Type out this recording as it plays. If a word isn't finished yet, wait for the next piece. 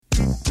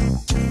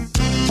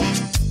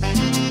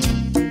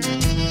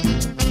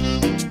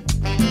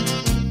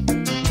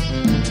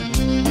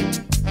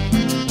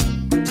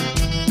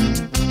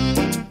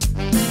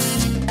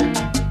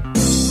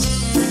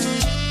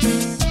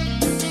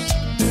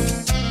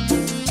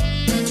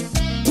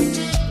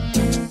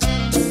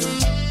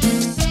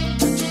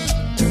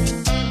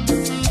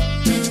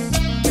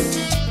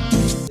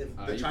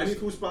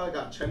food spot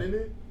got Chen in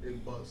it, it's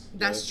buzz.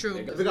 That's true.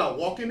 If it got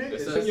walk in it,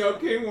 it's says, yo,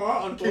 King War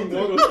on King King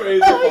War War. goes crazy.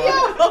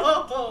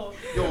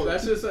 Yo,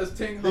 That shit says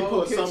Ting they Ho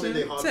put something in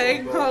their Kitchen. hot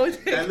Ting sauce, bro. Ho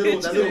That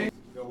little. Kitchen.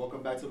 Yo,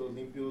 welcome back to the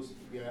Limpios.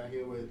 We are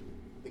here with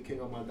the king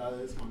of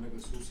Maldades, my nigga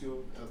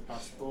Sucio, El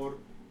Pastor,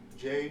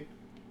 Jay,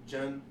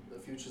 Jen, the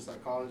future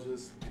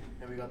psychologist,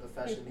 and we got the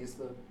fashionista,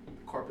 the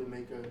carpet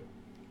maker,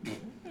 the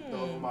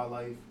love of my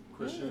life,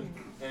 Christian.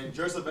 And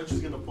Jer's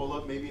eventually gonna pull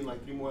up maybe in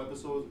like 3 more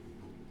episodes.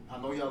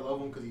 I know y'all love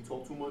him because he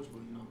talk too much,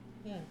 but you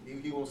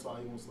know, he won't stop.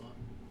 He won't stop.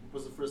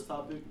 What's the first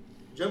topic?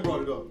 Jen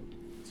brought it up,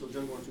 so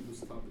Jen will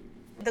introduce the topic.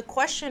 The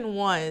question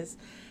was,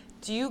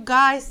 do you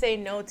guys say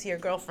no to your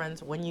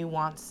girlfriends when you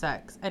want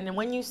sex? And then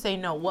when you say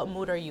no, what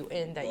mood are you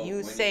in that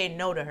you say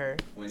no to her?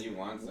 When you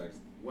want sex.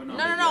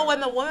 No. When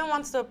the woman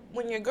wants to,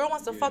 when your girl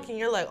wants to fuck and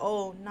you're like,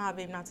 oh, nah,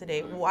 babe, not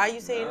today. Why are you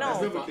saying no?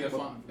 If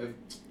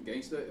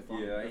gangsta,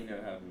 Yeah, I ain't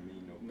never having me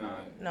no.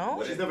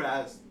 No? She's never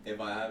asked. If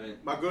I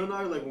haven't. My girl and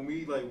I, like, when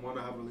we, like, want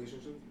to have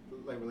relations,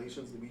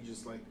 we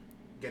just, like,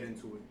 get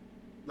into it.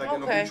 Like,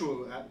 in a Okay.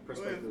 mutual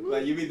perspective.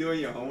 Like, you be doing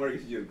your homework,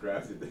 you just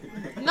grab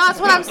it. No, that's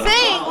what I'm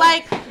saying.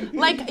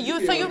 Like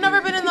you. So you've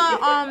never been in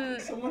the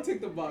Someone take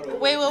the bottle.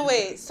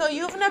 Wait. So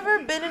you've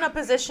never been in a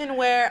position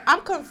where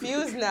I'm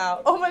confused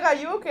now. Oh my God,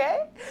 you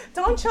okay?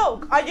 Don't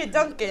choke on your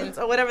Dunkins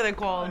or whatever they're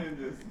called.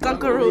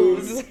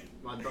 Dunkaroos.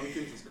 My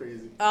Dunkins is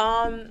crazy.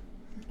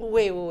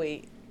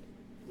 Wait.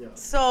 Yeah.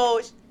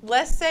 So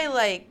let's say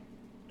like,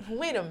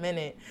 wait a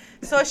minute.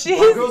 So she's.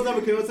 My girls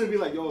never came up to me be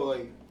like, yo,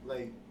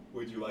 like,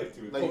 Would you like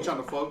to? you trying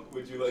to fuck?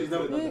 Would you like She's to?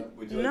 never done that.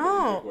 Would you like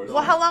No. to do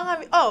Well, how long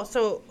have you? Oh,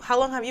 so how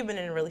long have you been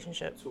in a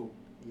relationship? 2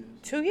 years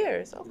 2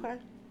 years. Okay.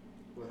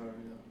 with her,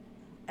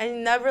 yeah.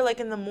 And never like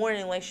in the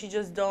morning, like she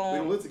just We don't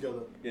don't. live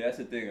together. Yeah, that's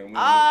the thing. And we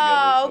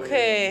Ah, live together,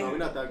 okay. No, we're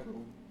not that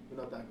grown.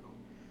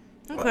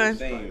 so Okay. it's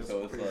the same,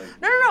 so it's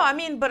like. No. I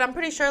mean, but I'm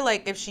pretty sure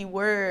like if she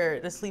were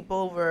to sleep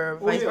over,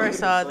 Oh, vice yeah,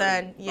 versa, 100%.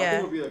 then I think yeah.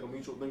 it would be like a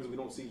mutual thing because we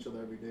don't see each other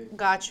every day.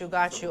 Got you.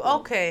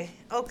 Okay.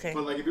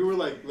 But like if we were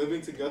like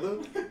living together,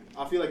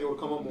 I feel like it would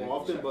come up more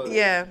often. But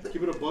Yeah.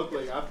 keep it a buck.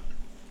 Like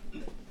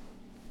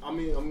I'm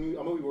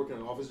gonna be working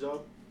an office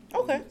job.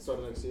 Okay.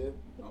 Starting next year.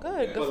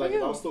 Good But for like if I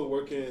you. was still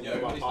working Yeah,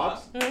 with my everybody's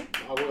pops, Mhm.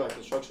 I work like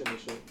construction and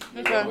shit.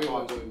 Okay. Wait,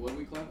 what are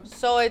we clapping?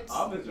 So it's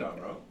Office job,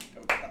 bro.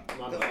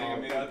 Not That's at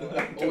nigga made all. out the-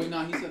 Oh wait,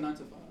 nah, he said 9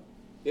 to 5.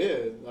 Yeah,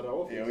 at our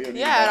office.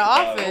 yeah, at the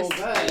office.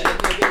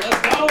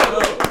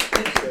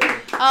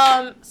 Let's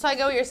go. So I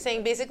get what you're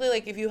saying. Basically,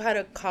 like if you had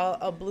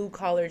a blue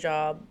collar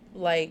job,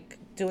 like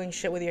doing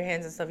shit with your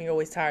hands and stuff, and you're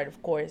always tired.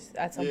 Of course,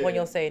 at some point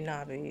Yeah. you'll say,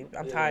 "Nah, babe,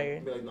 I'm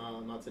tired." Be like, nah,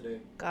 not today.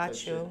 Got type you.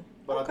 shit.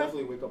 But Okay. I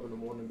definitely wake up in the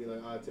morning and be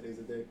like, alright, today's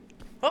the day.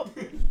 Oh,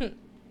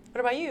 what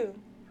about you?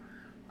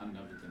 I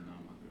never deny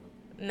my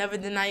girl. Never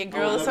deny your I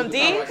girl would some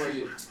never D?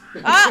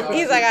 deny Ah,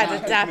 he's like, I Nah,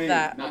 just tap me.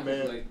 that. Nah, My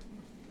man. like,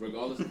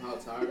 regardless of how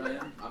tired I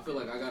am, I feel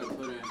like I gotta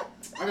put in.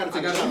 I gotta take I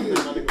a gotta-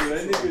 shot. That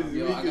nigga's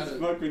Yo, weak I as gotta-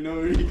 fuck for no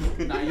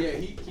reason. Nah, yeah,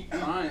 he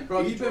crying,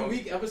 bro. He's been drunk.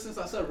 weak ever since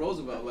I said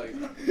Roosevelt, like.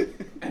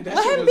 And that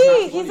Let shit him was not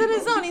be. He's funny, in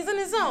his bro. zone. He's in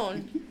his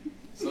zone.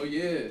 So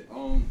yeah,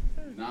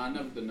 nah, I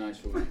never denied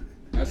shorty.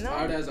 As No.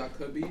 tired as I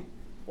could be,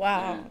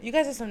 Wow, Yeah. you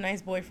guys are some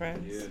nice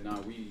boyfriends. yeah, nah,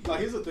 we. Like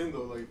here's the thing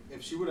though, like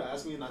if she would have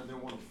asked me and I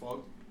didn't want to fuck,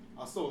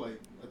 I still like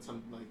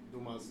attempt like do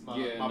my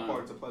Yeah, nah.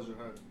 part to pleasure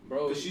her.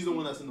 Bro, Because she's the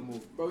one that's in the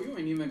mood. Bro, you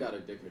ain't even got to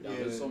dick her down. Yeah.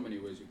 There's so many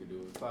ways you could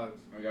do it. Facts.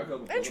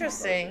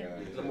 Interesting.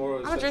 The more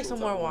I'm gonna drink sexual some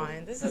more type of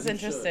wine. This As is you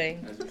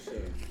interesting. should, as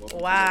you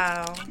should.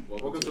 Wow.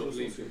 Welcome to the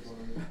Leaf. sushi.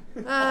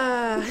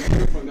 Ah.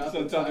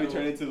 Sometimes we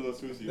turn into little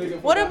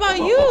sushi. What about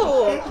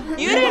you?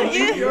 You didn't.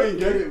 You. ain't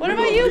get it. What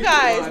about you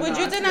guys? Would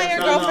you deny your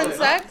No, girlfriend no.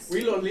 sex?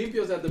 We little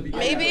limpios at the beginning.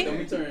 Maybe. Then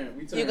we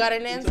turn. You got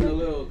an we answer? turn a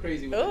little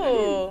crazy with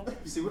Ooh.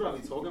 You see what I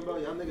be talking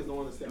about? Y'all niggas don't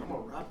understand. I'm a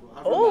rapper.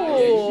 I Ooh.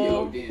 Yeah,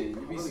 you be you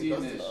be Really seeing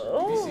does it. this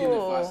You be seeing it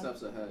 5 Ooh.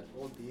 steps ahead.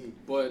 OD.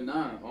 But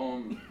nah,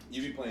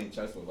 You be playing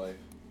chess with life.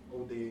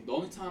 OD. the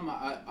only time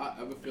I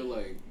ever feel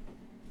like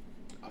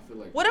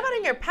What about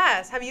in your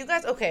past? Have you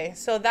guys? Okay,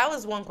 so that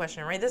was one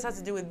question, right? This has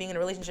to do with being in a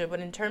relationship, but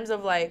in terms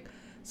of like,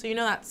 so you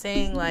know that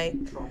saying like,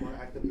 Trauma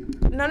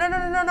activated.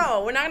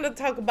 no. We're not gonna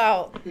talk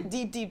about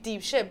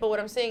deep shit. But what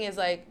I'm saying is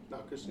like,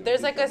 Not Christian.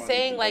 there's like a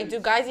saying like, do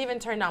guys even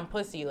turn down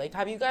pussy? Like,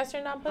 have you guys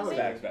turned down pussy?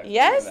 Facts.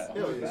 Yes?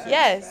 Hell yeah.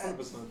 Yes.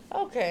 100%.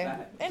 Okay.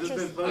 There's been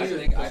Interesting.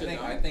 plenty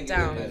of- I think it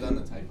Down. depends on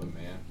the type of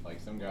man. Like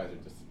some guys are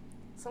just.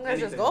 Some guys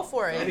just Anything. go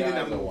for Some it. Anything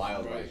guys that are moves.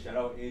 wild. Right. Like shout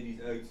out Andy's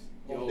ex.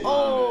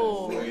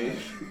 Oh. OD.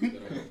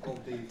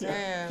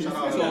 Damn. Shout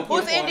out.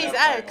 Who's Andy's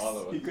ex?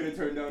 He could have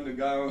turned down the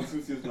guy on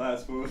Susie's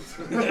last post.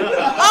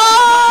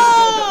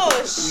 Oh You know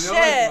what's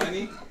shit.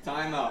 funny?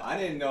 Time out. I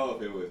didn't know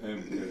if it was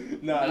him.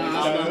 Nah,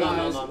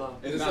 No.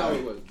 This is how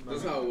it was. This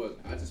is how it was.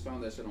 I just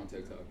found that shit on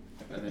TikTok.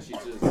 And then she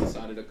just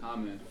decided to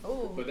comment.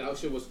 Ooh. But that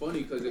shit was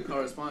funny because it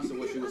corresponds to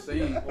what she was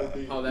saying.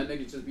 How that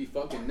nigga just be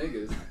fucking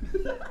niggas.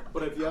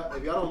 But if y'all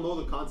don't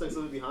know the context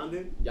of it behind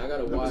it, Y'all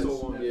gotta watch.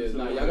 Episode 1. Yeah,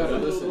 nah, y'all It's a gotta little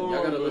listen. Y'all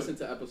long, gotta but listen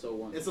to episode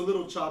 1. it's a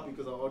little choppy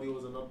because our audio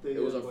wasn't updated.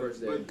 It was our but-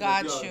 first day. but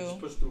Got yeah, you. Just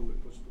push through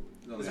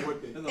it. It's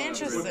worth it.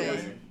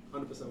 Interesting.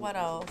 100%. What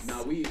else?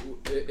 Nah,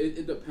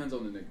 it depends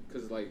on the nigga.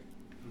 Cause like,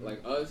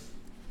 like us,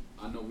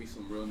 I know we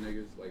some real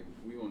niggas. Like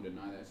we won't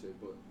deny that shit,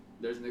 but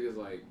there's niggas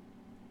like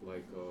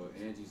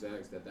Angie's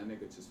ex that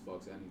nigga just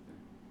fucks anything.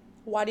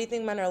 Why do you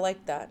think men are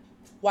like that?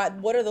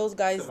 What are those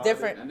guys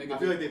different? That nigga I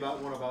feel like they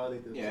want to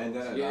validate this. Yeah, and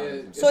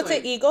then So it's like,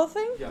 an ego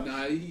thing? Yeah.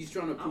 Nah, he's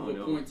trying to prove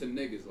a point to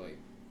niggas like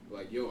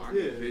yo, I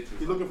get bitches.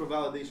 He's looking for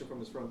validation from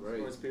his friends, Right.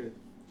 or his peers.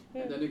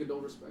 And that nigga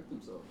don't respect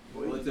himself.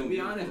 Well, to be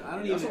honest, I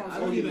don't That's even what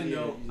I'm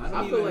know. saying. I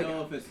don't feel even like-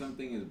 know if it's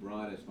something as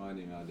broad as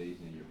finding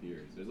validation in your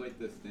peers. There's like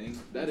this thing.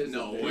 That is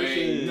no a thing.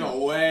 way. No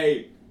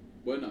way.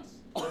 Buenas.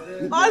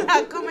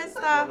 Hola, ¿cómo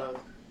está?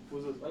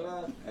 Who's this?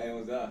 Hey,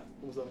 what's up?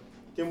 Who's that?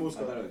 ¿Quién I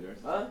busca? thought it was yours.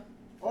 Huh?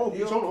 Oh, you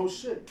showing the whole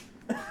shit.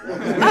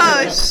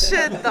 Oh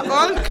shit, the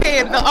unk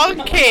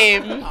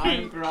came.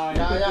 I'm crying.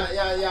 Ya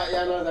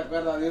no se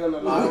acuerda de uno.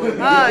 Oh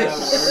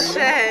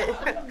shit.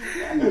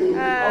 I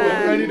was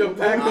ready to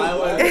pack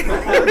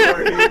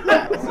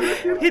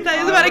He thought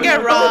he was about to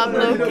get robbed,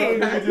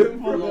 Loki. I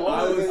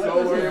was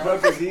so worried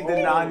about because he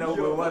did not know what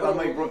it was. I'm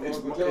like, bro,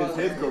 it's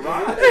his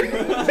garage.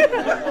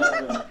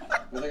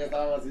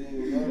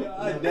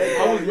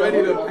 I was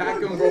ready to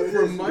pack him, bro,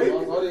 for Mike.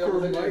 For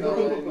Mike,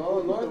 bro.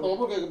 No,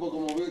 porque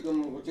como vi,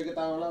 como escuché que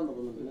estaban hablando.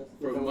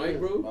 For Mike,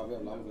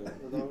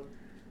 bro.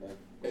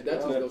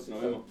 That's just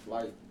No,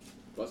 like.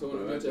 Pasó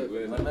una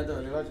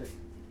noche.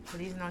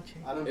 Feliz noche.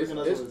 I didn't It's-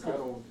 recognize it's what his head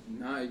on.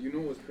 Nah, you know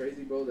what's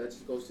crazy, bro? That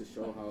just goes to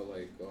show how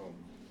like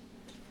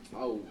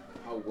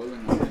how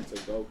willing I am to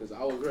go, cause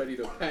I was ready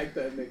to pack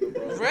that nigga,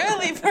 bro.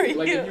 Really, for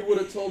Like if you you? would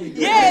have told me.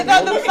 Yeah,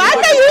 the fact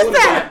that you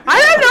said, I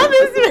don't know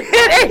this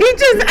man, and he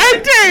just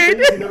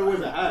entered. He never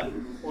wears a hat.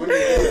 Or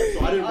anything,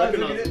 so I didn't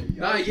recognize him.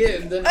 Nah, yeah,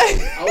 and then I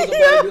was about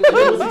to be like,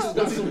 yo, he just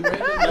got some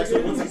random Like,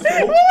 so once he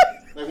spoke,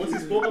 once he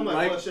spoke, I'm like,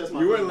 Mike, oh shit, that's my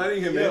you were cousin.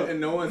 letting him Yo. in and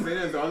no one saying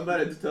it, so I was about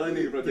to tell a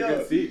nigga, bro, take Yo.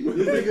 a seat. Would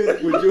This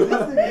nigga- you?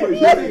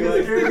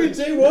 This nigga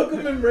Jay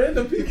welcoming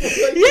random people.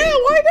 Like, Yeah,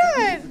 why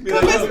not?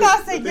 ¿Cómo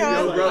estás, Yo,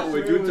 señor? bro,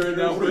 would you turn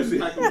down pussy?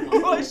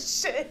 Oh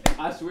shit.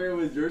 I swear it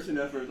was Jerson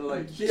at first. I was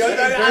like, shit. Yo,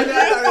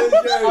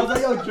 I was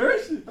like, yo,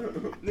 Jerson.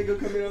 Nigga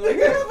come in, I'm like,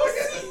 yeah,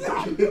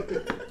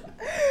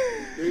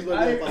 He's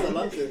like, "Pasa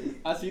adelante."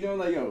 I seen him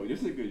like, yo,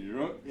 this nigga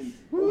drunk. And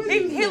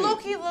He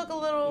low-key look a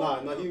little,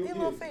 Nah, he a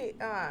little fake.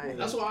 Alright.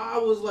 that's why I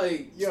was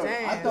like, yo, I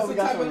Damn. thought we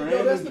got some that's the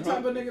random type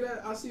drunk. of nigga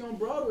that I see on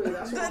Broadway.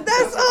 That's That's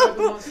the type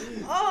of I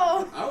see.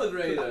 Oh. I was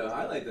ready to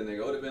highlight the nigga.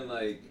 It would have been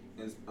like.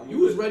 You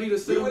was ready to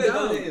sit We him would have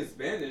done down. it in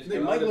Spanish. Nigga,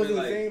 It Mike would've wasn't been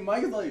like, saying.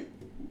 Mike is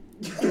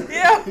like,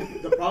 Yeah.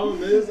 The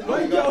problem is,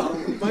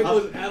 Mike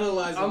was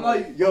analyzing. I'm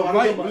like, yo, yo,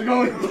 Mike, what's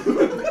going on?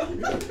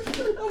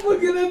 I'm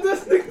looking at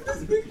this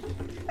nigga.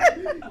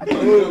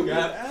 oh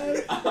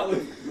god. I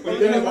was. But When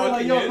then you I'm like,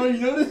 walking yo, in, bro, you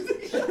know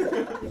this?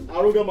 I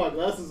don't got my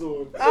glasses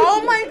on.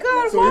 Oh my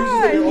god, So he's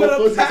just why? like, all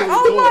fuzzy to the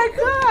Oh door. my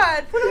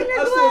god. Put on I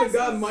your swear to God,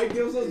 glasses. Mike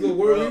gives us the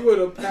word. We would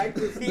have packed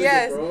this nigga,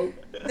 Yes. bro.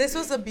 This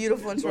was a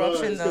beautiful Bruh,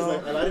 interruption it's 'cause,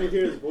 like, though. and I didn't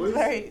hear his voice.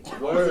 Very.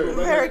 Word.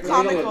 Very Because I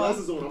had my comical.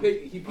 glasses on. He I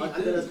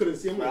peeked just couldn't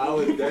see him. I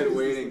was dead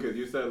waiting because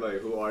you said like,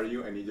 who are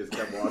you? And he just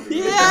kept walking.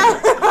 Yeah.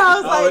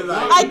 I was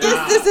like, I guess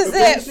nah. this is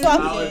it. Fuck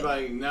I was it.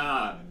 like,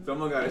 nah,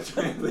 someone gotta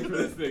translate for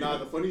this nigga. Nah,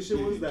 the funny shit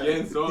was that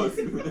Quién sos?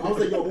 I was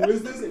like, yo, who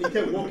is this? And he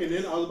kept walking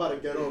in. I was about to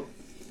get up.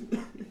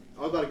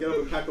 I was about to get up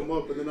and pack him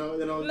up, but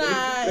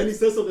then he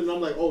said something, and I'm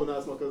like, oh, nah,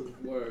 it's my cousin.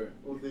 Word.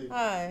 OD.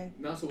 Hi.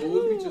 Now, so what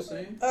was we just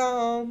saying?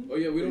 Oh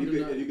yeah, we don't you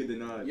deny. could, you could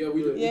deny it. Yeah,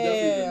 we, we Yeah,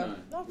 definitely yeah, deny. yeah.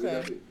 We Okay.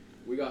 definitely-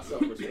 We got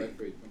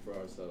self-respect for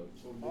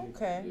ourselves.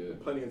 Okay. Yeah.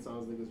 Plenty of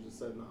times niggas just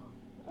said nah.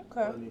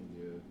 Okay. Plenty,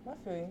 Yeah. I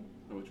feel you.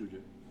 How about you, Jay?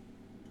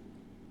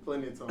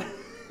 plenty of times.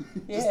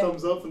 Just Yeah.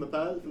 thumbs up from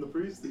the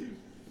priest.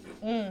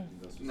 Mm.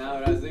 Now,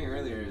 what I was saying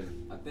earlier is,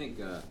 I think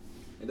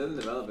it doesn't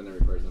develop in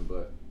every person,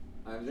 but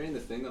I'm doing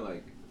this thing to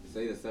like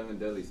say the 7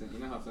 deadly sins. You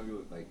know how some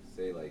people like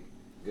say like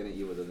good and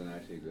evil doesn't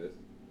actually exist?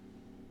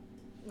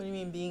 What do you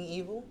mean, being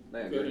evil?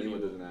 Like, good and evil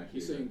doesn't actually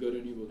He's saying exist. good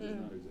and evil does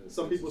not exist.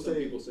 Some people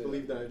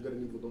believe that good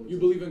and evil don't You exist.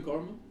 believe in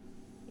karma?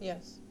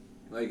 Yes.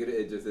 Like it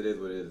is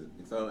what it is.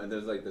 So and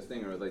there's like this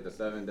thing where it's like the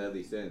 7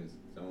 deadly sins.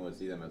 Someone would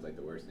see them as like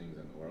the worst things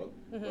in the world,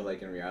 but Mhm.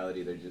 like in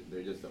reality, they're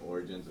just the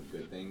origins of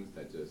good things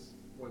that just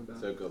Went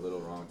down. took a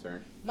little wrong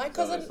turn. My So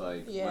cousin. it's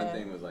like yeah. one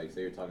thing was like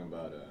say you're talking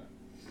about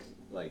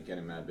like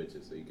getting mad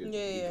bitches, so you could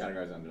Yeah, you yeah.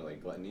 categorize it under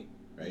like gluttony,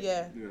 right?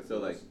 Yeah. So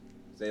like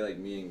say like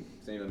me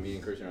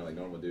and Christian are like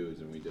normal dudes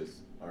and we just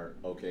are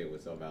okay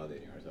with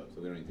self-validating ourselves,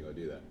 so we don't need to go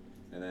do that.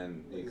 And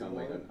then you come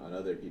like on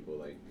other people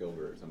like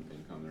Gilbert or something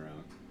coming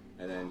around,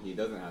 and then he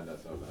doesn't have that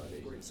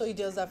self-validation. So he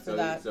deals that for So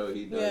that. so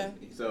he does. Yeah.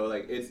 So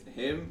like it's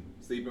him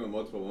sleeping with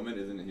multiple women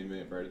isn't him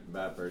being a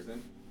bad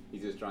person.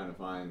 He's just trying to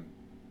find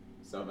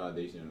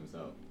self-validation in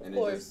himself, and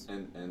course. it's just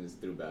and it's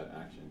through bad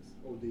actions.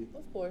 OD.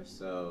 Of course.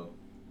 So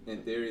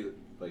in theory,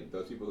 like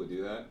those people who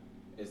do that,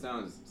 it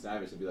sounds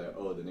savage to be like,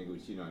 oh, the nigga who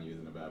cheated on you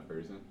isn't a bad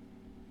person,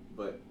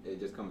 but it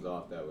just comes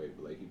off that way.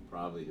 But like he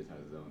probably just has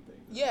his own thing.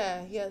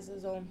 Yeah, he has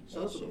his own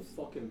Shout out to the issues.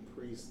 fucking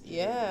priest.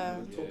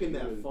 Yeah. Talking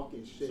that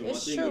fucking shit. So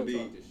It's my thing true. would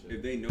be,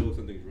 if they know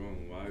something's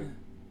wrong, why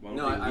don't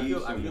No, they I leave feel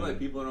someone? like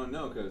people don't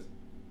know because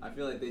I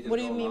feel like they just. What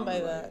do you go mean along by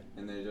with that? it,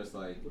 and they're just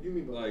like. What do you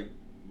mean by Like,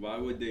 why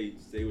would they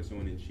stay with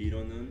someone and cheat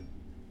on them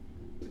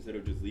instead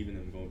of just leaving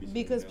them and going to be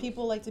Because something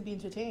people like to be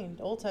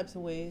entertained, all types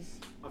of ways.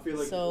 I feel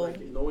like, So-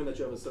 like knowing that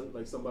you have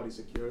like somebody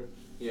secure.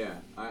 Yeah,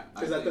 I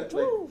Because at think, that,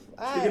 like, Oof,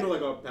 speaking of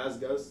like our past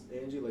guest,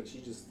 Angie, like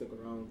she just stuck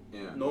around,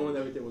 yeah. knowing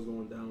everything was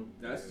going down.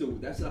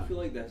 else. I feel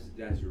like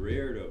that's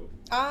rare though.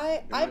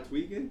 I Am I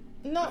tweaking?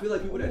 no. I feel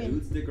like people that I mean,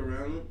 do stick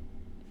around.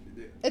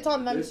 it's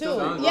on them There's too.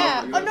 something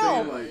Yeah. You Oh know what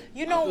I'm no. saying? Like,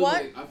 You I know feel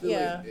what? Like, I feel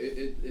Yeah. like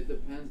it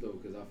depends though,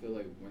 because I feel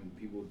like when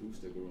people do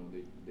stick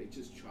around, they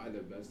just try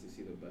their best to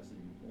see the best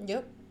in you,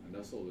 Yep. and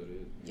that's all it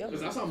is. Yep.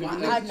 Because that's how my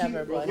I've ex never,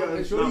 cheated, bro. but- My Yeah,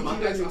 ex Shorty cheated,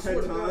 cheated I on you swear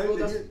to 10 God, times, bro,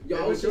 that's- and yo,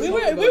 I was just We talking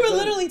were about Jen.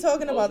 literally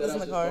talking Oh, about that this I in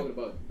was the just car. talking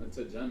about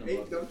to Jen Hey,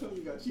 about don't tell me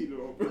you got cheated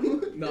on, bro.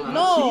 No, I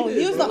No,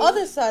 cheated, he was bro. the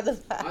other side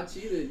of I that.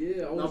 cheated,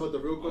 yeah. I No, was, but the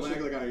real I'm acting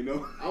question, like I ain't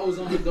know. I was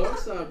on the dark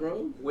side,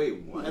 bro.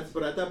 Wait, what?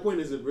 but at that point,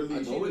 is it really? I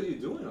What cheated. were you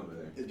doing over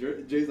there?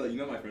 Jay's like,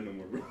 you're not my friend no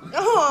more, bro.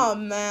 Oh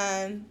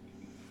man.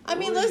 I What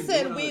mean, were you listen,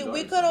 doing on the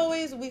we dark could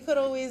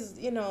always,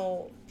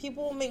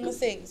 people make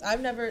mistakes.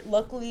 I've never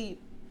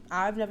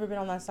been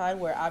on that side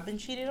where I've been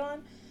cheated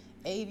on.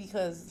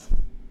 Because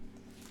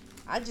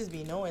I just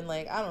be knowing,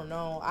 like, I don't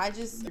know. A lot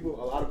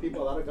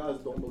of guys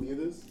don't believe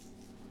this,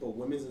 but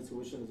women's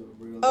intuition is a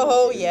real.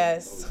 Oh thing.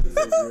 yes. It's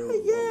a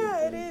real Yeah,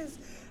 fucking it thing. is.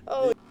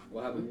 Oh.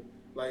 What happened?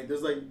 Like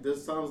there's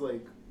times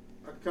like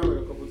I kind of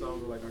like a couple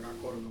times where like I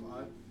got caught in a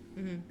lie,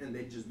 Mhm. and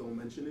they just don't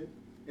mention it,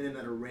 and then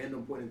at a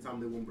random point in time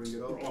they won't bring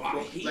it up. Bro, I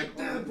hate like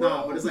that,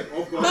 nah, bro. but it's like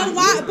off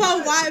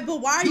guard.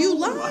 But why are you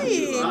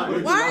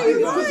lying? Why are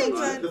you lying,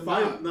 man? The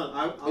vibe, no,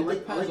 I It like.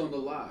 depends on the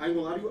lie. I ain't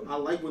gonna lie to you. I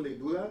like when they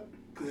do that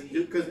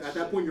because at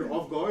that point you're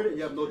off guard and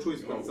you have no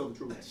choice but to tell the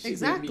truth. That shit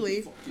Exactly.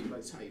 made me fucking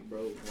like tight, bro.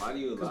 Why do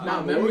you lie?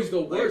 my memory's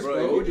the worst,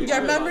 bro. if you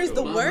Your lie memory's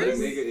about the my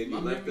worst? Nigga, if you My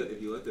left memory-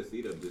 if you let the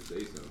seat up, just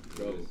say so.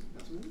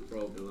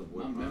 Bro, bro,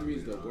 my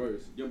memory's the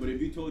worst. Yo, but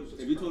if you told the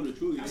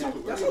truth, you That's have how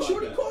to worry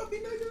Shorty about that. caught me,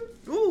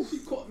 nigga. Ooh. She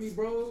caught me,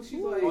 bro. She's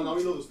like, Oh, now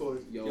we know the story.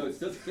 yo, Yo, it's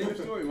still the same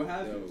story. What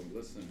happened? yo,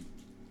 listen.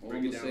 All Break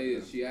I'm it gonna down say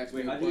for is she asked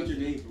Wait, me a how do you get your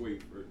question. name?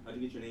 How do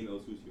you get your name, El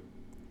Sucio?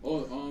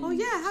 Oh,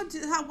 Yeah,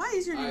 why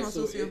is your name alright,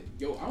 so Socio?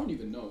 yo, I don't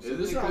even know. So Isn't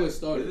this is it how it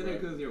started, Isn't it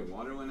right? because your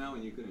water went out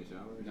and you couldn't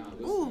shower? Nah,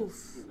 listen.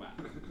 Oof. Wow.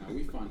 Nah,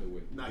 we find a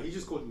way. Nah, he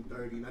just called you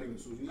dirty, not even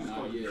Susie. He just Nah,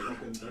 called you yeah.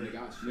 fucking dirty. Nigga,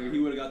 I Nigga, shot. he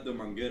would have got the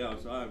manguera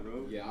outside,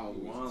 bro. Yeah, I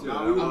Wow. was.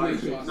 Nah, I'll we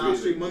make sure I nah, say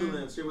straight it.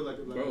 motherland, straight with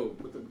like Bro.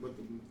 with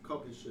the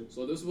cup and shit.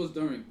 So this was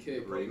during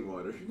kick.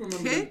 Rainwater. You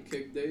remember Kick? them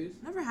kick days?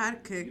 Never had a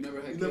You kick.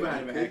 never had You kick? never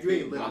had kick. You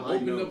ain't I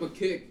living opened life. up a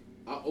kick.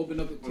 I opened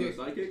up a On the kick.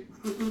 psychic?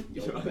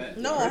 Yo, bet.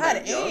 No, I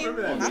had Y'all aim.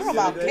 remember that I don't know meme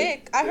about the other day?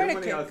 kick. I heard a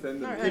Everybody kick. else sent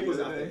them Alright. Kick was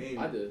the after other day. aim.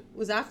 I did. It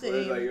was after It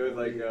was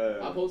like aim.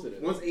 I posted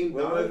it. Once aim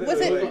What died, was it? Was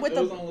it Like- with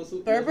was the on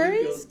Lasucio's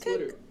Burberry's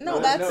Twitter. kick? No, No,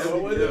 that's.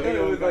 what was it?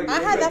 It was like I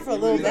had that for a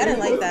little bit. I didn't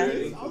like that. I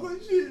was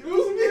like, shit, it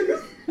was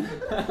some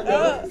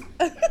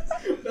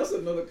niggas. That's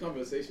another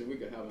conversation we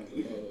could have.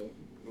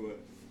 What?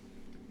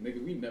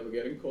 Nigga, we never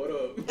getting caught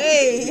up.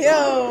 Hey,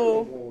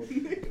 yo.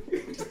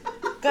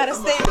 Gotta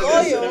stay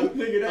loyal.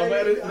 Nigga, I'm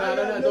that edit.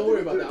 Nah, don't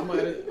worry about that. I'm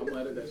gonna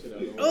edit that shit out.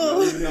 Don't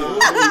worry. Oh.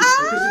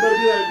 Because you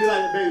better be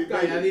like, baby,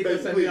 Calladito,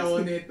 baby, se mira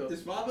please. bonito.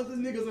 There's 5 of those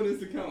niggas on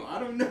this account. I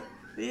don't know.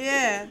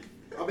 Yeah.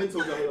 I've been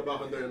told y'all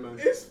about her, man.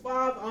 It's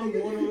 5. I'm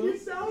one of them.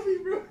 Salvi,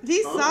 bro.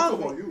 He's I'm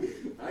talking solid. about you.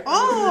 Nigga,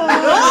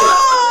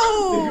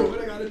 Oh. what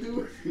I gotta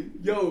do?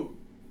 Yo,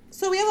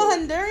 So we have a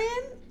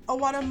Honduran, a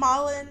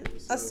Guatemalan,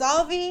 a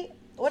Salvi.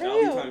 What are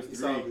Salvi you? times 3.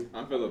 Salvi.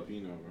 I'm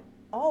Filipino, bro.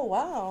 Oh,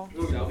 wow.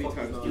 Salvi Fuck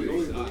times nah, 3.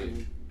 those exotic.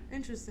 So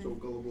Interesting.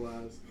 gullible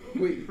ass.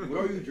 wait.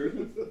 What are you,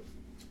 Jersey?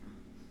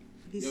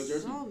 He's Yo,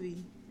 Jersey.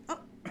 Salvi. Oh,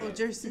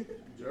 Jersey.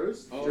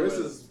 Jers? Oh, Jers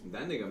right. is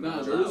That nigga Nah,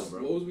 mad Jers, loud,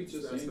 bro. what was we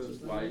just That's saying? it.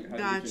 Just now? Why? How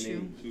Got do you get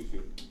your name?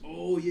 Sucio.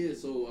 Oh yeah,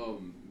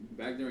 so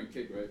back during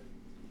kick, right?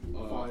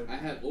 Fire. I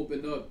had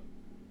opened up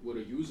with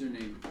a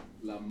username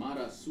La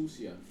Mara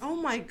Sucia. Oh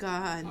my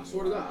God. I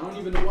swear to God, I don't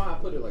even know why I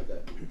put it like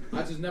that.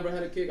 I just never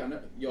had a kick. I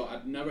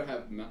never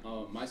had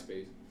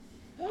MySpace.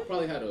 I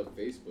probably had a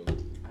Facebook,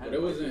 but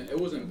it wasn't. It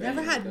wasn't.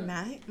 Never banging had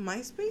like that.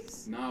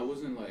 MySpace? Nah, it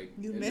wasn't like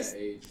You in missed-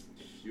 that age.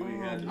 You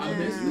ain't Oh, had I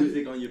missed the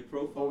music on your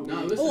profile.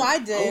 Nah, listen. Oh, I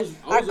did. I was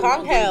Our around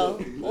cocktail. the-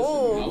 listen,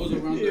 Oh. I was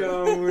around the.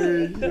 Yo,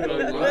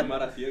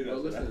 Mara Yo,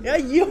 Ciegas. listen. Yeah,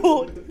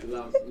 yo.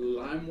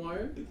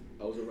 LimeWire.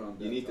 I was around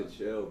that. You need to time.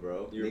 chill,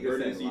 bro. You're Nigga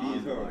burning said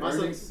CDs, huh? LimeWire. My son-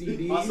 Burning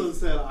CDs. My son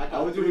said I I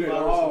got was 3 doing it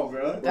all,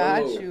 viruses. bro.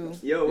 Got Bro. you.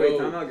 Yo, wait, Yo.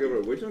 time out,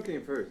 Gilbert. Which one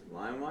came first?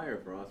 LimeWire or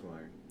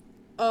FrostWire?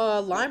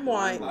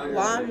 LimeWire.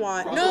 LimeWire.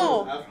 LimeWire.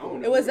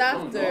 No, it was I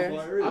don't after.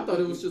 know. I thought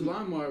it was just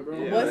LimeWire, bro.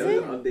 Yeah, Was there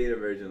it? an updated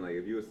version, like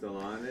if you were still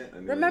on it.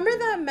 a new Remember one came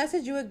that out.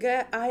 message you would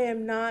get? I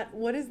am not.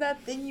 What is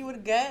that thing you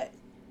would get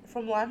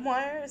from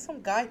LimeWire? It's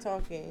some guy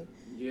talking.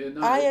 Yeah,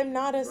 nah, I am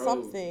not a bro,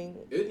 something.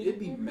 It'd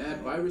be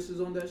mad viruses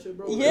on that shit,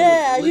 bro. It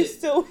Yeah, was you lit.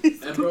 still.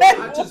 And bro,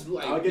 I just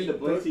like. I'll get the be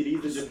blank bur-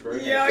 CDs and just burn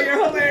it. Yo,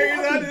 you're hilarious.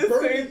 I did the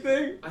Burn. same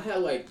thing. I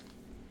had like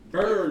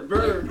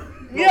burn.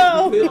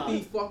 Yo. 50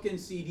 fucking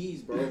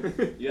CDs, bro.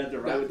 You had to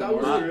write That- with the that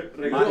was- marker.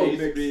 My Yo,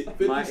 HP,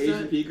 50 my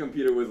Cent. HP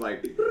computer was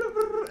like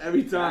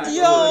every time.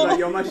 Yo. I was like,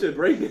 yo, my shit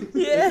breaking.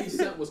 Yeah. 50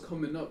 Cent was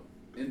coming up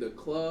in the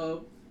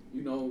club.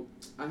 you know,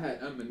 I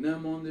had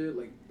Eminem on there,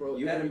 like, bro,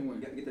 You had to everyone.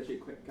 get that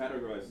shit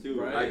categorized too.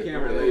 Right. I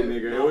can't relate,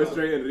 nigga. It was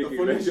straight Enrique The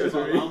funny shit Iglesias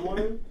about for me.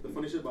 LimeWire, the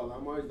funny shit about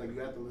LimeWire is like you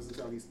have to listen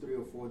to at least 3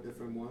 or 4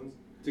 different ones.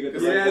 To get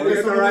the Yeah, right to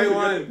get the right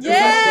one. Yeah,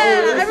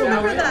 I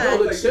remember Bro, that.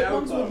 the Like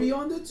chipmunks SoundCloud. would be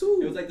on there too.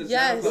 It was like the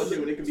Yes. SoundCloud shit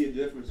where it could be a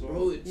different song.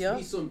 Bro, it'd Yeah.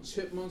 be some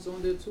chipmunks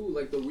on there too,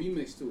 like the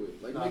remix to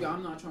it. Like, Nah. nigga,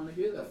 I'm not trying to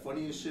hear The that.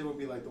 funniest shit would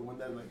be like the one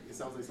that like it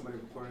sounds like somebody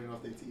recording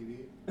off their TV.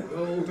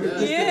 Yo,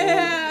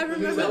 Yeah, I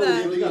remember That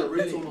that. was They got a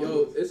really ringtone big. on Yo,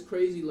 those. it's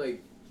crazy.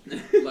 Like,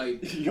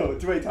 Yo,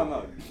 wait, time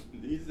out.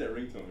 He said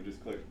ringtone,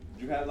 just click.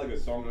 Did you have like a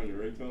song on your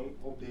ringtone?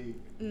 Oh, they.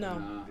 No.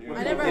 nah.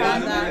 I never Yeah,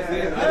 had I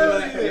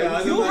that.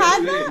 was You about to had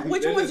say. that?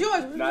 Which one was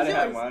yours? Which Nah, I was didn't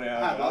have yours? one. I didn't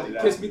Ah, have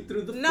one. Kiss me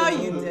through the No,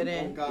 you phone.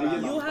 didn't. God,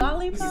 You had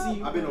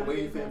Lollipop? I've been a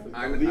Wayne fan for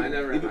I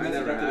never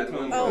had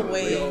one. Oh, I was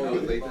wait. late- I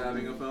was late to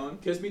having a phone.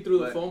 Kiss Me Through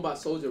the But- Phone by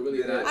Soulja really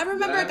Did nice. I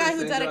remember did a guy ever who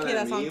send you dedicated that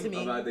that song meme to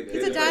me. about the He's kid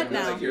a that's dad like-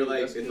 now. Like you're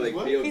like, it's like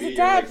What? POV, He's a you're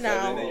dad like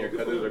now. 7 and your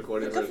cousin's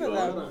recording Good for for his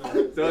them.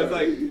 phone. So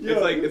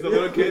it's a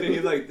little kid and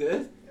he's like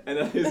this, and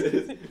then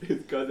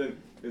his cousin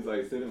is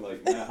like sitting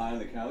like kinda high on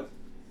the couch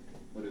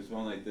with his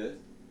phone like this,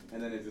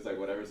 and then it's just like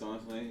whatever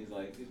song's playing, he's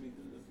like, kiss me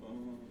through the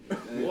phone.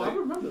 And he's Well, I like-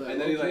 remember that.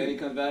 And then he's like, okay. and he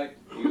comes back,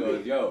 he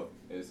goes, yo,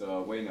 it's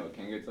wait no,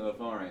 can't get to the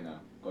phone right now.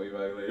 Call you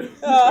back later.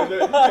 Oh.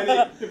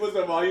 and he puts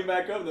the volume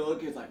back up, the little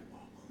kid's like,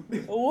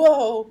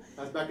 Whoa.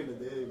 That's back in the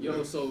day.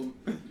 Yo, so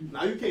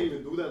Now you can't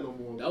even do that no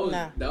more. that was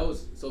Nah. that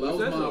was so that What's was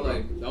that my song?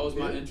 like that was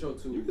my Yeah. intro you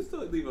to can still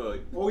leave a.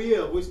 Oh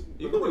yeah, which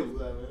You nobody can- do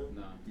that, man.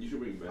 nah. You should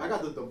bring it back. I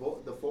got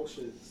the folk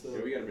shit still.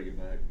 Yeah, we gotta bring it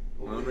back.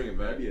 I'm gonna bring it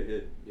back. That'd be a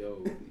hit.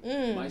 Yo,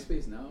 Mm.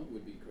 MySpace now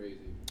would be crazy.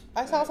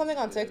 I saw something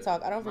on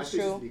TikTok. I don't know My if it's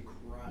shit used to true. be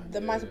crying.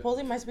 The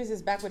supposedly MySpace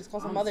is back, but it's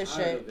called some I'm other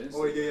tired shit. of Oh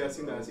Insta. yeah, I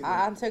seen that. I seen that. On I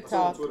saw it on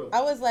TikTok. Twitter.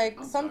 I was like,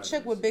 I'm some tired chick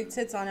of with Insta. big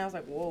tits on it. I was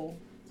like, whoa.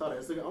 Saw that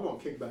Instagram. I'm on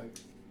Kickback.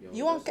 Yo,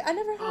 You on? that's- I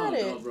never I had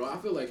don't know, it. bro. I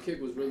feel like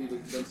Kick was really the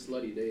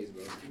slutty days,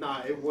 bro.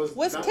 Nah, it was.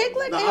 Was not- Kick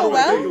like nah, I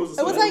wouldn't think AOL? a It was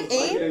song. like It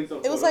AIM?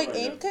 It was like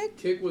AIM Kick?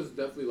 Kick was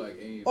definitely like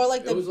AIM. Or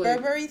like the It was like-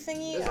 Burberry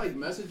thingy? It's like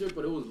Messenger,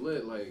 but it was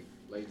lit. Like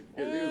It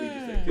literally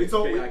just Mm. said We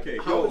told-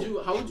 KIK. how would you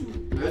It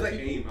was add like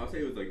people? AIM. I'll say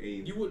it was like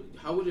AIM. You would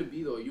how would it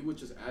be though? You would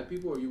just add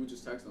people or you would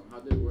just text them? How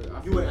did it work? I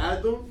You feel would like-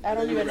 add them. I don't and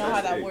then even you know would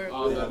how text that it. works.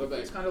 Oh, Yeah. but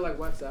it's kind of like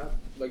WhatsApp.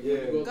 Like when Yeah.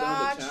 you go down the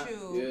Got chat.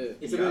 you. Yeah.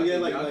 It's like, yeah,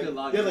 like, Y'all like, could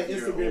log yeah, like into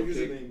your Instagram old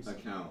Kick usernames.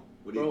 account.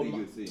 What do you Bro, think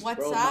you'd see? What's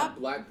Bro, my up?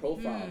 black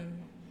profile.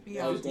 Mm.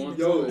 I was going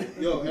Yo, through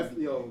it.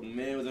 yo,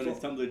 Man, it was on his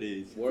Tumblr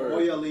days. for Word.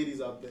 all y'all ladies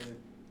out there,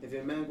 if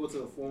your man go to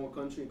a foreign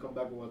country and come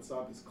back with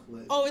WhatsApp, it's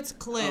clip. Oh, it's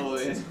clipped. Oh,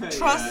 yeah.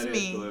 Trust Yeah, it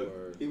is me. clipped.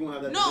 Word. He gonna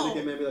have that No,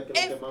 Dominican man be like,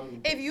 if-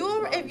 mommy. If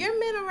your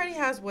man already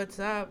has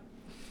WhatsApp,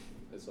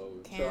 It's over.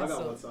 So I got cancel.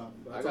 WhatsApp.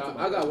 but I talk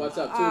to got my WhatsApp friends.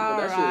 too, but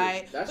that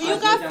Alright. shit. That But shit you I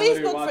got just downloaded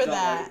Facebook for WhatsApp,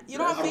 that. like, You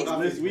don't have I got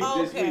Facebook. This week,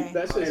 Oh, this okay. week.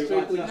 That shit's Hey,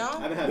 strictly- WhatsApp. I No?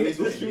 haven't had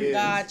Facebook in years.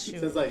 Got you.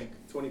 Since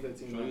like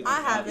 2015.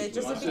 I have it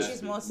just to My be shit-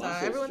 chismosa. my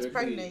shit Everyone's strictly-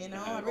 pregnant, you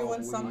know? Oh,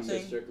 Everyone's my shit My shit's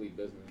something. strictly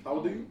business. How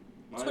old are you? Mine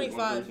is one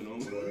 25. person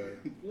only. Word.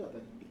 You got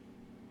that.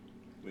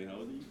 Wait, how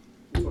old are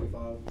you?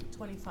 25.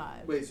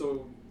 25. Wait,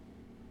 so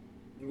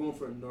you going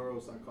for a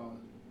neuropsychology?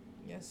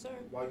 Yes, sir.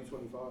 Why are you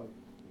 25?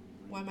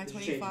 Why am I Did you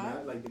change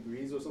 25? like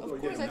degrees or something? Of or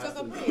you course, get I took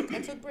a master's? break.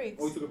 I took breaks.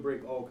 Oh, you took a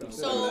break. Oh, okay.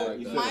 So,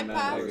 You said my the math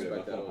path- like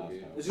Respect that, about OG.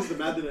 half. It's just the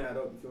math didn't add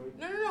up. You feel me?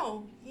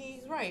 No.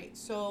 He's right.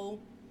 So,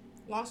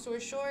 long story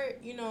short,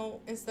 you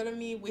know, instead of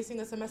me wasting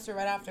a semester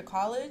right after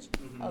college,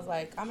 Mm-hmm. I was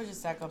like, I'm going to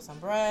just stack up some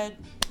bread,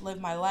 live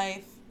my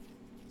life.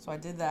 So, I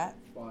did that.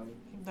 Fine.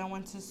 Then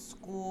went to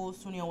school,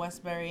 SUNY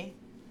Westbury.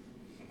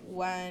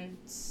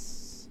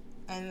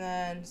 And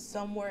then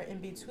somewhere in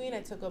between,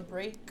 I took a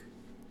break.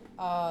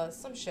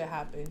 Some shit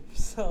happened.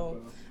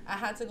 So, I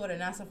had to go to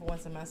NASA for one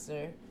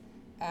semester.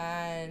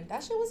 And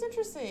that shit was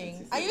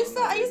interesting. I used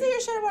to hear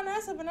shit about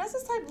NASA, but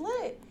NASA's type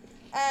lit.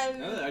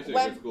 And That's actually a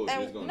when, good school if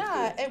you're just going to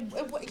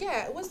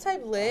yeah, it was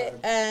type lit.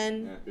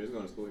 And Yeah, if you're just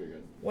going to school, you're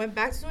good. went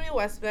back to SUNY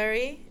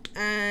Westbury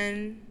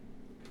and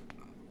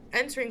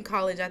entering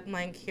college. I'm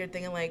like here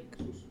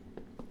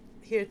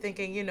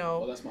thinking, you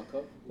know, Oh, that's my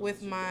cup.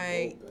 with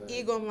my Oh, bad.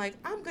 ego, I'm like,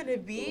 I'm gonna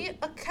be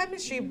a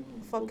chemistry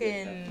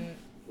fucking.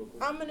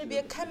 I'm gonna be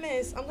a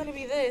chemist. I'm gonna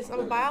be this. I'm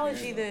a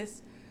biology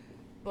this.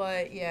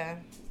 But yeah,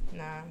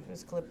 nah, it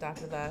was clipped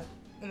after that.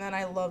 And then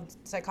I loved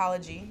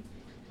psychology.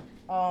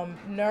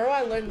 Neuro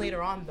I learned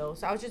later on though.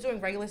 So I was just doing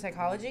regular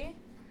psychology,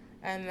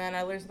 and then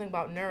I learned something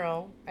about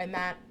neuro, and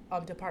that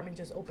department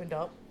just opened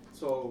up.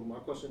 So my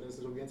question is,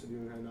 since we're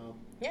interviewing right now,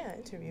 Yeah,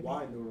 interview me.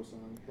 why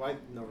neuroscience? Why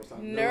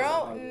neuroscience?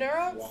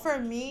 Neuro Why? for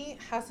me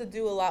has to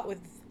do a lot with,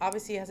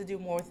 obviously it has to do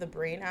more with the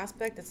brain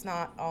aspect. It's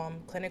not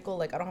clinical,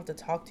 like I don't have to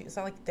talk to you. It's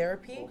not like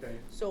therapy. Okay.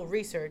 So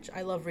research,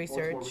 I love Oh, it's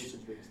research. more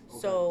research based. Okay.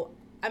 So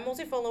I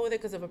mostly fell in love with it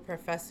because of a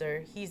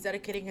professor. He's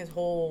dedicating his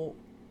whole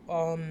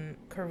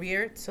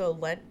career to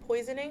lead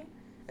poisoning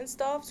and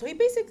stuff. So he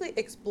basically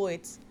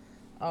exploits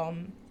Oh,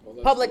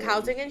 that's public lit.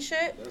 housing and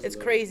shit. That's It's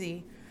lit.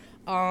 crazy.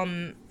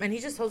 And he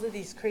just tells us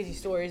these crazy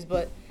stories.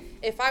 But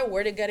if I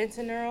were to get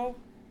into neuro,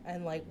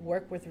 and like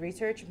work with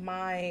research,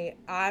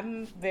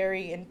 I'm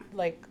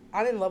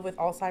in love with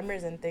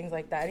Alzheimer's and things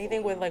like that.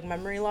 Anything with like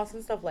memory loss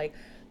and stuff, like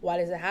why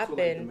does it happen?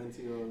 So, like,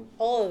 dementia,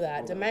 all of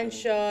that, all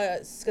dementia,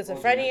 that.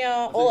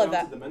 schizophrenia, all of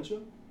that. Dementia?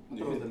 I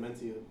thought it was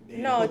dementia.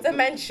 Damn. No, it's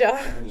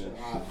dementia. Dementia.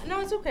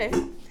 No, it's okay.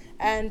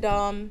 And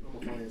I'm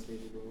a finance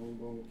major,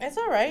 bro. it's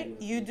all right.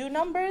 You do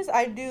numbers,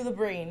 I do the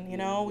brain. You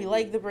know, we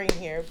like the brain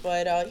here.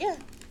 But yeah,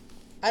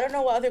 I don't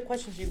know what other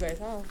questions you guys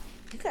have.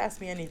 You can ask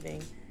me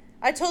anything.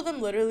 I told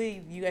them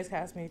literally, you guys can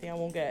ask me anything. I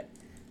won't get.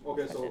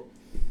 Okay, so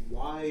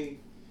why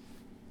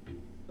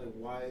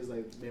is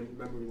like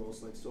memory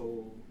loss like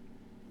so?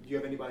 Do you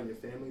have anybody in your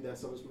family that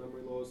suffers from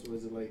memory loss, or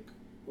is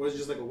it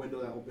just like a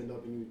window that opened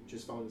up and you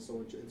just found it so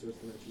interesting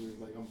that you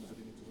were like, I'm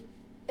diving into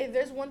it? If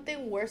there's one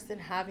thing worse than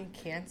having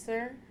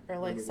cancer or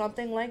like Memory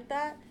something like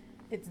that,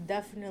 it's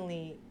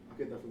definitely. I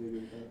could definitely agree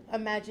with that.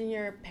 Imagine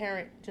your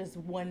parent just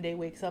one day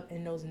wakes up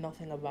and knows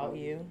nothing about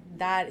you.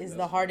 That is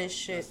the hardest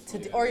shit to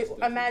do. Or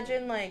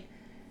imagine like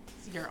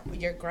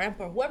your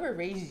grandpa, whoever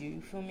raised you,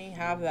 you feel me,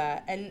 have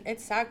that. And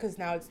it's sad because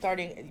now it's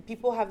starting.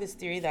 People have this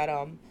theory that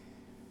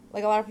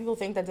like a lot of people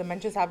think that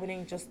dementia's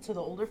happening just to the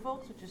older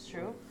folks, which is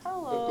true.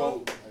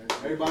 Hello.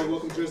 Everybody,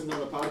 welcome Tristan on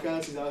the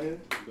podcast. He's out here.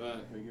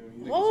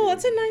 Oh,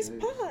 that's a nice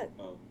pot.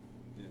 Oh,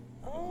 yeah.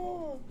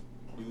 Oh.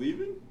 You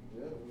leaving?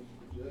 Yeah.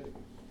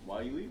 Why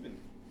are you leaving?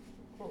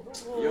 Yo,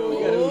 you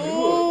gotta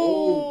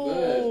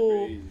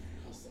oh. crazy.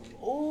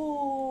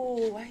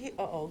 Oh, why he?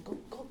 Go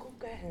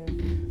get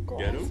him. Go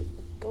Get ask- him?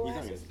 Go He's not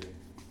ask- gonna stay.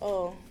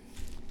 Oh,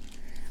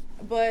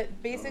 but I don't know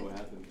basically, what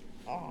happened.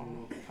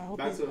 oh, I hope.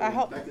 Back I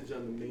hope. to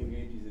John, the main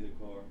Andy's in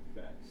the car.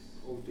 Facts.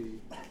 OD.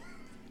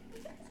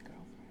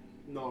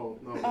 No.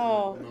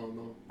 Oh.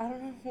 No. I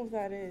don't know who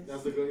that is.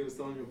 That's the girl he was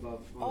telling you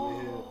about on the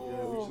way here.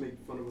 Yeah, we Oh. just make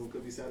fun of him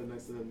because we sat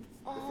next to him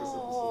the first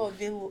Oh,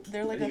 episode.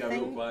 they're like He a got real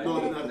thing. quiet. No,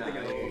 they're not a thing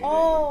at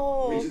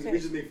all. Oh, We okay.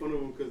 just make fun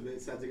of him because they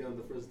sat together on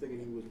the first thing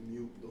and he was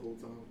mute the whole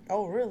time.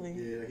 Oh, really?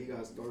 Yeah, he got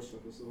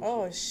starstruck or something.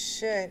 Oh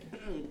shit.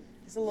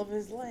 He's the love of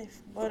his life.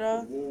 But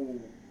Whoa,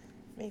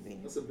 maybe.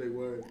 that's a big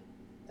word.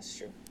 That's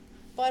true.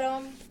 But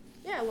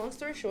yeah, long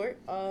story short,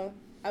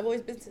 I've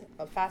always been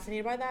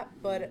fascinated by that,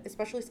 but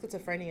especially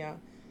schizophrenia.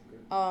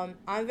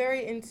 I'm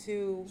very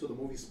into. So the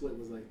movie Split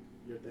was like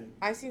your thing.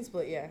 I've seen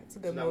Split, yeah. It's a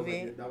good So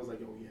movie. that was like,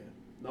 oh yeah.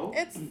 No?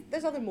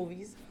 There's other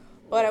movies,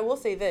 but I will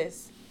say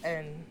this,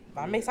 and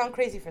I may sound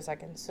crazy for a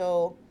second.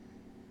 So,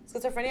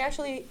 schizophrenia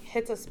actually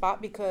hits a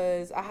spot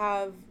because I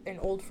have an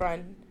old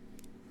friend.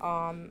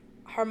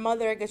 Her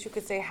mother, I guess you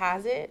could say,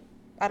 has it.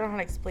 I don't know how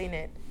to explain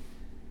it.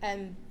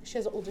 And she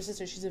has an older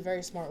sister. She's a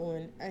very smart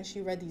woman, and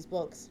she read these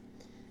books.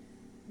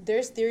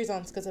 There's theories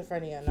on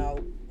schizophrenia. Now,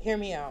 hear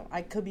me out.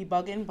 I could be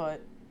bugging,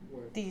 but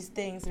these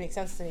things make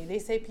sense to me. They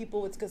say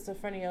people with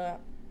schizophrenia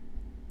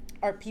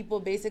are people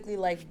basically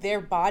like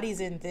their bodies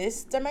in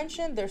this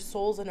dimension, their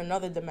souls in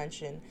another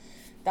dimension.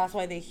 That's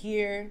why they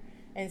hear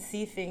and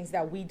see things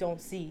that we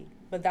don't see.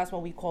 But that's why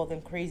we call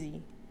them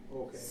crazy.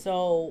 Okay.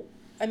 So,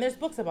 and there's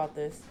books about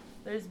this.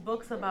 There's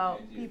books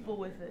about people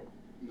with it.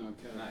 No,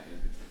 Kat.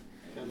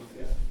 Not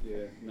Yeah,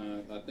 nah,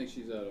 I think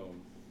she's at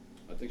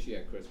I think she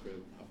at Chris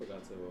crib. I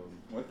forgot to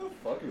What the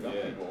fuck is yeah,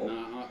 that bowl?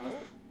 nah,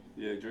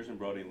 Yeah, Jerson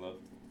brought in love.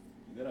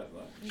 You did have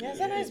left. Yeah, it's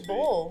a nice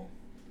bowl.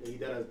 Yeah, he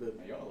dead as the.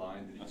 Are y'all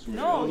lying? Did I you? swear.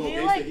 No, he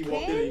basically, like he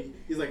walked came. in.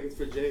 He's like, it's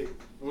for Jay. And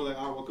we're like,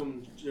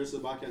 welcome Jerry to the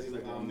podcast. He's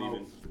like, I'm out.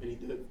 leaving. And he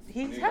did.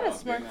 He's Nigga, kind I of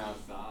was smart. getting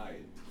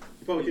outside.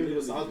 He probably came to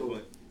the side though.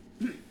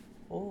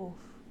 Oh,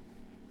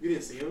 You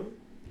didn't see him?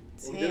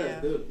 Oh, he dead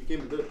as damn. did. He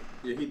came to did.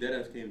 Yeah, he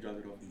deadass came, dropped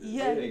it off. And did.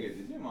 Yeah. Nigga,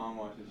 did your mom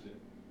watch this shit?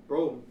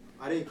 Bro,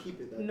 I didn't keep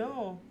it that day.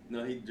 No.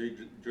 No,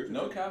 Jerson.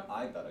 No cap.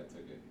 I thought I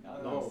took it.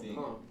 I No, was seeing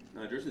huh.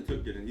 No, Jerson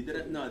took it and he did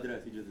it. No,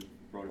 deadass. He just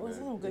brought it What's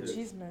back. some good Yeah.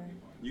 cheese,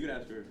 man? You could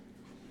ask her.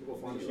 We'll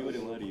go find She it.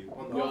 wouldn't lie to you.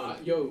 On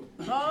the- yo,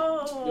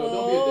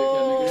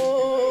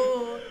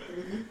 Oh.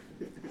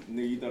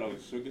 Nigga, you thought I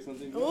was shook or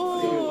something?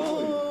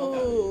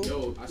 Oh.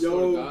 yo, I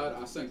swear to God,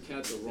 I sent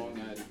Kat the wrong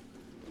ad.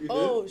 You did?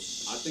 Oh I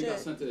shit. think I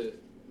sent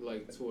it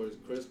like towards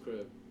Chris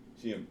crib.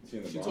 She in the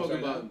She Bronx talking right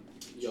about,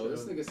 yo,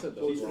 this nigga said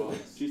the She's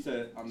Bronx. She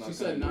said, I'm not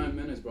She coming. said 9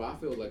 minutes, bro. I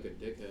feel like a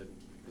dickhead.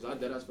 Because I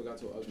deadass forgot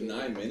to update.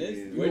 9 minutes?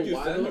 Yeah. Where'd you know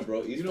why, send her, though?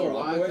 bro? You East know why?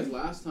 Rockaway? Because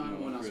last time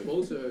No, when I really.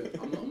 spoke to her,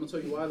 I'm gonna tell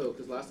you why though.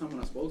 Because last time when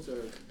I spoke to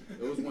her,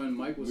 it was when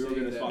Mike was We were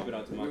saying gonna that swap it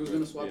out to my we was crib.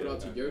 gonna swap it Yeah, out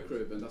to yeah. your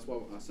crib, and that's why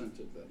I sent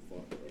it that far.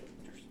 Bro.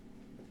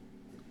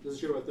 There's a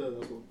chair right there.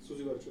 That's what. As soon as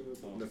you got a chair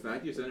right there. The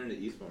fact you sent her to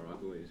East Far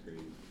Rockaway is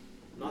crazy.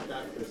 Not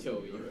that crazy.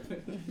 Yo, you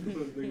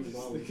Niggas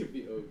wild. This could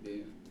be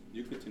OD.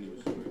 You continue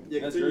with story.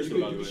 Yeah, That's continue. Jerson,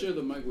 You by the can way. share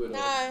the mic with Nah,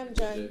 I'm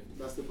Jen. Jay.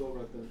 That's the goal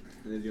right there.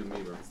 And it's you and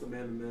me, bro. That's the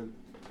man to man.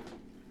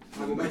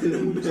 I'll go back to the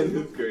movie.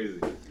 It's crazy.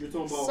 You're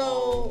talking about.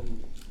 So-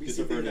 We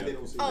see things that they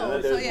don't see. Oh, Now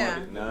that so there's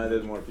yeah. Now that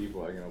there's more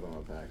people, I can open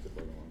my packs of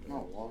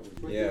Pokemon. water.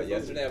 Yeah,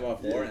 yesterday I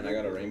bought 4 and I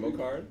got a rainbow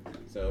card.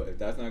 So if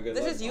that's not good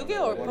This luck, is I'll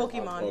Yu-Gi-Oh go or with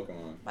Pokemon?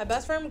 Pokemon. My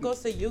best friend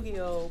goes to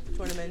Yu-Gi-Oh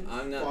tournaments.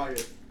 I'm not. Fire.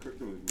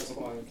 That's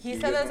fire. He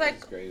Yu-Gi-Oh said there's tournaments like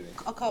is crazy.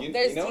 a couple. You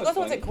There's know he what's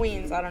goes to funny?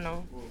 Queens. I don't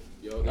know.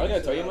 Yo, I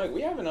gotta tell you, Mike,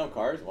 we have enough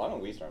cars. Why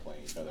don't we start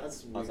playing each other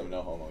That's on weird. some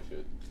no homo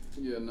shit?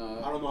 Yeah, I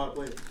nah. don't know how to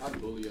play it. I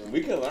bully y'all.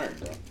 We could learn,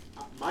 bro.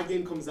 My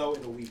game comes out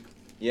in a week.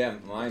 Yeah,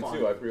 mine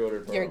too. I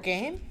pre-ordered. Your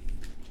game?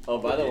 Oh,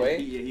 by the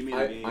way, he made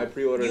a game. I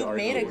pre-ordered. You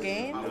made a Arceus.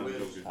 game? I will.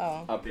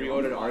 Oh. I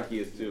pre-ordered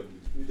Arceus too.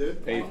 You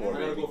did? Paid for I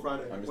gotta it. go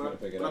Friday. I'm just when gonna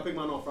pick it when up. I pick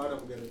mine on Friday, I'm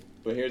gonna get it.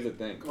 But here's the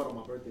thing. Come out on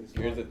my birthday.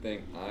 so- Here's the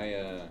thing.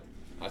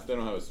 I still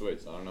don't have a Switch,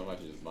 so I don't know if I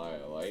should just buy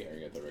a light or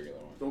get the regular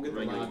one. Don't get the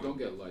Regular Nah, light. don't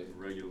get light.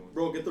 Regular one.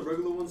 Bro, get the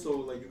regular one so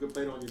like you can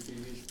play it on your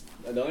TV.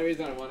 The only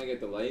reason I want to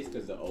get the light is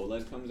because the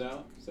OLED comes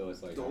out, so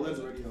it's like. The OLED's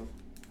already out.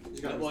 You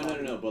just gotta Well,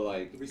 restock no, it. but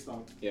like,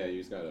 Restock. yeah, you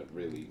just gotta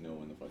really know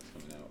when the fuck's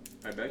coming out.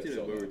 Alright, back to It's the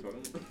so what we bad. were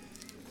talking about.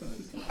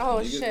 Oh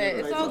You can shit! never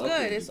It's write all something.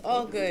 good. It's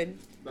all good.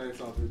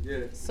 Thanks, Alfred.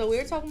 Yeah. So we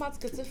were talking about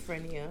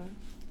schizophrenia.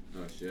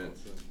 Oh shit. Yeah,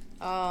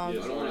 I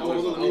don't wanna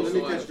Oh, talk let me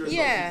about catch your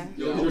Yeah.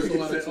 Yo, I'm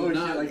also out of two.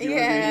 Nah, like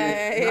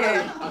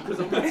Yeah. Because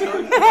I'm gonna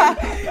tell you. Nah,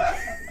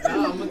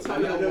 I'm gonna tell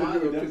you why. You're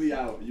though, definitely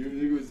out. You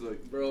nigga was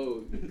like,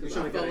 Bro, cause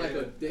I trying to felt get like a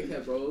ahead.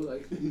 dickhead, bro.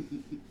 Like,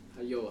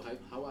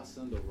 how I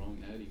send the wrong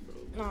Eddie, bro.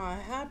 Nah,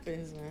 it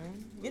happens,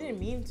 man. You didn't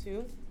mean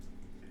to.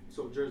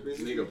 So Jer's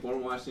basically. Nigga,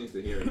 porn watching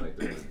to hear it like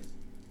that.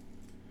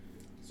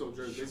 So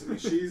Jer's basically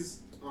she's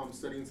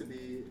studying to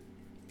be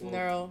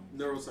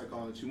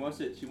neuropsychology. she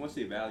wants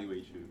to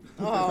evaluate you.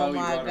 Oh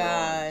my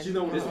god. She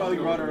know This probably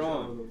brought her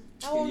on.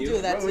 I won't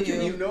do that to you.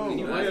 Can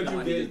you Why imagine don't how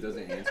you he get- just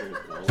doesn't answer his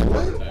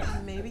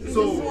phone? Maybe he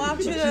So just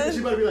wants you she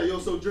to. might be like, yo,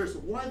 so Jer's,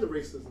 why the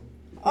racism?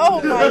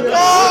 Oh my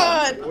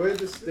god. Where's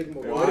the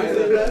stigma? Why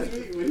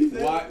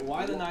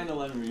the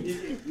 9/11 ring?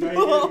 He's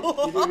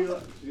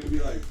gonna be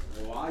like,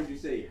 why'd you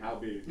say how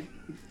big?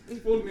 You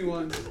fooled me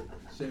once.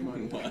 Shame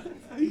on you. What?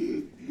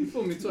 You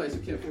fooled me twice.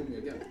 You can't fool me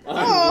again.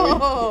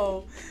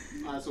 Oh.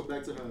 Alright, so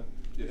back to her.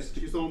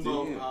 She's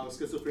talking about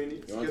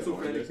schizophrenic You want some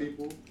more,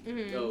 people.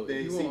 Mhm. Yo,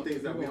 They you see want,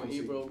 things that you we want don't see.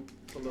 Ebro,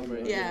 pull up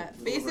right Yeah, here. Pull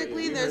up basically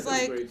right here. there's, We heard the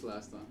like, grapes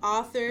last time.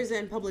 Authors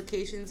and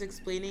publications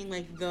explaining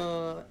like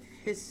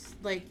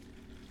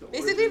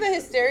basically the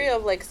hysteria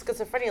of like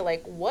schizophrenia.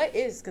 Like, what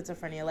is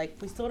schizophrenia? Like,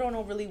 we still don't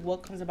know really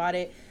what comes about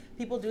it.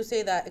 People do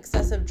say that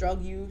excessive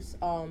drug use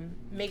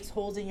makes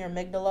holes in your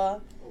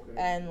amygdala Okay.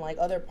 and like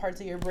other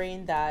parts of your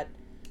brain that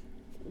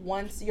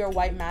once your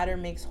white matter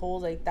makes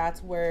holes, like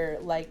that's where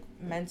like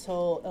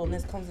mental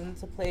illness comes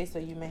into play. So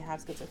you may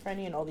have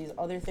schizophrenia and all these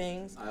other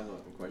things. I have a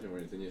question for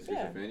you.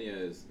 Yeah. Schizophrenia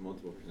is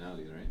multiple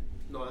personalities, right?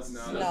 No, that's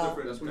No, No.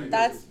 different. That's when you-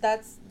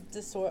 That's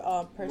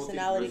disorder,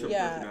 personality. That's a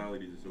Yeah,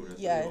 personality disorder.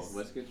 That's Yes. what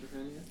What's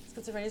schizophrenia?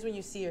 schizophrenia is when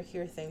you see or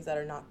hear things that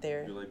are not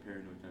there. You're like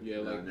paranoid type. Yeah,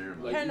 No, like, never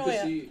mind. like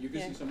Paranoia. you can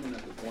Yeah. see someone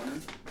at the corner,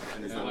 And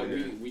and it's like not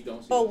there. we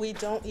don't see. But them. we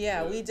don't.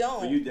 Yeah, we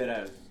don't. But you dead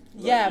ass.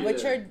 Yeah, Like,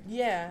 but yeah. you're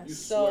yeah. You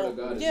So swear to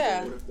God, it's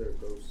yeah, like, What if they're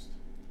ghosts?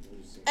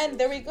 and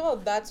there we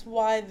go. That's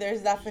why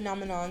there's that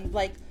phenomenon.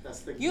 Like That's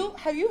the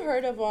have you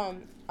heard of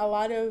a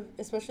lot of,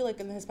 especially like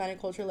in the Hispanic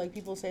culture, like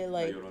people say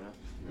like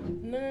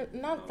no,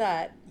 not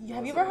that.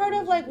 Have you ever heard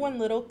of like when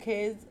little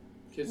kids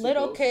Kids see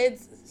little ghosts.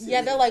 kids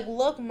yeah, they're like,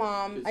 look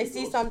mom, Kids I see see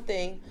ghosts.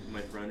 something.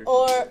 My friend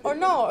Or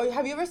no, or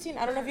have you ever seen,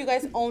 I don't know if you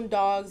guys own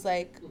dogs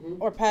like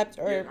or pets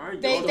or Yeah,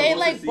 aren't they dogs they supposed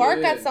like to see bark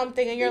it? at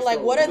something and you're They like,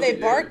 saw what are they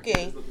something there.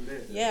 barking?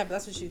 Yeah. Yeah, but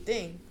that's what you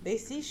think. They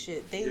see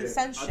shit. They Yeah.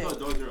 sense I shit. thought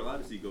dogs are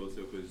allowed to see ghosts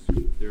though, because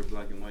they're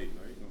black and white,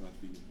 right? Don't have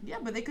to be. Yeah,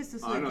 but they could still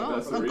see I a don't know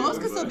if ghost. that's A the ghost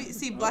could reason, still but-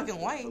 see black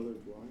and white.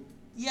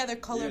 Yeah, they're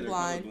Yeah,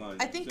 colorblind. they're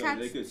I think so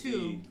cats they could too.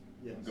 see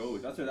Yes.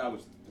 ghosts. That's what I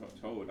was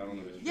told. I don't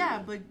know. If it's Yeah,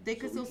 true. but they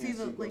could still see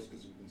the like.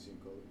 Because you can see in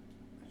color.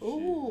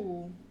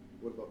 Ooh,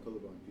 What about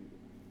colorblind people?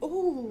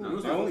 ooh.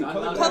 The only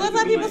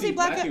Colorblind people see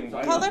black black and and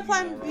white.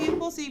 colorblind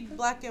people see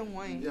black and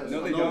white. Yes.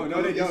 No, they don't.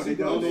 No, they don't. They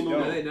don't. They No,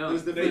 don't. they don't.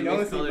 There's the They big don't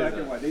mix see colors black up.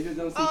 and white. They just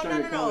don't see Oh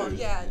certain no. colors.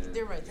 Yeah,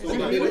 they're right. So There's They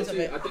like, different don't words of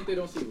see, it. I think they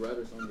don't see red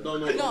or something. No,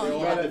 No, they all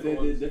yeah. have different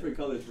ones. There's different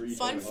colors for each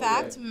Fun one.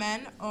 fact: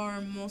 men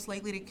are most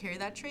likely to carry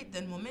that trait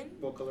than women.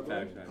 What color?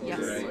 Fact, fact. Yes.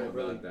 Right,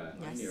 Really? about that.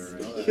 Yes. You're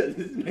right.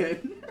 This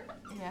man.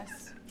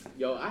 Yes.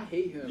 Yo, I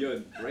hate him.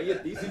 Yo, write your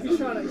thesis. You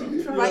trying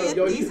to Write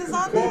yo, your you thesis on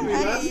caught there? me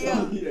last Hey,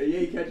 time. Yeah, you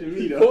ain't catching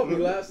me You though. caught me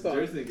last time.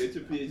 Jerson, get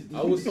your PhD.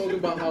 I was talking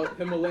about how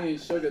Himalayan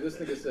sugar. This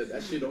nigga said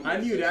that shit don't. I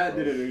knew exist, that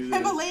bro. didn't exist.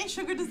 Himalayan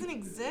sugar doesn't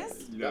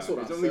exist. That's what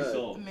it's I only said.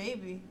 salt.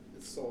 Maybe.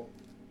 It's salt.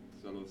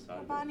 Subtle What side.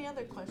 about any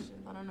other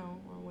questions? I don't know.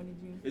 Or what did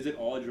you? Is it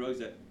all drugs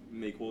that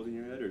make holes in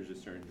your head, or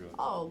just certain drugs?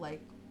 Oh,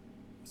 like,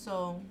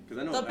 so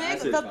Because I know the big,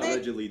 acid the big.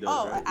 allegedly does.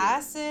 Oh, right?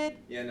 acid.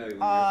 Yeah, no.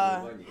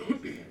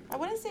 I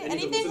wouldn't say Any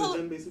anything.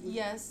 hallucinogen, basically?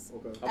 Yes,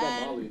 Okay. How about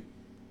And- Molly?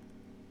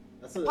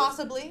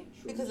 possibly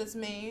Sure. because it's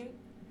made.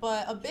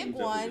 But a big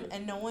Definitely one, does.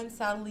 and no one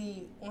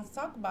sadly wants to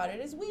talk about it,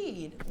 is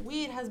weed.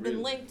 Weed has been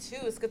Really? linked to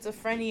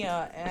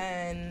schizophrenia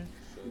and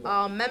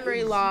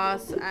memory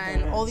loss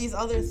and all these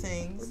other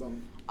things.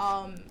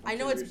 I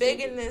know it's big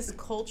in this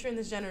culture, in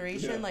this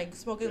generation, Yeah. like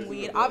smoking There's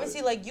weed. another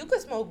Obviously, like you could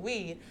smoke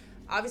weed.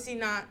 Obviously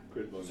not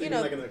Chris Bones. So you know-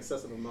 need like an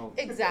excessive amount.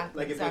 exactly.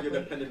 Like if exactly. you're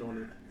dependent on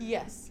it.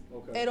 Yes.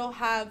 Okay. It'll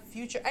have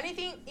future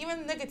anything,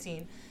 even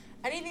nicotine,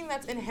 anything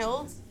that's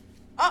inhaled.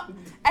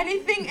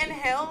 Anything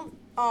inhaled.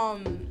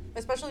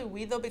 Especially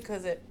weed though,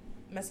 because it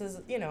messes.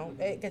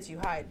 It gets you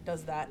high. It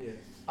does that. Yeah.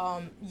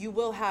 you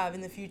will have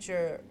in the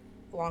future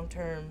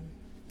long-term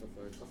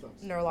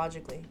Effects.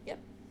 neurologically. Yep.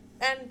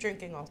 And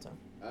drinking also.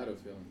 I had a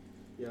feeling.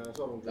 Yeah, that's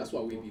all. That's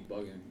why we be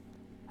bugging.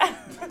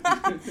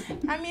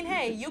 I mean,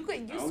 hey, you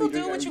still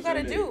do what you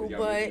gotta do,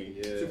 but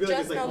Yeah. So you feel like just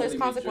it's like know there's only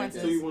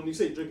consequences. So when you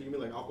say drinking, you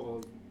mean like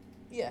alcohol?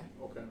 Yeah,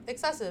 Okay.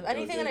 excessive.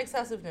 Anything in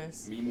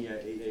excessiveness. Meet me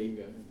at 8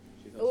 a.m.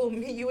 Oh,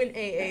 me, you and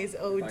AA's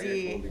OD.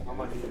 I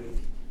might need it. And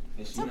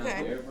she's It's not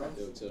okay. there, bro?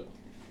 Yo, chill.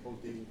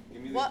 OD.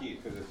 Give me the What? keys,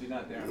 because if she's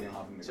not there, I'm gonna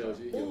hop in the Chill, car.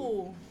 G. Yo.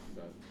 Ooh.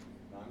 No,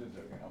 I'm just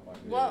joking. I'll find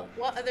it.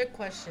 What other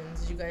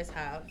questions do you guys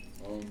have?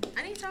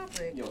 Any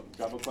topic. Yo,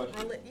 drop a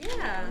question.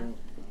 Yeah.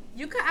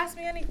 You could ask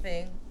me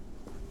anything.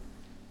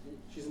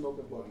 She's an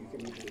open book. You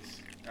can read this.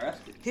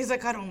 Ask it. He's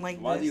like, I don't like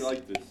Why this. do you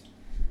like this?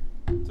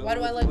 Why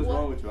do I like what's what?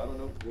 wrong with you? I don't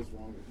know. What's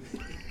wrong with you?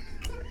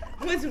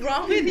 What's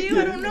wrong with you?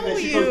 I don't know And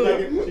she comes back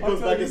you. and, she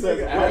comes back and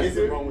says, what is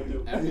it wrong with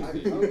you?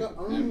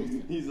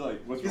 Everything. He's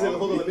like, what's He's wrong like,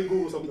 hold on, with let me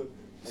Google something.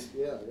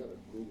 Yeah, I gotta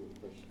Google the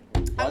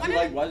question. I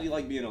wanna- Why do you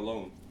like being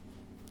alone?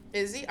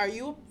 Is he? Are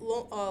you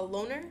a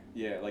loner?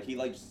 Yeah, like he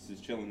likes to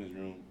chill in his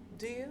room.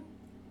 Do you?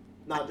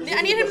 Nah, this I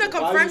is need the him to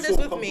question. Why are confirm you this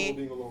so with me. comfortable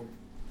being alone?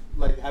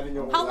 Like having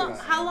your own How long?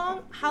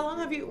 life. How long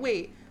have you?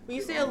 Wait. When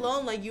you say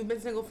alone, like you've been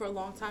single for a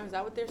long time, is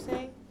that what they're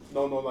saying?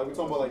 No, like we're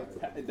talking about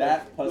like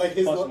That plus, like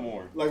his plus lo-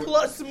 more. like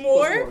Plus plus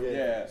more? yeah.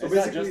 Yeah, So it's not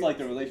basically, just like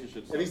the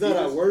relationship. if he's not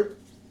at work,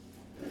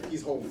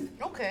 he's home.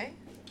 Okay.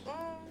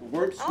 Work, I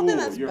don't school, think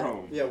that's you're bad.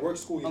 home. Yeah, work,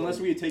 school. He's Unless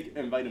home. we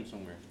invite him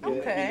somewhere. Yeah,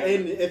 Okay.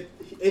 And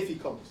if he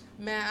comes,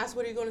 May I ask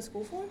what are you going to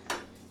school for?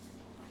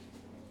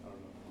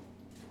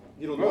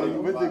 you don't Bro,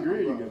 know. what degree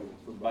are you Bro. getting?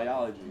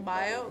 Biology.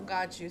 Bio,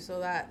 got you. So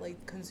that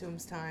like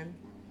consumes time.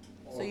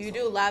 So you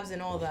do labs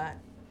and all that.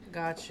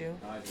 Got you.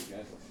 I guess.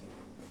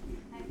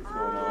 What's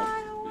going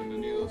on?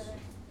 Bienvenidos.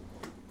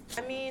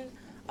 I mean,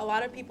 a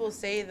lot of people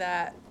say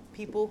that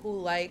people who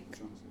like,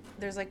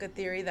 there's like a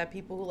theory that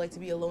people who like to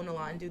be alone a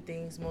lot and do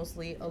things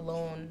mostly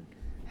alone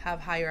have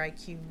higher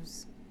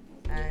IQs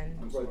and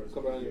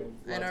Come around here.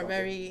 and are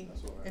very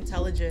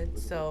intelligent.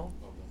 So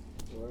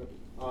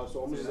Alright.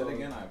 So I'm Say just that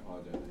again, I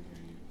apologize. I didn't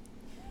hear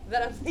you.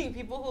 that I'm saying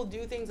people who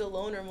do things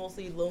alone are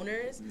mostly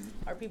loners,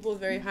 are people with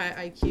very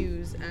high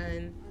IQs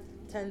and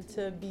tend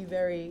to be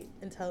very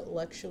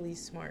intellectually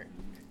smart.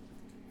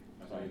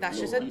 That's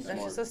just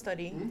a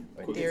study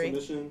or Quick theory.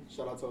 intermission.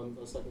 Shout out to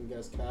our second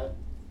guest, Kat.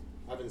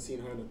 I haven't seen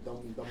her in a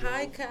dumb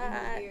Hi, long.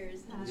 Kat.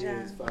 Years, huh? Yeah.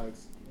 Years,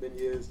 facts. Been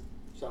years.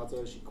 Shout out to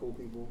her. She cool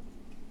people.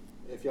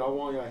 If y'all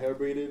want your hair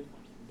braided,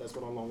 that's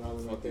what on Long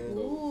Island right there.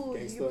 Ooh,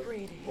 you Gangsta.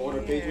 braid Go on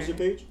her page. What's your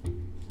page?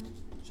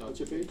 Shout What's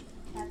your page?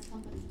 Cat's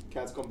company.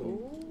 Cat's Company.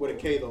 Ooh. With a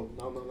K though.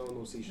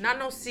 No C. shit. Not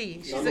no C.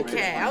 She's Not a no K.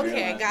 K.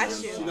 Okay, I got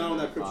She's you. not on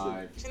that crib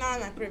shit. She's not on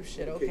that crib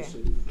shit. K Okay.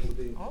 shit.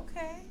 OD.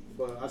 Okay.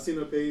 But I've seen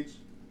her page.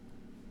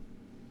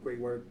 Great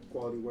work,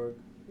 quality work.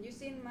 You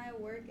seen my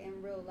work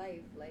in real life,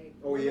 like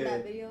Oh, remember yeah.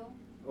 that video?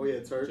 Oh yeah,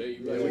 Turk. Jay, you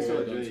Yeah, better we Yeah.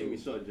 saw Jay. Jay. We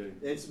saw Jay.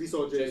 And we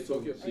saw Jay Jay, too.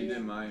 Tokyo. She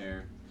did my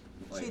hair.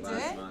 Like She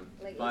last did? month.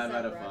 Like 5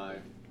 out of A$AP 5.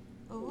 Rocky.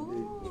 That's what I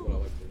Ooh.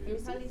 like to You hear.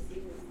 probably see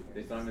this.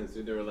 They saw me in the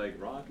suit. They were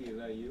like, "Rocky, is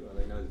that you?" I was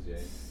like, "No, it's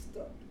Jay."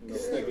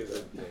 This nigga's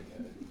a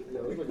Yeah,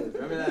 look like that.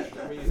 Remember that?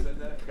 Remember you said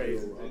that?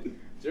 Crazy.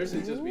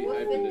 Jersey just be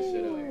hyping the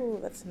shit out. Ooh,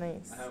 that's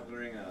nice. I was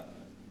wearing a.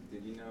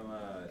 Did you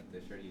know the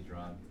shirt you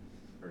dropped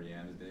for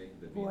Yams Day?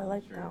 The Oh, I Beatles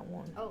like shirt? that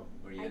one. Oh,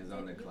 Where I Yams did,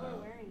 on the you cloud.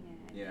 were wearing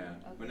it. Yeah,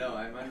 Okay. but no,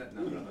 I might not.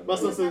 No. My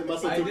son said, my I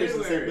son took did pictures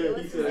the same wear day. it.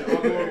 He What's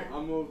said, it?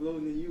 I'm more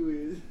blown than you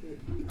is.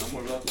 I'm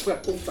more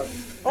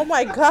rough. Oh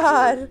my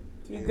God.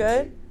 You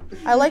good?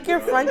 I like your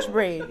French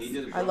braids. He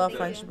just I love broke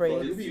French the-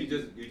 braids. You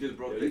just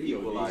broke the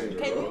equalizer.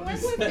 Can you bro. work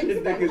with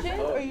extensions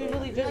or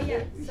usually Oh just?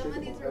 yeah, some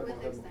of these were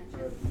with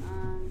extensions.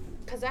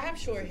 Cause I have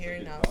short hair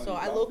now, so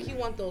I low key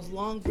want those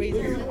long braids.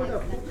 They're And with oh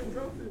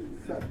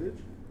extensions.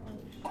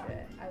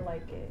 shit, I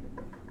like it.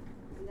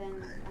 And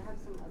then I have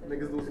some other.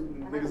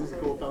 Niggas lose a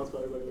couple pounds for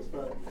everybody was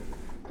fat.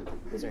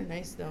 Those are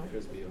nice though.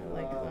 Crispy. I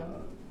like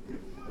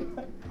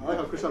them. I like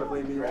how Chris trying to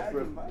blame me off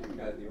rip.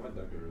 Guys, you want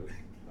Dunkaroo?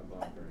 I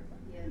bought for him.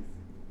 Yes.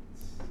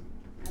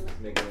 I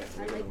like, Making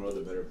I the like world a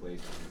these. better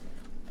place.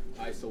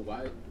 Alright, so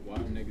why are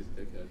niggas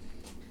dickheads?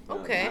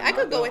 Okay, No, I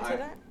could go I- into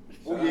that.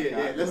 Oh yeah,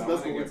 yeah. Let's I go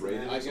wanna get into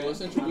braided that. Alright, so again.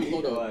 let's introduce.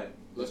 Hold up. But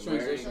Let's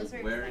wearing-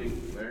 transition.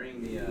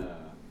 Wearing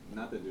the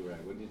not the do rag.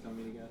 What did you tell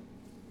me to get?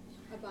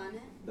 A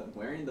bonnet.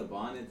 Wearing the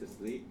bonnet to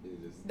sleep is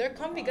just. They're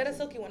comfy. Get a awesome.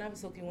 silky one. I have a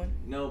silky one.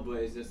 No, but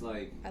it's just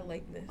like I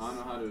like this. I don't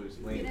know how to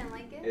explain. You didn't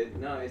like it?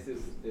 No, it's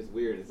just it's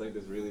weird. It's like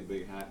this really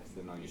big hat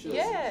sitting on your should-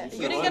 shoulder. Yeah, you you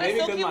didn't Well, get a maybe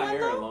 'cause silky my one hair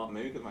though. long.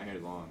 Maybe because my hair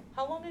is long.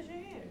 How long is your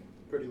hair?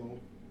 Pretty long.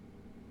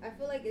 I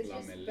feel like it's La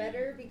just melena.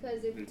 better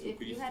because if It's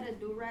you had a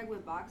do rag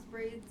with box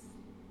braids,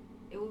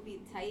 it would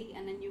be tight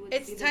and then you would.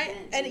 It's see the tight dent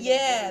and in the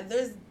yeah, braids.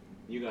 there's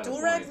You got.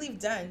 do rags leave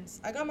dents.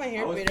 I got my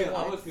hair braided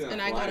once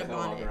and I got a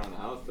bonnet. Around the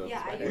house, though.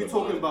 Yeah, I You used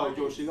talking to about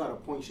do yo? bonnets. She got a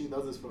point. She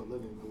does this for a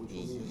living. Which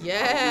was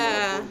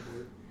Yeah.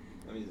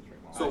 Let me just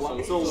drink one. So Alright,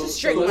 why- so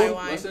Just drink my let's-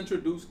 wine. Let's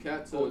introduce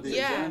Kat to Oh, to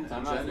yeah. Jen, Time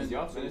and out. Jen Since and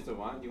y'all finished the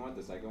wine, do you want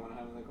the second one I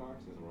have in the car?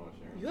 Since we're all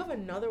sharing. You have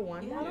another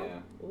one? Yeah. Model?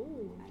 Yeah.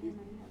 Ooh. I didn't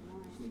know you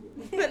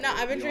had one. No,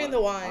 I've been drinking the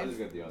I'll wine. just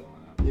get the other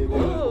one out. Yeah, It go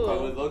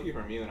ahead. was low-key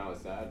for me when I was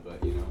sad,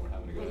 but you know, we're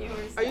having a When good you time.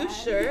 were Are you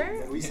sad. sure?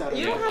 Yeah, we sat You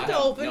in don't there. have to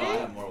I open no, I it.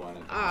 have more one.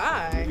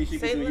 Alright. Maybe she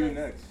Say can do you less.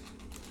 next.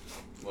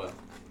 What?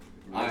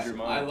 Read your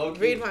mind. I low-key,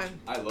 Read mine.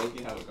 I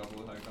low-key have a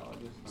couple of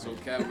psychologists. So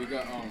Kat, we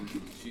got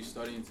she's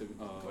studying to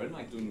Where did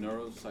my do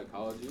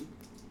neuropsychology.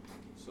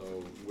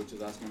 So we're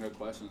just asking her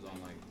questions on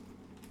like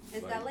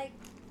Is that like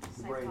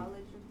Brain.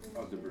 psychology?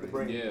 Oh, the brain.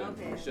 Brain. yeah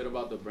Okay. shit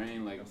about the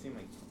brain like I've seen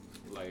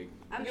like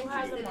I'm You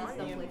have interested them in on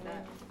stuff you. like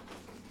that.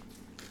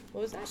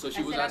 What was that? so I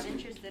she was said I'm asking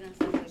interested in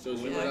stuff like so that.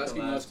 she We was like the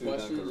asking last us two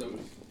questions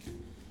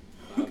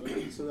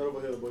Dunkaroos. Send that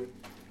over here, boy.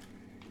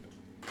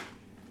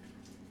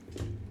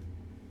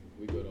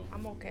 we good on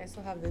I'm okay. I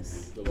still have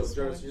this. the Yo, list.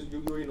 Jarvis,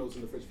 you already know what's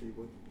in the fridge for you,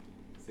 boy.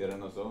 Cierran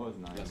los ojos,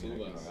 no, Las mira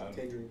que uvas. no agarro.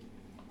 Tangerine.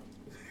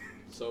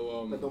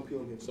 So But don't peel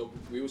them here. so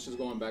we was just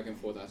going back and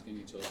forth asking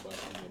each other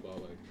questions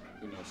about like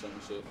certain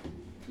shit.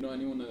 You know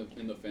anyone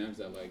in the fams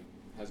that like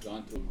has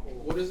gone through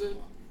what is it?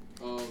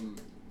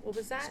 What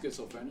was that?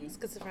 Schizophrenia.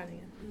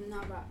 Schizophrenia. No,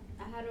 but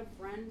I had a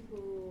friend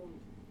who,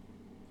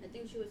 I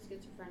think she was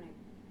schizophrenic.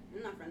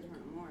 I'm not friends with her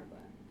no more, but.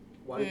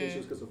 Why do you think she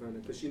was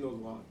schizophrenic? Because she knows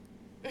why.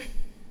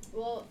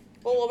 Well,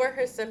 Well, what were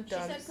her she said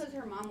symptoms? because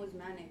her mom was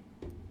manic.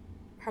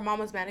 Her mom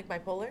was manic,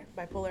 bipolar,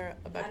 I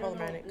don't bipolar know.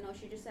 manic. No,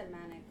 she just said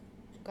manic.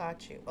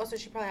 Got you. Oh, so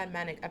she probably had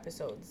manic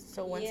episodes.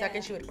 So one Yeah.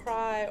 second she would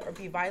cry or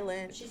be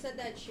violent. She said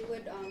that she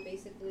would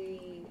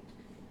basically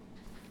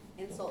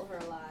insult her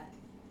a lot.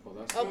 Oh,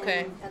 that's Okay.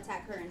 And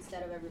attack her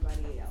instead of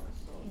everybody else.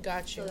 So,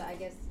 Got you. so I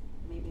guess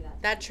maybe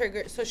that's. That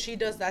triggered. So she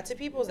does that to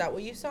people. Is that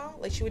what you saw?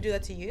 Like she would do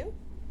that to you?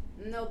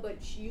 No, but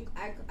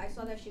I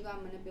saw that she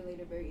got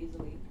manipulated very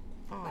easily.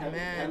 Oh Cat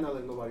man. not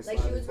letting nobody Like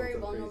she slide was and very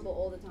fuck her crazy. vulnerable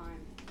all the time.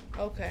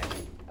 Okay.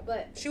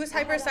 But She was I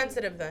had,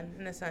 hypersensitive then,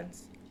 in a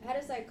sense. I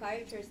had a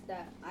psychiatrist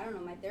that I don't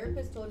know. My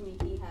therapist told me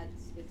he had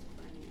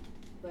schizophrenia,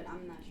 but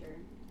I'm not sure.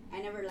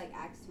 I never like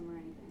asked him or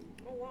anything.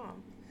 Oh wow.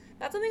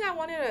 That's something I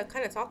wanted to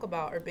kind of talk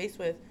about or base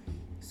with.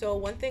 So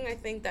one thing I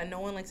think that no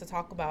one likes to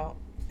talk about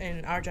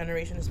in our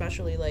generation,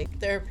 especially like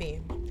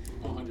therapy.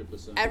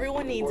 100%.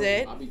 Everyone needs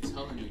it. I be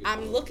telling you.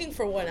 I'm looking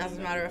for one, as a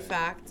matter of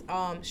fact.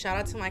 Shout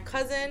out to my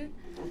cousin.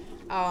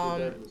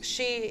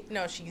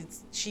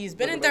 She's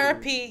been in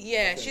therapy.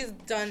 Yeah, she's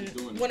done She's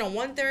doing it.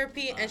 one-on-one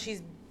therapy, and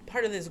she's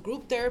part of this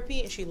group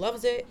therapy, and she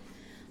loves it.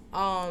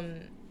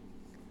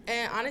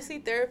 And honestly,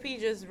 therapy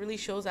just really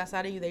shows that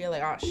side of you that you're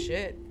like, oh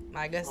shit.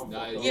 I guess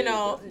Nah, you yeah,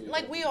 know, definitely.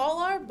 like we all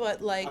are,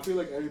 but like I feel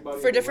like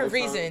everybody for in their different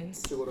lifetime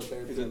reasons. should go to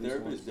therapy Is a at least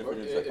therapist once. different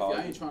Or than if y'all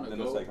ain't psychologist trying to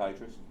than a go-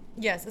 psychiatrist?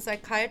 Yes, a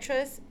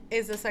psychiatrist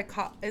is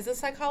a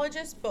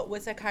psychologist, but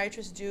what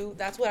psychiatrists do,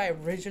 that's what I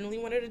originally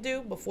wanted to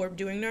do before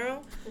doing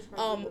neuro.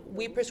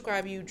 We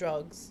prescribe you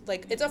drugs.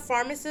 Like it's a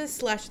pharmacist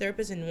 /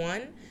 therapist in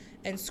one,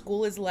 and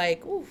school is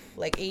like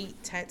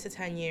 10 to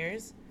 10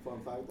 years. Fun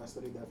fact, I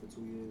studied that for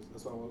 2 years.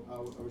 That's what I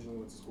originally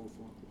went to school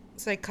for.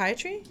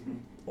 Psychiatry? Mhm.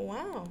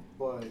 Wow.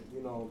 But,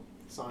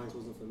 science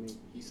wasn't for me.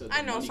 He said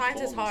I the know, money science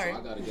called is me, so hard.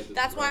 I gotta get this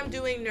That's why right. I'm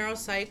doing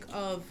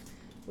neuropsych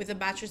with a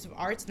bachelor's of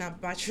arts,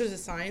 not bachelor's of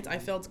science. I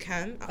failed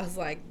chem. I was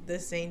like,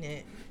 this ain't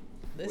it.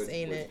 This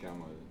ain't which it. chem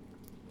was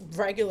it?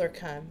 Regular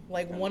chem,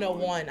 like Chem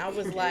 101. I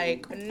was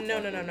like,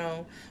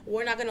 no.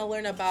 We're not gonna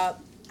learn about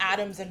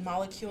atoms and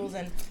molecules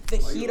and the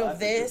Why you heat of laughing?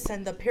 this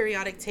and the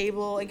periodic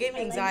table. It gave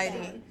me I like anxiety.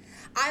 that.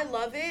 I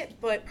love it,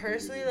 but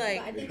personally, But I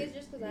like, think it's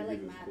just because I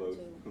like math too.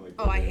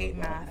 oh, I hate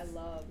math, I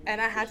love. and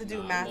I had to do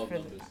Nah, I math love for.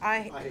 numbers. I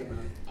hate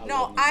math. No,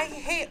 love I numbers.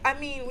 hate. I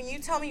mean, when you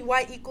tell me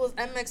y equals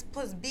mx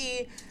plus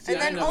b, See, and I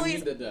then never all these.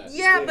 needed that.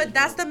 Yeah, Yeah, but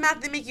that's no. the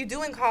math they make you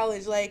do in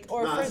college, like,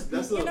 or Nah, for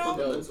that's you the know.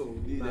 fundamental.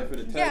 You there for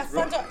the test,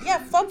 Yeah,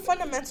 bro? fuck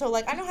fundamental.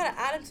 Like I know how to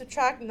add and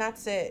subtract, and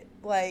that's it.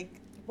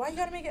 Like, why you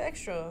gotta make it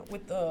extra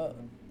with the?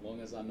 As long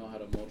as I know how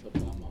to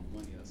multiply my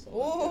money, that's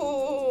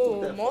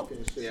all. Ooh, That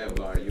fucking shit. Yeah,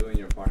 but are you and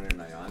your partner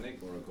an ionic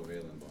or a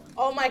covalent bond?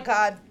 oh my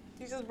God,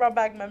 you just brought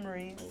back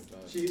memories. Oh,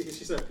 God. She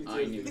said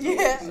I ain't PTSD. even-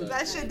 Yeah, So-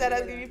 that shit that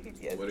I gave you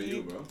PTSD. What are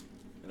you, bro?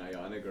 An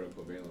ionic or a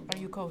covalent bond? Are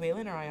you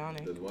covalent or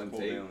ionic? Does one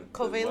take? Covalent.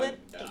 Covalent.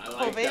 Yeah, I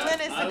like Covalent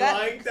that. is I the guy.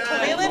 like that.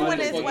 Covalent What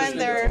the is fuck when this nigga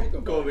they're- talking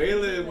about?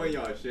 Covalent is when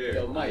y'all share.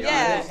 Yo, Mike.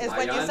 Yeah, it's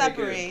when you ionic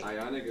separate. Is,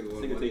 ionic is when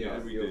Nigga one of take y'all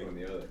everything. steal from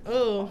the other.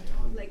 Oh,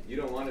 Like You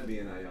don't want to be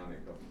an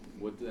ionic couple.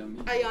 What does that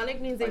mean? ionic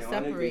means they Ionic, they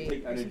separate take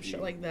or some energy.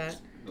 shit like that.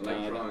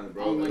 Electrons, I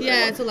bro. don't like Yeah,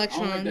 that. it's I don't like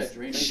electrons. that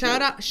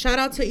draining Shout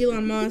out to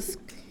Elon Musk.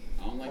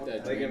 I don't like that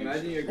Like draining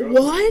imagine shit. your girl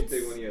What?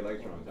 take one of your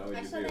electrons. How would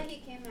I you saw feel? that he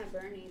came at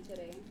Bernie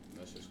today.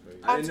 That's just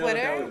crazy. On I didn't know if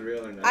Twitter? that was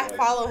real or not. I Like,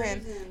 follow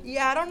him.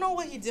 Yeah, I don't know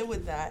what he did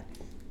with that.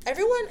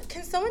 Everyone,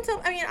 can someone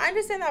tell? I mean, I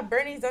understand that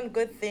Bernie's done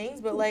good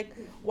things, but like,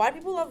 why do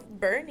people love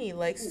Bernie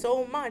like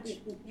so much?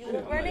 You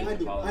love Bernie? I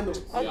do. I know.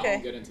 Yeah, I Okay.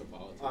 don't get into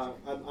politics.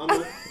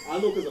 I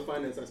know because the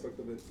finance aspect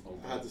of it. Okay.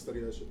 I had to study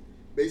that shit.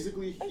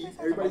 Basically, Okay.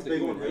 everybody's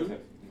big on him.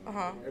 Uh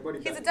huh. Everybody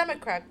He's a back-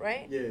 Democrat,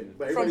 right? Yeah,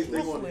 but From everybody's big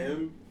on Brooklyn.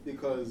 him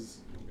because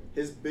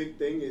his big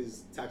thing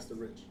is tax the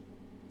rich.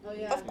 Oh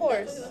yeah. Of course.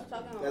 That's what he was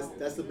talking about.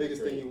 That's the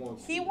biggest thing he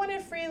wants. He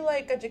wanted free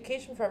like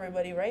education for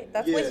everybody, right?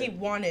 That's what Yeah. he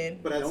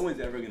wanted. But No that's, one's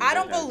ever gonna. I get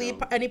don't that, believe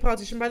though. any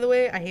politician, by the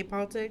way. I hate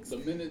politics. The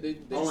minute they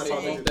Oh, my take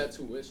God. off that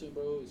tuition,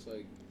 bro, it's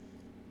like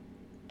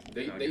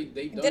They No,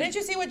 done Didn't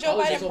you see what Joe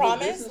college is Biden a whole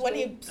promised business, when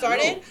bro. he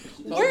started?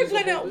 College We're is a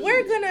whole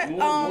gonna business.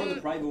 More of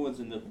the private ones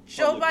than the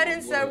Joe public Biden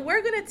ones. said Word.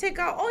 we're gonna take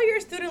out all your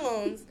student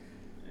loans.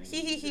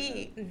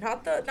 He.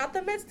 Not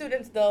the med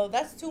students though.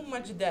 That's too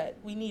much debt.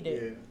 We need Yeah.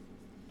 it.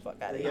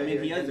 Fuck out of Yeah, I here.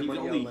 mean,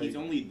 yeah, he's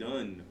only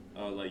done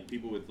like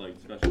people with like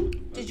special.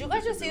 Did you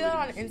guys just see that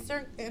on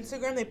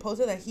Instagram? They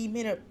posted that he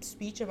made a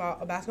speech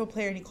about a basketball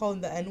player and he called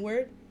him the N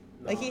word.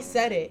 Like he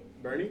said it.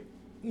 Bernie?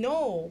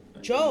 No,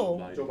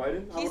 Joe. Joe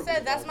Biden? I He would've said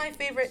been that's fine. my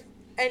favorite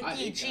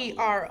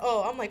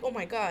Negro. I'm like, oh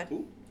my god.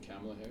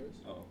 Kamala Harris.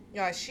 Oh.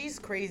 Yeah, she's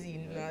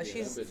crazy. Yeah,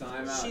 She's. that bitch-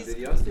 Time out. She's- Did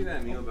y'all see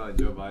that meme about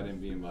Joe Biden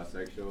being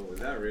bisexual? Was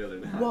that real or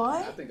not? I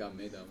What? think I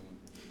made that one.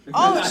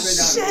 Oh I think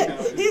I-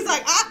 shit! He's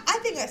like, I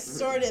think I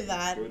started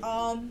that.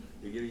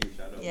 You're giving you a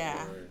shout out.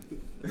 Yeah.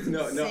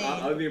 No, Insane.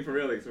 I was being for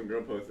real. Like some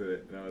girl posted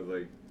it, and I was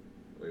like,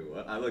 "Wait,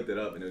 what?" I looked it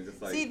up, and it was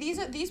just like, See,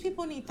 these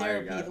people need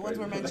Higher therapy. guy The ones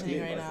we're friends.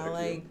 mentioning right now, Bisexual.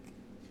 like.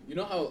 You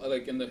know how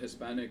like in the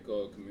Hispanic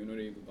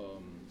community,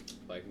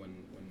 like when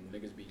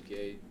niggas be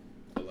gay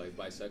or like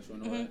bisexual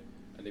and all that,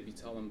 and they be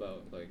telling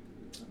about like,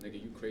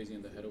 nigga, you crazy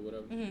in the head or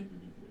whatever. Mhm.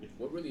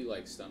 What really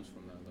like stems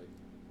from that? Like,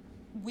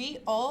 We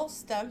all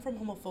stem from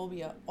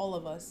homophobia, all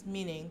of us,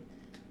 meaning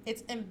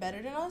it's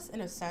embedded in us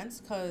in a sense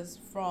because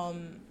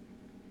from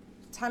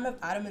time of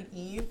Adam and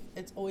Eve,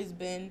 it's always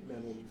been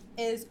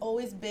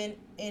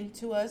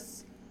into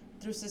us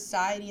through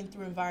society and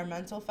through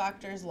environmental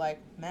factors like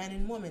man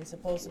and woman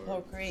supposed to Word.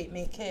 procreate,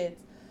 make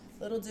kids.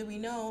 Little did we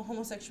know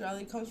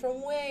homosexuality comes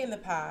from way in the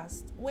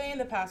past when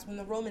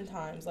the Roman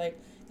times. Like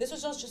this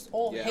was just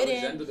all yeah, hidden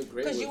Alexander the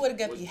Great because you was- would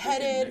get was freaking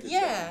beheaded. niggas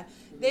Yeah, down.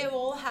 they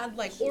all had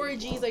like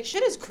orgies. Like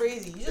shit is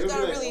crazy. You just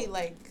gotta really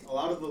like. A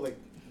lot of the like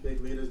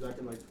big leaders back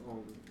in like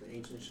the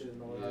ancient shit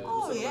and all that. Yeah.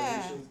 Oh, the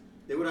yeah. civilizations,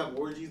 they would have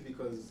orgies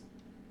because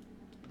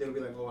they would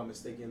be like, oh, I'm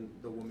mistaking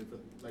the woman for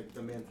like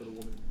the man for the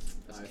woman.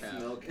 That's I cap.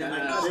 smell And cat.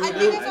 like, No, I they would,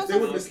 think it's also- they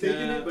would No mistake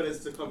cap. it, but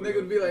it's to cover. Nigga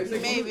would be like, up.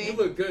 nigga, Maybe. you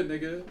look good,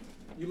 nigga.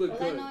 You look All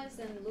I good. know is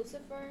in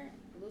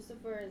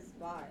Lucifer is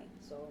bi,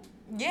 so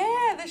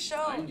Yeah, the I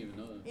show. didn't even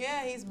know that.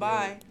 Yeah, he's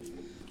bi.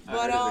 I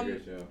But, heard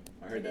it's a good show.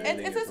 I heard that. It-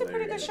 ending it's is a pretty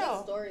hilarious. good show.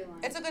 It's a good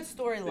storyline. It's a good Did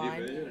you storyline.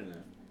 finish it or no?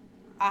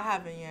 I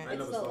haven't yet. I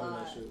never It's a saw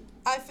lot. that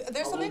shit.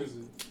 There's How long something. is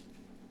it?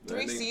 The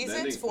 3 ending- the seasons,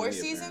 ending's 4 funny,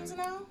 seasons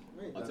apparently. now.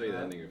 Ain't I'll that tell you the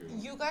bad. ending if you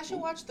want. You guys should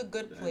watch The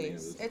Good The ending of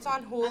Place. Lucifer. It's on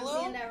I'm seeing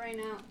Hulu. that right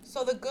now.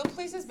 So The Good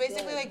Place is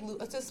basically Good.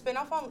 like it's a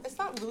spin-off on. It's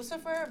not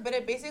Lucifer, but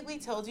it basically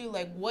tells you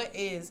like what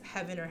is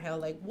heaven or hell.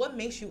 Like what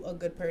makes you a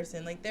good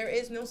person. Like there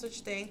is no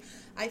such thing.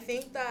 I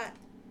think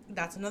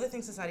that's another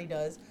thing society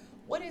does.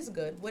 What is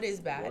good? What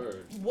is bad?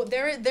 Word. What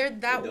that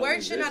don't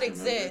word should not exist,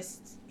 remember?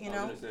 exist. You I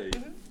know. was gonna say,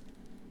 Mhm.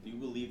 do you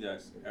believe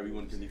that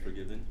everyone can be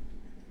forgiven,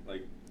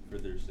 like for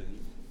their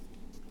sins?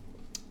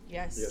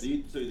 Yes. Yes. Do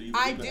you believe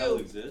I that do. hell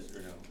exists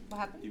or no? What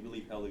happened? Do you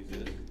believe hell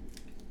exists?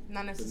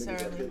 Not The niggas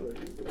necessarily. like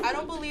Hitler. I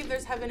don't believe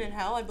there's heaven and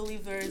hell. I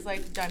believe there's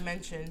like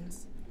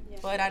dimensions, Yeah.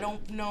 but I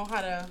don't know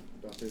how to.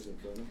 Dante's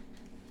Inferno.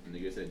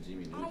 Nigga said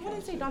Jimmy I don't Neutron. want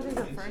to say Dante's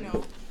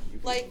Inferno.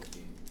 Like,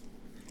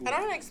 I don't know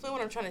how to explain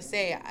what I'm trying to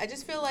say. I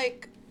just feel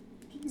like.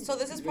 So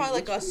this is probably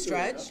like a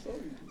stretch.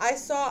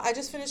 I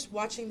just finished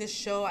watching this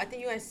show. I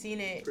think you guys seen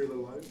it. Pretty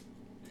Little Liars.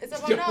 It's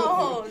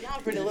about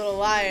not Pretty Little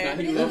Liar.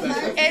 Nah, he loved that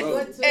show, It's- bro.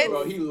 it's-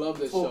 Bro, he loved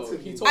this Talk show. to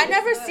He me. told I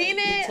never Good. seen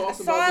it. I talks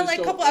saw about it this like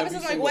a show couple every episodes.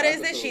 I'm like, single what is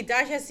this? episode. She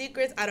died. She has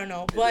secrets. I don't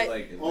know. Is it But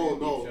like- is it Oh like a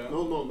no, deep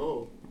show?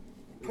 no.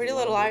 Pretty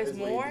Little Liars It's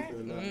way more. deeper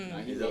than that. Nah,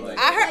 Mm. he Is it loved like-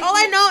 I heard. All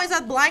I know is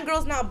that blind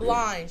girl's not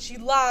blind. She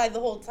lied the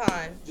whole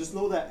time. Just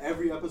know that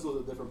every episode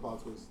is a different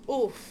plot twist.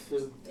 Oof.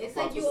 There's a It's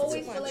plot like you twist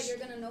always in feel like each. you're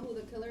gonna know who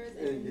the killer is,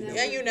 And and you you never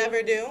Yeah, you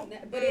never do.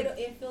 But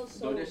it feels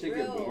so Don't that shit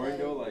real. get boring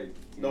though? Like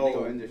No. they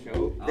go end the show. They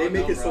I don't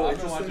make know, it bro. so I've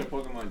been watching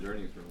interesting. Pokemon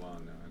Journeys for a while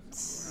now.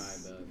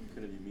 Alright, bet.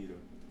 Couldn't be me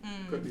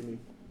though. Could Mm. be me.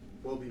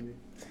 Will be me.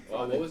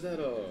 What was that?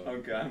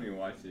 Okay, I haven't even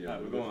watched it yet.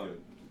 Alright, but we're looks going.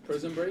 good.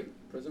 Prison Break?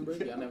 Prison Break?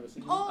 Y'all never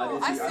seen it? Oh,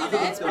 didn't I see- seen I it.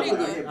 didn't It's see pretty it.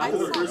 good. I After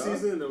the saw first it.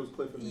 season, there was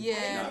Cliff and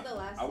Yeah. I the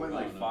last I went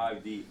season. like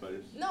 5 deep, but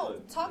it's No,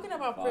 talking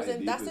about Five prison.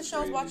 Deep That's the is show I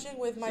was crazy. watching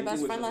with my Same best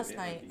thing with friend last Sons of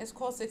night. Anarchy. It's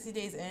called 60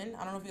 Days In.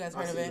 I don't know if you guys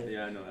I've heard of seen it.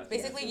 Yeah, I know that's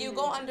Basically, you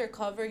go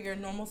undercover. You're a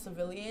normal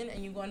civilian,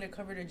 and you go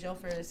undercover to jail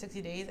for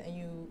 60 days,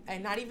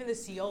 and not even the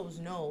COs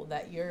know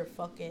that you're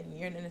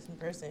an innocent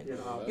person. Yeah,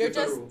 You're federal,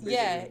 just- basically.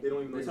 yeah. They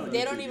don't even It's know. on They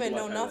you're don't YouTube. even You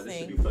know watch that. This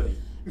should nothing. be funny.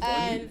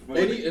 And Funny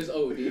is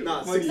OD.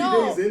 Nah, Funny. 60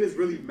 No. Days In is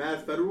really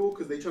mad federal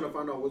because they trying to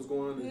find out what's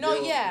going on in no,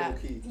 jail. yeah,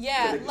 low-key.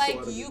 yeah. So they can Like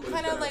sort of you just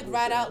kind of that like bullshit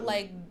write out happen.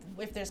 like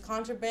if there's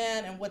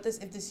contraband and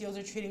if the COs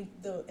are treating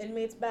the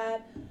inmates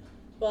bad.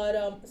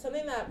 But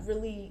something that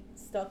really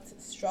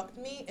struck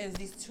me is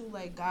these two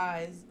like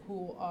guys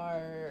who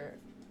are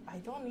I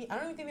don't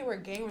even think they were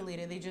gang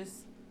related.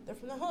 They're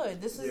from the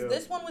hood.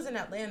 This one was in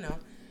Atlanta,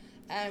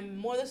 and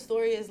more the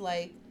story is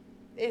like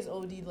is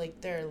OD like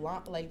their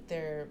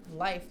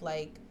life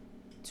like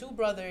two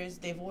brothers.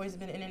 They've always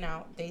been in and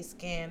out. They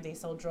scam. They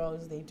sell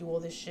drugs. They do all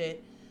this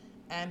shit.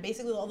 And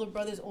basically, the other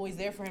brother's always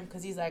there for him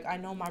because he's like, I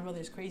know my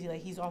brother's crazy.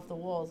 Like, he's off the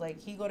walls. Like,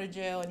 he go to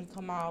jail and he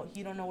come out.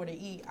 He don't know where to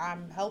eat.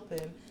 I'm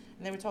helping.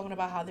 and they were talking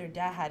about how their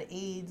dad had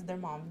AIDS, their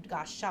mom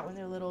got shot when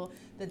they were little,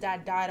 the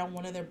dad died on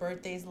one of their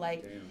birthdays,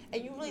 like, Damn.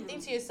 and you really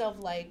think to yourself,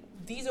 like,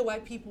 these are why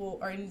people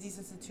are in these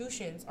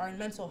institutions, are in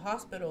mental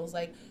hospitals,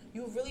 like,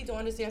 you really don't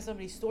understand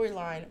somebody's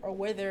storyline or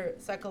where their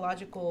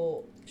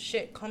psychological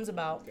shit comes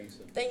about.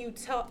 Gangsta. Then you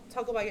talk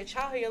about your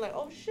childhood, you're like,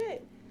 oh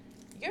shit,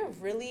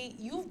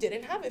 you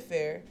didn't have it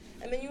fair.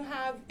 And then you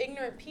have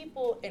ignorant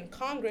people in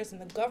Congress and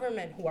the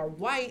government who are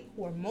white,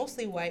 who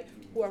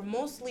are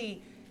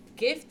mostly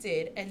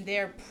gifted, and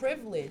they're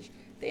privileged.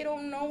 They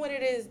don't know what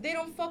it is. They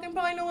don't fucking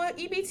probably know what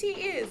EBT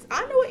is.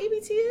 I know what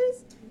EBT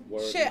is.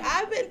 Word. Shit,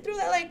 I've been through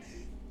that. Like,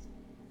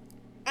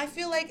 I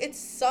feel like it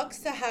sucks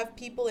to have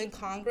people in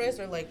Congress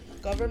or, like,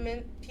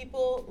 government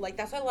people. Like,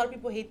 that's why a lot of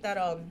people hate that,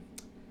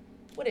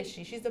 what is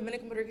she? She's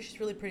Dominican Puerto Rican. She's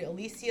really pretty.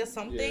 Alicia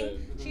something.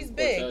 Yeah. She's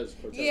big. Cortez,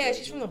 Yeah,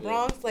 she's from the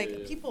Bronx. Yeah, Like,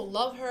 yeah. people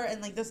love her,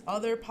 and, like, this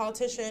other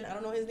politician, I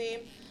don't know his name.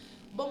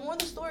 But more of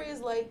the story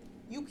is, like,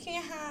 you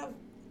can't have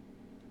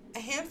a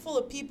handful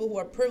of people who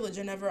are privileged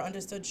and never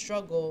understood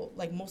struggle,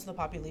 like most of the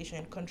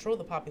population, control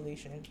the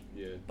population.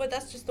 Yeah. But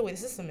that's just the way the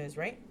system is,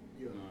 right?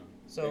 Yeah. Nah,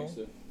 So-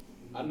 gangsta.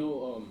 I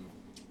know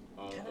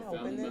Can I a open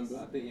family this? member.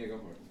 I think, yeah, go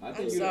for it. I I'm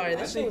think sorry, I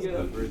this think shit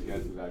you're was the first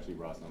guest who's actually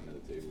brought something to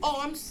the table.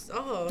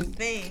 Oh,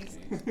 thanks.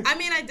 I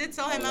mean, I did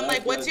tell him, I'm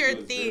like, what's your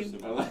theme?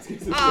 Our last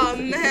guest was Oh,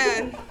 first.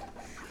 man.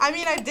 I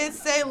mean, I did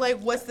say, like,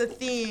 what's the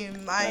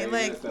theme? Yeah, I, you're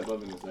like, gonna step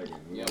up in a second.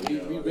 Yeah, gonna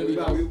we get really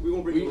all don't. that. we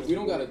won't bring you We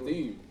don't in. got a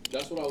theme.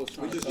 That's what I was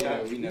trying to just tell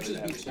chat. you. We We never just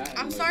have be a theme. chatting.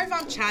 I'm like- sorry if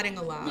I'm chatting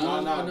a lot.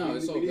 No,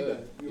 it's all we need good.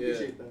 that. We Yeah.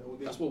 appreciate that. We'll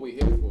That's get- what we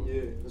here for.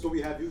 Yeah, that's what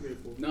we have you here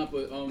for. Nah,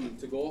 but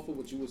to go off of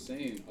what you were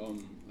saying,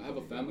 I have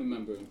a family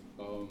member,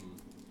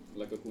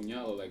 like a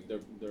cuñado, like their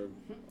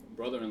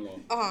brother-in-law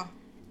Uh-huh.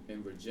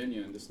 in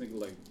Virginia, and this nigga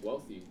like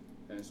wealthy,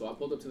 and so I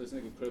pulled up to this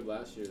nigga crib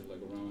last year, like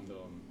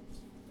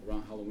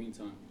around Halloween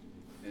time,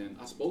 and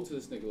I spoke to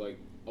this nigga, like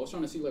I was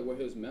trying to see like where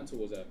his mental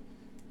was at,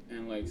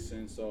 and like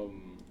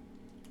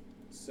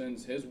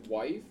since his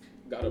wife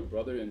got a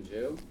brother in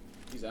jail,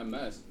 he's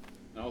MS,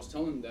 and I was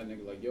telling that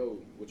nigga like, yo,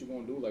 what you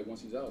gonna do like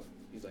once he's out?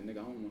 He's like, nigga,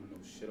 I don't want to know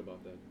shit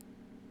about that.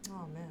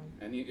 Oh, man.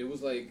 And it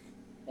was like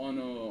on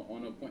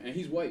a point, and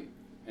he's white,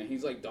 and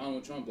he's like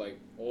Donald Trump, like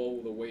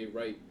all the way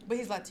right. But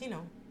he's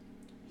Latino.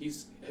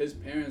 His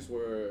parents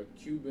were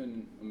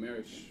Cuban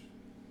American.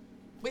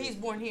 But he's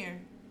born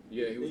here.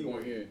 Yeah, he was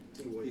born here.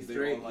 He's They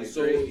straight. all like-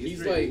 So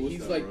he's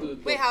like the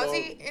Wait, how is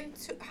dog-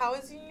 he how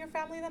is he in your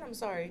family then? I'm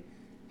sorry.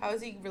 How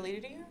is he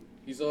related to you?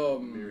 He's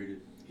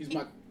Married.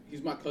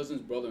 he's my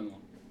cousin's brother-in-law.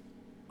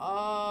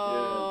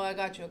 Oh, I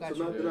got you.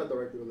 So they're not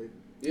directly related.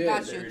 Yeah,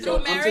 Got you. there you Through So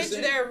I'm just marriage,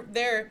 saying-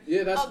 they're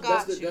Yeah, that's Oh,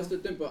 got you. that's the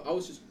thing. But I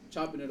was just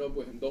chopping it up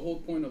with him. The whole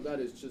point of that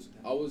is just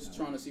I was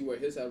trying to see where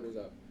his head was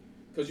at,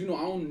 cause you know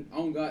I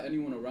don't got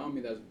anyone around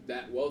me that's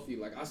that wealthy.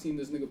 Like I seen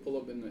this nigga pull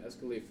up in the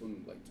Escalade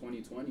from like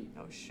 2020.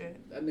 oh shit.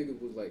 That nigga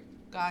was like,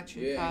 Got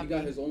you. yeah, and he got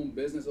copy. his own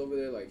business over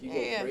there. Like he go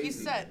Yeah, crazy.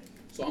 he's set.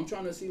 So I'm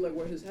trying to see like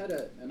where his head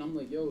at, and I'm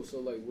like, yo, so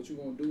like what you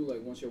gonna do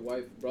like once your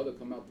wife brother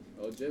come out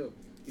jail?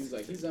 He's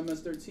like, he's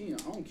MS-13.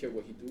 I don't care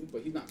what he do,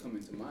 but he's not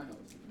coming to my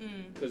house.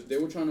 Mm. Because they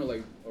were trying to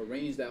like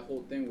arrange that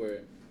whole thing where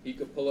he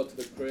could pull up to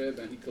the crib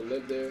and he could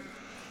live there,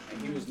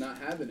 and he was not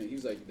having it.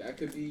 He's like, that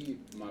could be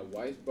my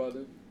wife's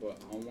brother,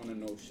 but I don't want to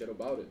know shit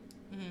about it.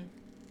 Mhm.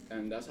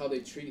 And that's how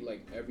they treat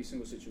like every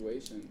single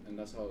situation, and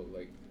that's how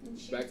like And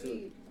she's back to the,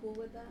 really cool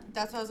with that.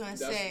 That's what I was gonna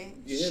that's- say.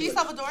 yeah, She's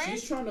like, Salvadorian?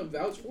 She's trying to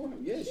vouch for him.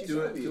 Yeah, she's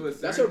To a- Salvi. to a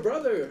That's certain- her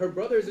brother. Her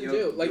brother's in You'll-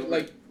 jail. Like you'll-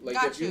 like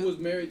Got if you you. was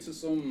married to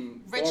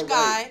some Rich far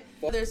guy.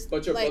 right, There's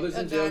but your like, brother's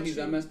in I jail. got He's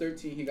you.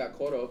 MS-13. He got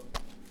caught up,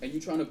 and you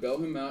trying to bail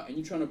him out, and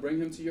you trying to bring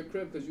him to your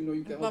crib because you know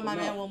you can help But him my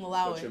man out. won't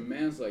allow But your it.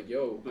 man's like,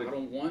 yo, I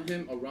don't want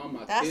him around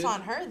my That's kids.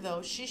 on her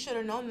though. She should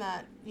have known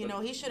that. You But- know,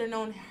 he should have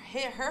known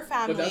her But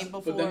family that's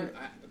before. but then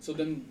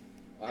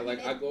I mean,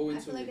 I go I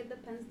into feel like it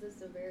depends the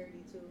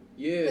severity too.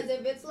 yeah. Because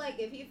if it's like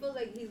if he feels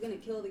like he's gonna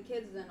kill the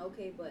kids, then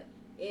okay. But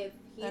if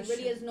he That's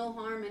really true. is no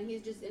harm and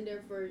he's just in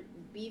there for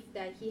beef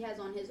that he has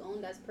on his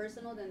own, that's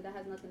personal, then that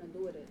has nothing to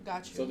do with it.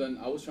 Got you. So then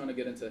I was trying to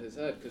get into his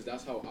head because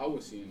that's how I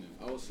was seeing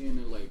it. I was seeing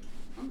it like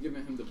I'm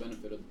giving him the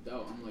benefit of the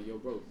doubt. I'm like, yo,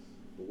 bro,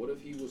 but what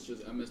if he was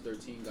just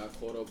MS-13, got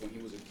caught up when he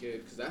was a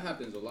kid? Because that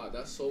happens a lot.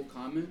 That's so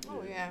common.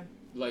 oh yeah.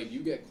 Like you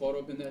get caught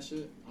up in that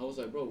shit. I was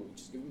like, bro,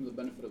 just give him the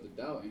benefit of the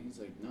doubt, and he's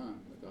like, nah,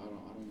 like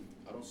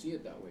I don't see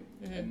it that way,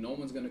 Mhm. and no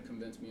one's gonna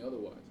convince me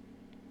otherwise.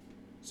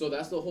 So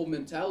that's the whole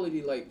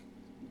mentality. Like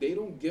they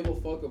don't give a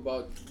fuck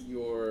about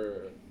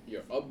your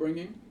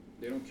upbringing.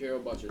 They don't care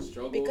about your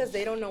struggles. Because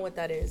they don't know what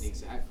that is.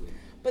 Exactly.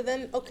 But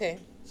then okay.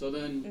 So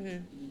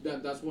then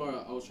Mhm. that's why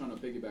I was trying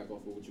to piggyback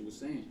off of what you were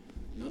saying.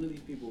 None of these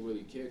people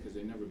really care because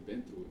they never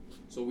been through it.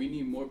 So we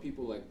need more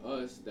people like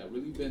us that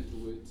really been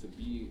through it to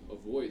be a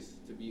voice,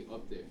 to be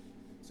up there,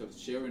 to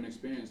share an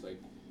experience. Like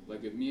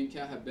if me and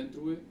Kat have been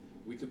through it,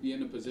 we could be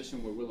in a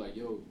position where we're like,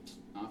 yo,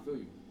 I feel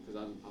you because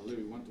I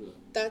literally went through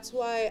that. That's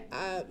why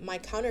my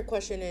counter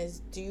question is: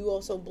 do you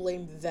also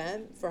blame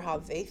them for how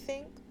they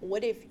think?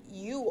 What if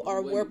you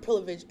are more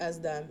privileged as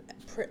them?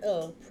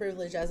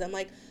 Privileged as them?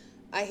 Like,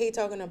 I hate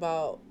talking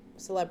about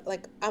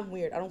like, I'm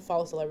weird. I don't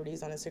follow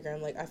celebrities on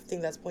Instagram. Like, I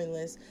think that's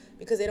pointless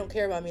because they don't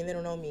care about me and they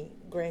don't know me,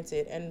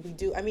 granted. And we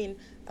do, I mean,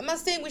 I'm not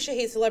saying we should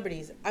hate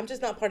celebrities. I'm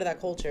just not part of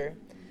that culture.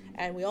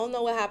 And we all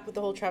know what happened with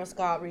the whole Travis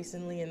Scott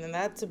recently, and then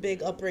that's a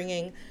big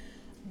upbringing.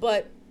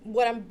 But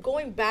what I'm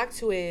going back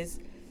to is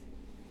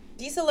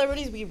these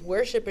celebrities we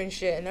worship and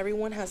shit, and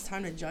everyone has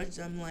time to judge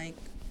them, like,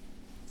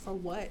 for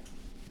what?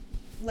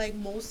 Like,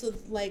 most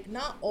of, like,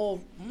 not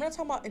all, I'm not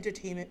talking about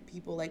entertainment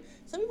people. Like,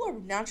 some people are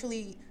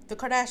naturally, the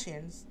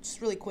Kardashians,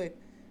 just really quick,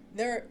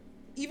 they're,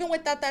 even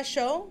without that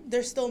show,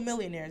 they're still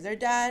millionaires. Their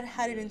dad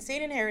had an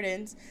insane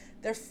inheritance.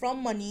 They're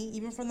from money,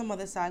 even from the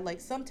mother side.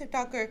 Like, some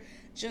TikToker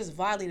just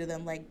violated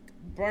them, like,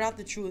 brought out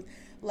the truth.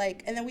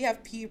 Like, and then we have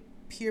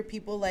peer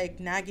people,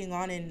 like, nagging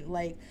on, and,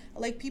 like,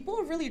 people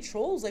are really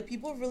trolls. Like,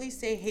 people really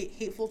say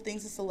hateful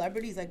things to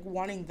celebrities, like,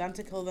 wanting them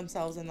to kill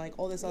themselves and, like,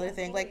 all this other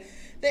thing. Like,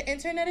 the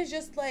internet is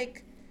just,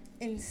 like,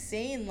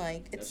 insane.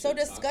 Like, it's so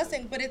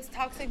disgusting, but it's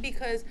toxic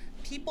because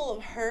people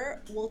of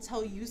hurt will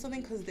tell you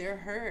something because they're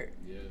hurt.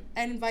 Yeah.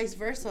 And vice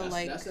versa.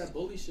 That's that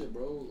bully shit,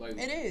 bro. Like,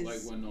 it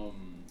is.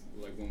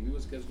 Like when we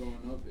was kids growing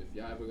up, if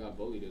y'all ever got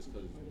bullied, it's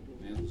because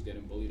man was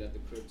getting bullied at the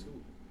crib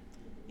too.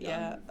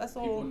 Yeah, that's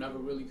all. People never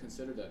really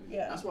consider that.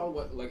 Yeah. That's why,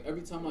 like,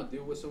 every time I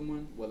deal with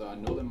someone, whether I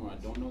know them or I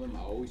don't know them,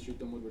 I always treat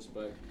them with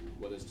respect.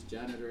 Whether it's a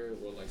janitor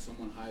or, like,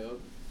 someone high up,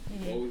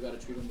 you always gotta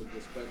treat them with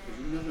respect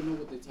because you never know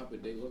what their type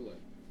of day look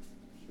like.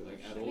 Like,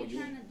 at all. I'm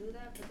trying to do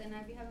that, but then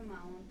I be having my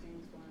own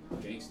things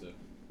going on. Gangster.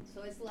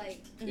 So it's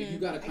like. You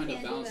gotta kind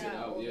of balance it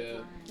out,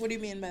 yeah. What do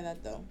you mean by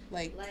that, though?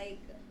 Like,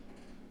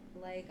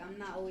 I'm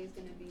not always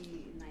gonna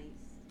be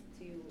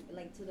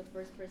nice to the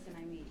first person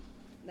I meet.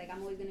 Like,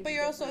 I'm always gonna. But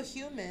you're also a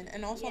human,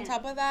 and also on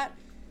top of that,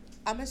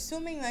 I'm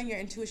assuming that your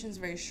intuition's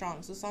very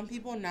strong. So some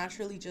people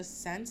naturally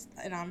just sense,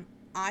 and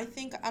I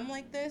think I'm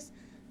like this,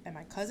 and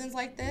my cousin's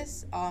like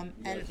this. And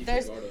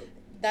there's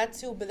that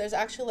too, but there's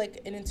actually, like,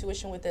 an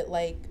intuition with it.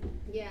 Like,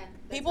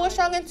 people with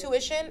strong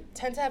intuition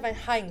tend to have a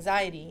high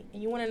anxiety,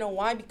 and you want to know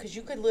why? Because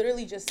you could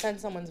literally just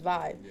sense someone's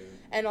vibe. Yeah.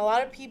 And a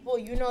lot of people,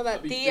 you know,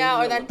 that tia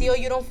or that tío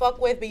you don't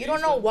fuck with, but you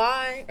don't know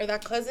why, or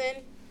that cousin,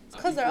 it's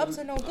because they're up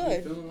to no good.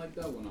 I'm feeling like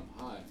that when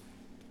I'm high.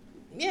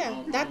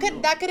 Yeah,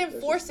 that could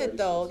enforce it,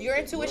 though. Your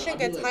intuition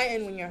gets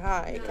heightened when you're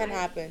high. It can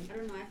happen. I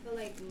don't know. I feel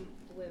like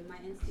with my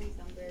instincts,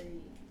 I'm very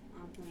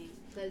on point.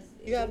 Cause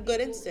you have good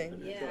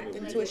instinct. Yeah,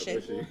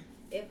 intuition.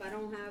 If I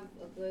don't have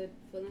a good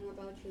feeling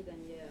about you, then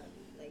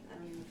like, I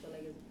don't even feel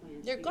like it's a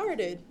point. You're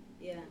guarded.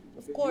 Yeah.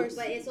 Of course.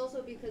 But it's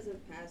also because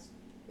of past.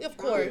 Of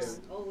course.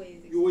 Always.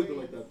 You always been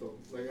like that, though.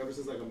 Like, ever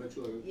since, like, I met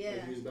you, like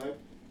years back,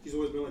 she's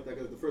always been like that.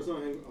 Because the first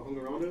time I hung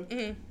around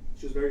her,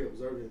 she was very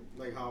observant.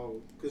 Like, how,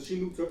 because she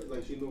knew Turk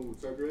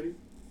already,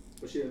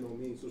 but she didn't know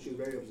me, so she was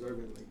very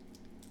observant. Like,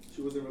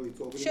 she wasn't really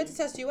talking. She had to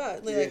test you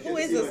out. Like, who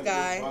is this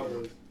guy?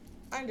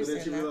 I understand. But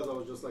then she realized I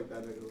was just like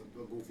that nigga,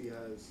 a goofy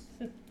ass.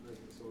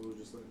 So it was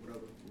just like,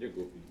 whatever. You're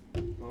goofy.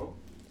 Oh,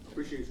 I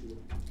appreciate you.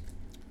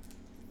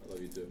 I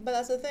love you too. But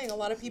that's the thing. A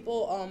lot of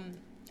people,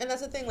 and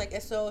that's the thing. Like,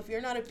 so if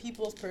you're not a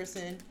people's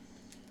person,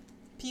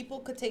 people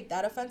could take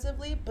that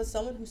offensively. But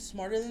someone who's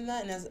smarter than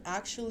that and is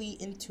actually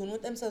in tune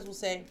with themselves will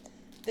say,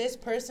 this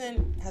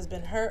person has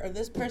been hurt, or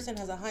this person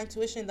has a high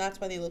intuition. That's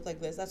why they look like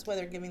this. That's why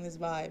they're giving this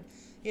vibe.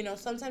 You know,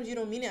 sometimes you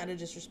don't mean it out of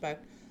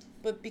disrespect,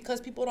 but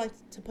because people don't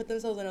like to put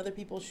themselves in other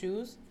people's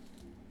shoes.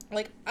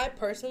 Like, I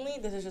personally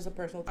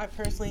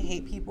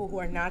hate people who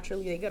are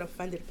naturally, they get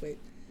offended quick.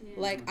 Yeah.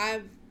 Like,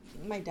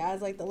 my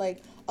dad's like that.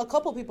 Like, a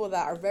couple people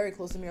that are very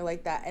close to me are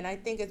like that. And I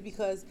think it's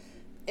because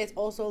it's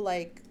also,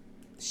 like,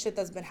 shit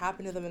that's been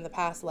happening to them in the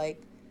past.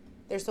 Like,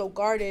 they're so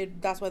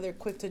guarded, that's why they're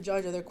quick to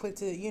judge, or they're quick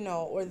to, you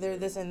know, or they're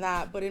this and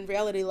that. But in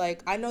reality,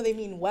 like, I know they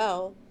mean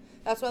well.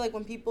 That's why, like,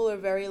 when people are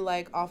very,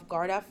 like, off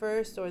guard at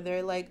first, or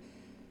they're, like,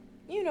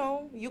 you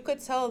know, you could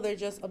tell they're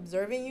just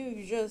observing you.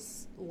 You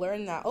just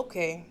learn that,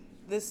 okay,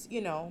 this,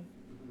 you know,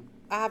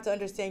 I have to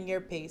understand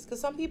your pace. Because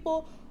some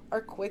people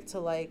are quick to,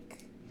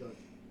 like,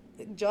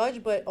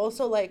 judge, but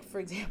also, like, for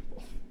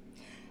example,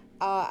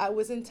 I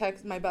was in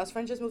Texas. My best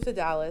friend just moved to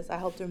Dallas. I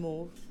helped her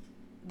move.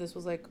 This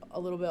was, like, a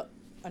little bit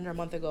under a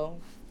month ago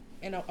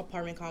in an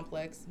apartment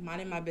complex,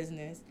 minding my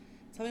business.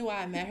 Tell me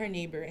why I met her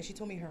neighbor, and she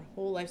told me her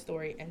whole life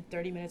story in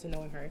 30 minutes of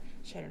knowing her.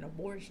 She had an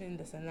abortion,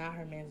 this and that,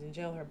 her man's in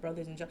jail, her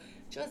brother's in jail,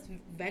 just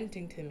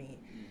venting to me.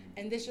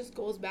 And this just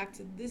goes back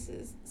to, this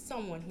is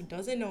someone who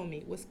doesn't know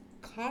me, was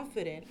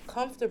confident,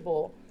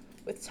 comfortable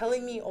with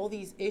telling me all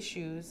these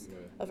issues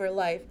of her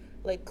life.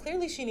 Like,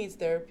 clearly she needs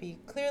therapy.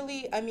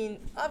 Clearly, I mean,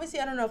 obviously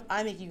I don't know if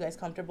I make you guys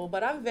comfortable,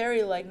 but I'm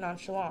very, like,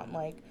 nonchalant.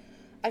 Like,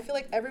 I feel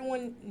like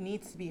everyone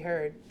needs to be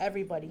heard.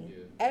 Everybody.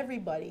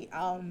 Everybody.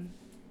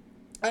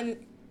 And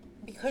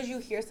because you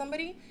hear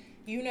somebody,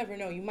 you never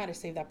know. You might have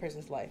saved that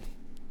person's life.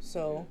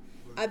 So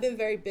I've been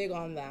very big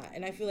on that.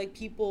 And I feel like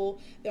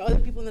there are other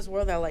people in this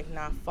world that are like,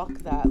 nah, fuck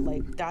that.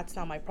 Like, that's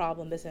not my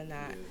problem, this and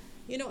that.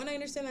 You know, and I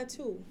understand that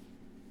too.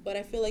 But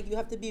I feel like you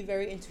have to be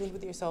very in tune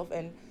with yourself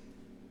and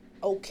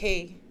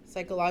okay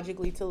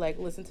psychologically to, like,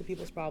 listen to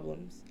people's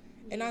problems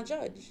and not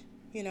judge,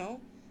 you know?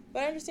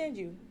 But I understand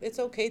you. It's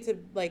okay to,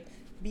 like,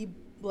 be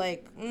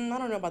like, I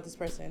don't know about this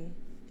person.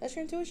 That's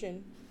your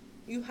intuition.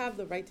 You have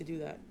the right to do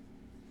that.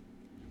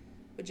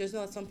 But just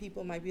know that some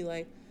people might be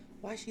like,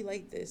 why she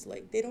like this?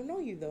 Like, they don't know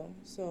you though.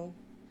 So,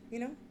 you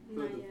know?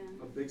 No, Like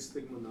yeah. a big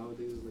stigma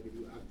nowadays is like if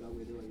you act that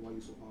way, they're like, why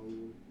you so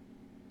Hollywood?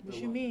 What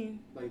They're you like- mean?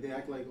 Like they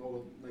act like,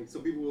 oh, like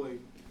some people like,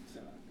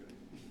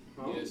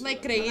 huh? Yes.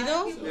 Like A lot of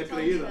creído? people Yeah, tell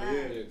me creído, that.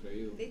 yeah. Yeah,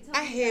 creído. They tell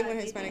I me hate that when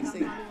they Hispanics think say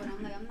I'm Hollywood.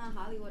 I'm like, I'm not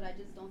Hollywood. I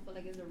just don't feel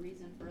like there's a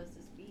reason for us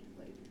to speak.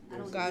 Like, I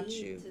don't Got need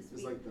you. to It's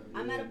speak. like that.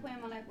 I'm yeah. at a point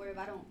in my life where if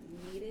I don't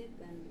need it,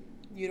 then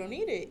You don't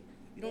need it.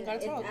 You don't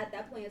gotta talk. At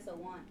that point, it's a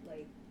want.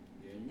 Like,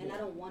 Yeah, and I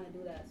don't want to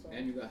do that. So.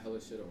 And you got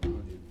hella shit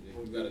around you.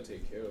 You gotta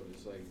take care of.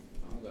 It's like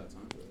I don't got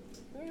time for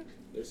it. Yeah.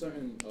 There's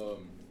certain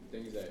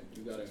things that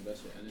you gotta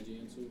invest your energy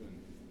into, and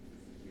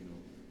you know,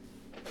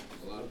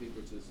 a lot of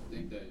people just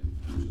think that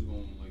you're just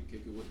gonna like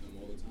kick it with them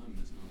all the time. And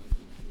it's not like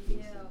that.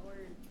 Yeah,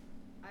 or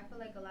I feel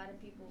like a lot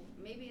of people,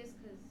 maybe it's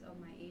because of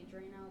my age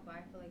right now, but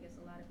I feel like it's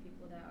a lot of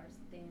people that are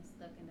staying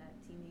stuck in that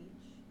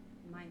teenage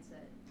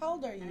mindset. How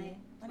old are And you?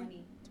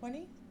 20.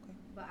 20?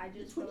 But I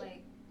just feel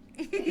like,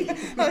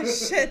 Oh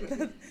shit.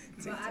 but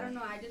I don't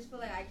know, I just feel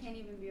like I can't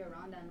even be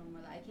around that no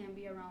more. Like, I can't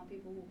be around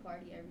people who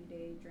party every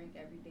day, drink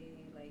every day.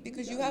 Like,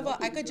 Because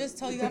I could just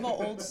tell you have an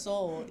old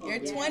soul. You're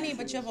 20,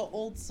 but you have an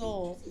old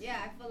soul.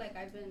 yeah, I feel like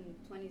I've been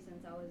 20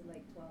 since I was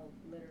like 12,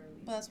 literally.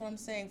 But that's what I'm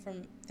saying,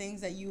 from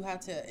things that you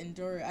had to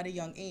endure at a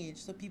young age.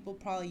 So people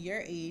probably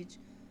your age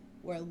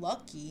were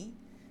lucky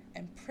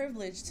and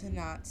privileged to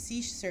not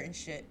see certain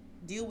shit,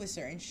 deal with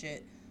certain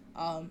shit.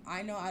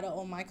 I know out of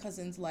all my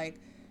cousins, like,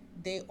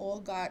 they all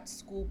got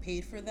school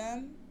paid for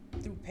them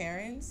through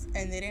parents,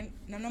 and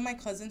none of my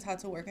cousins had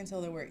to work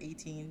until they were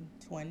 18,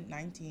 20,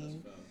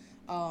 19. That's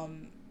foul.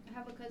 I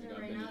have a cousin Like,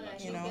 I've right been now in that that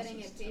he's You know? getting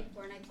it paid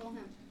for, and I told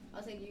him, I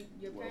was like,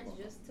 your parents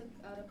just took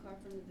out a car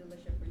from the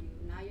dealership for you.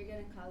 Now you're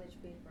getting college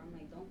paid for. I'm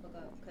like, don't fuck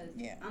up, cause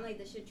Yeah. I'm like,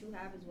 the shit you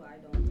have is what I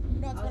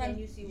don't. No, I that's was what like, I'm.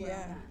 you see where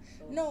Yeah. I'm at.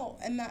 So.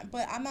 No,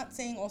 but I'm not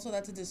saying also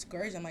that to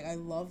discourage them. Like, I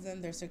love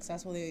them. They're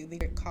successful. They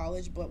get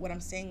college. But what I'm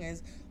saying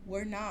is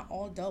we're not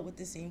all dealt with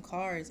the same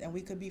cards, and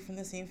we could be from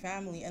the same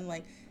family. And,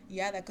 like,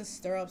 yeah, that could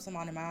stir up some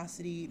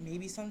animosity,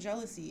 maybe some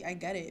jealousy. I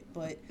get it.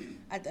 But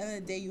at the end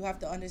of the day, you have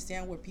to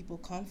understand where people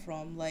come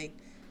from. Like,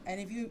 and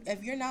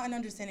if you're not an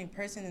understanding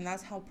person, then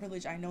that's how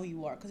privileged I know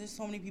you are. Because there's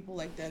so many people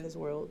like that in this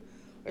world,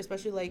 or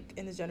especially, like,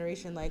 in this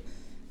generation. Like,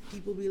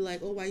 people be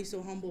like, oh, why you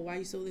so humble? Why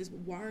you so this?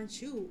 Why aren't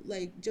you?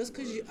 Like, just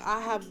because I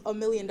have $1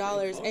 million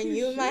and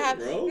you might have...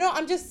 bro. No,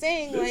 I'm just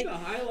saying, This like... is the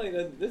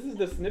highlight. This is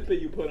the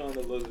snippet you put on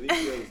the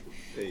Lazica's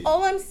page.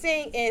 All I'm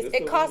saying is This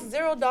it the costs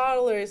one.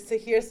 $0 to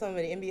hear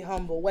somebody and be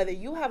humble. Whether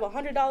you have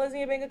 $100 in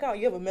your bank account,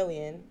 you have $1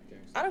 million.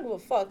 I don't give a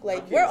fuck.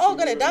 Like, we're all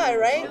gonna die,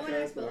 right?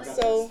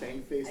 So-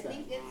 Face I that,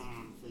 think it's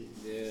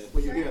Yeah.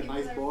 when you certain get a people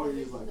nice that are bar,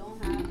 you're privileged like,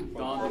 don't have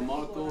Don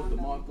DeMarco,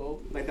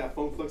 DeMarco. like that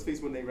Funk Flex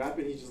face when they rap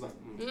it, he's just like,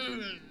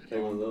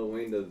 Like when Lil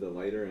Wayne does the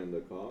lighter and the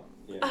cough.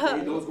 Uh-huh.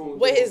 He knows going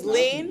With his snap,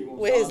 he lean, gonna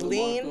with his stop.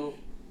 lean. DeMarco.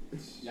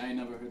 Y'all ain't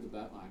never heard the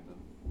Bat Line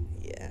though.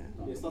 Yeah.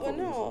 Yeah, stuff Well,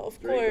 like no, of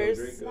Draco, course.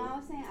 Draco. No, I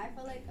was saying, I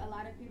feel like a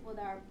lot of people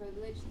that are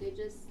privileged, they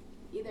just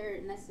either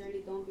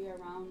necessarily don't be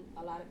around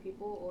a lot of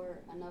people or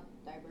enough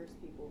diverse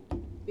people.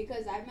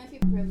 Because I've met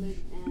people privileged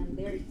and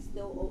they're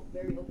still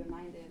very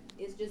open-minded.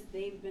 It's just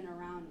they've been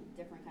around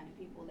different kind of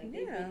people. Like,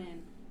 they've Yeah. been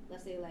in,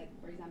 let's say, like,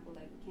 for example,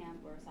 like camp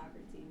or a soccer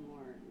team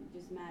or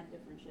just mad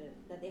different shit.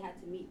 That they had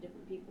to meet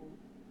different people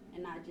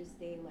and not just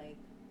stay, like,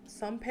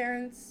 Some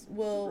parents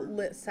will,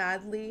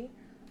 sadly,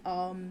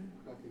 Got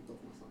kicked off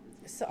my soccer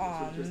team. so, That's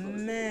what Drizzt was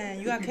man, saying.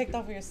 you got kicked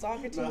off of your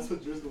soccer No, that's team?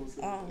 what Drizzt was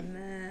saying. Oh,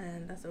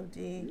 man, that's OD.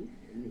 You,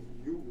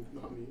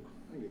 not me.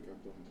 I get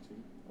kicked off the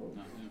team.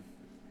 Not him.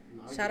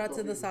 No, I Shout get out to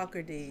kicked the off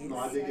soccer days. No,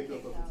 I did Yeah, get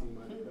kicked off kicked the team.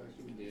 I did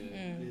actually. Yeah.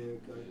 Mm. Yeah,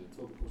 'cause I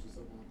told the coach to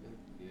suck my dick.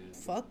 Yeah.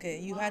 Fuck it.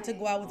 You had to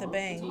go out with a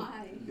bang.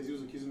 why? Because he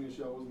was accusing me of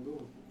shit I wasn't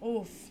doing.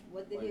 Oof.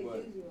 What did Like he what?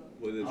 accuse you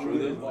of? Was it I'm true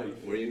really though?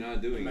 like- Were you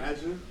not doing it?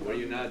 Imagine. Were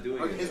you not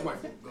doing it? His though?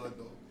 wife was good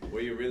though.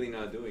 Were you really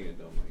not doing it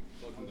though, Mike?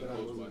 Fucking Okay, the I coach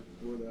wasn't. wife.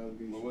 What were the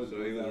allegations? What was So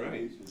he was right.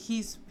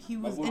 allegations? He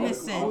was Like,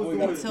 innocent what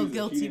was until the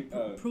guilty,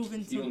 accusation? proven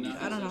He will to. not I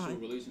have don't know. sexual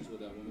How. relations with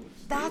that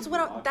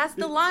woman. That's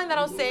the line that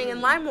I was saying in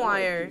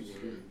LimeWire.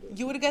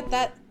 You would get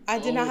that. I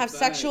did not Oh, have facts.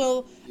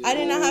 sexual. I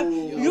did not have.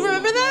 You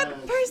remember that?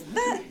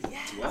 That. I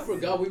Yes.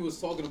 forgot we was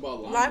talking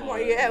about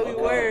LimeWire, yeah, we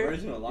Okay, were.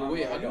 Original Yeah,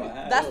 wait, LimeWire, how do go we-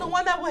 ahead. That's the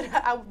one that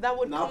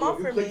would Nah, come but up if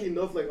you for click me.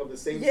 enough like of the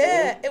same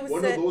Yeah, song, it was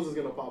one said- of those is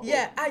gonna pop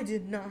Yeah, up. I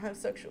did not have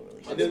sexual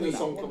relations How did with we that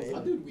song woman. comes How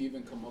did we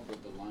even come up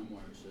with the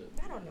LimeWire shit?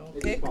 I don't know.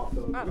 It Kick. just popped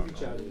up. I We don't be know.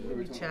 chatting.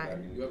 We be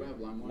chatting. You ever have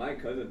LimeWire? My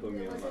cousin put me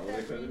Yeah, on. was My it older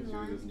that cousin, green she was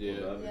line? just Yeah.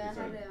 pulled up and Yeah, I she had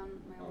started it on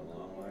my on own.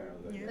 LimeWire.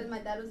 I was Because my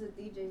dad was a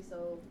DJ,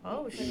 so.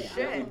 Oh, he put it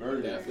shit. on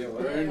Bird, there. yeah,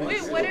 Bird.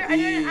 Wait, what are, I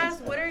didn't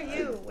ask, what are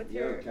you? What's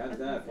Yo, your catch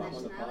that. Pop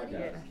on the Nationality?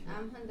 podcast.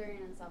 I'm Honduran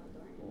and Salvadorian.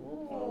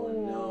 Oh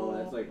no,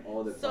 that's like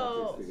all the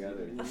So- topics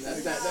together.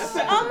 That's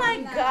Oh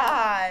my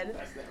god.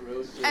 That's that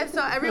real shit. And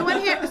so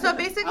everyone here, so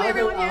basically I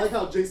everyone like here.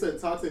 how Jay said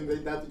toxic and they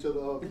dapped each other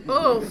up.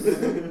 Oh.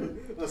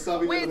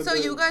 Asabi Wait, never so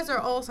did. you guys are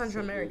all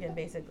Central American,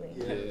 basically.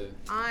 Yeah.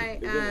 I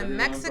Is there am anyone from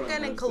Mexican and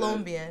Hempstead,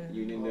 Colombian.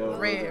 Uniondale,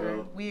 Rare,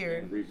 Roseville,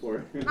 weird. and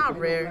Report. Not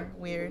rare,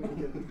 weird.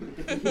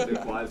 The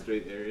Quad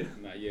Straight area.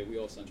 Nah, yeah, we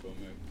all Central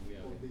American. We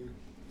out here.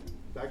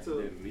 Back to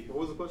what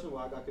was the question?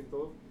 Why I got kicked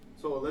off?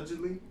 So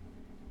allegedly.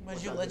 What did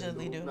which you I didn't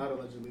allegedly do? Not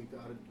allegedly.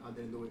 I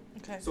didn't do it.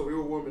 Okay. So we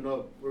were warming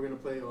up. We were gonna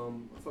play.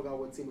 I forgot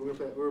what team. We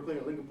were playing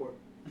at Lincoln Park.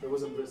 It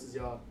wasn't versus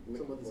y'all.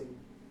 Some other team.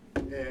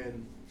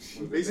 And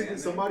basically,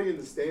 somebody in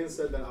the stands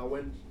said that I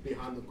went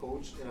behind the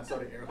coach and I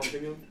started air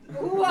humping him.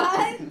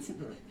 What?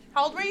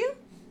 How old were you?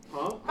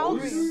 Huh? How old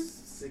I were you? was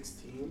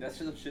 16. That's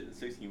some shit at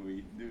 16 where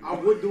you do. I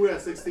would do it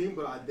at 16,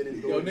 but I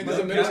didn't do Yo, it. niggas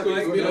in middle school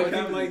used to be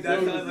like,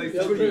 that sounds like yo,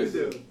 That's what you Chris.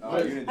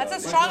 do.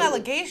 That's a strong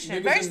allegation.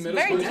 Niggas Very, in middle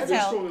very school- That's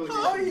detailed.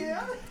 strong allegation.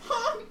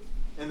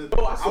 And the,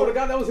 Yo, I swear to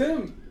God, that was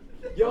him.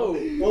 Yo, Oh,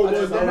 I was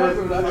just that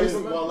remember right? that. I used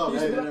to wall up. He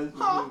used to be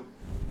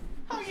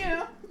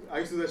like, I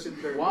used to do that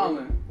shit during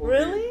Wildin'.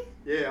 Really?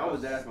 Yeah, I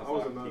was. That's my I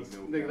was a fucking nuts.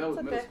 king, Nigga, that was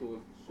It's middle okay.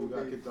 school. You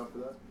got kicked off for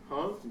that?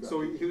 Huh?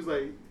 So he was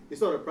like, he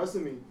started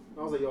pressing me.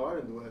 I was like, yo, I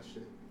didn't do that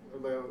shit.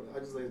 I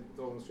just like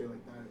told him straight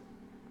like that.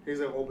 He's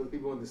like, oh, but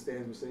people in the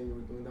stands were saying you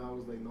were doing that. I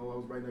was like, no, I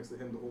was right next to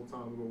him the whole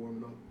time we were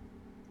warming up.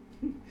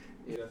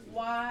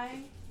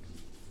 Why?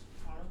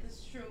 I don't know if this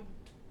is true.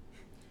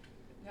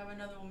 We have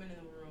another woman in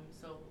the room,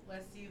 so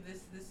let's see if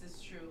this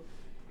is true.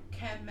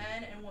 Can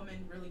men and women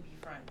really be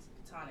friends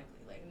platonically?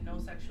 Like no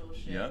sexual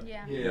shit? Yeah.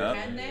 Yeah. Yeah.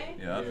 Can they?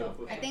 Yeah.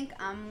 I think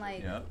I'm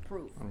like Yeah.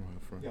 proof. I don't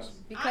have friends. Yes.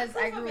 Because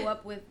I'm I proof of grew it.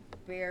 up with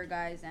bear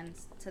guys, and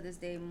to this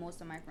day,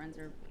 most of my friends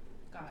are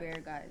Guys.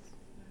 bear guys.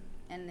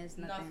 And there's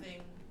nothing.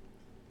 Nothing.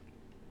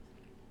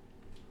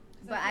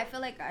 But I feel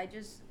like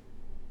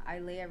I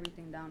lay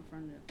everything down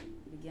from the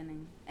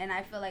beginning. And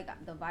I feel like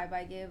the vibe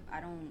I give,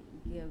 I don't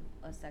give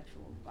a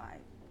sexual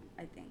vibe,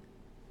 I think.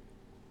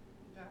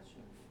 Gotcha.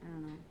 I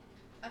don't know.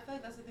 I feel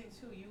like that's the thing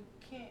too. You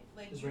can't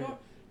like It's you random.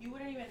 you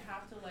wouldn't even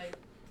have to like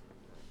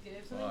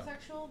give something Fuck.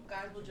 sexual.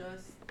 Guys will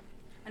just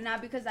And now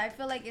because I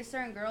feel like it's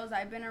certain girls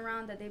I've been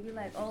around that they be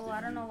like, oh,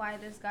 I don't know why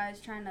this guy's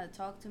trying to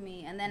talk to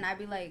me. And then I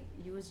be like,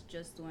 you was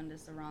just doing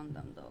this around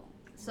them though.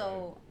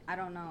 So I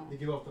don't know. They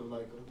give off the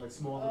like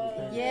small little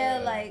things.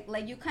 Yeah,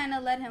 like you kind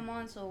of let him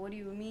on. So what do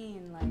you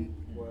mean? Like,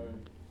 Where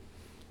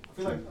I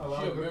feel like a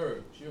lot She a of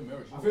mirror. She a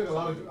mirror. I feel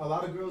like a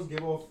lot of girls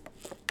give off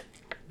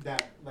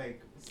that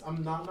like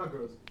I'm not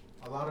girls.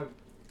 A lot of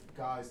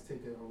guys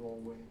take it a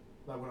wrong way.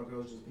 Like when a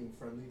girl's just being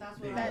friendly. that's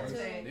being what I That would too.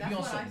 say. They That's be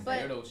on what I some say. But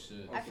weirdo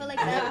shit. I feel like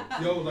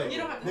that. Yo, like You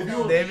don't have to they be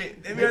tell on, me.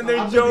 They be on a their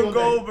lot of Joe be on that-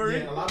 Goldberg.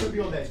 Yeah, a lot of them be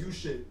on that you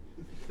shit.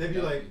 They be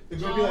Yeah. like the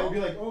girl Joe? be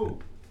like, oh.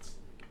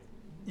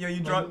 Yo, you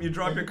like-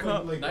 drop your like,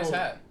 cup. like, Nice oh,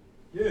 hat.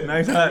 Yeah.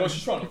 Nice Bro, hat.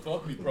 she's trying to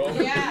fuck me, bro.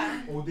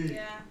 Yeah. OD.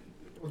 Yeah.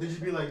 Or they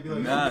just be like,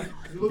 Nah,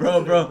 you look bro,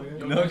 good bro, today,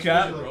 man. no Like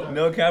cap, shit like that.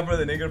 no cap for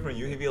the nigga from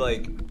you. He'd be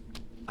like,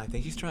 I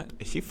think she's trying.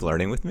 Is she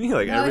flirting with me?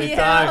 Like Oh, every yeah,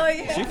 time. oh, Is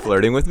yeah. she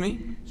flirting with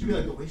me? She'd be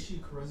like, the way she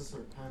caresses her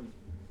pen,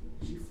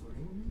 is she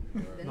flirting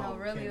with me? No, it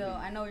really can't though.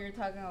 be. I know what you're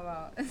talking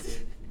about.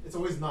 It's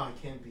always not,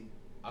 it can't be.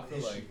 I feel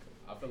Is she? like.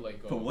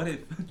 But what if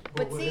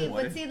But what see, if?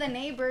 What if- the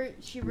neighbor,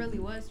 she really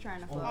was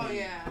trying to fuck Oh me.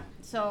 yeah.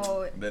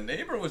 So, the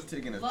neighbor was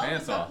taking his Love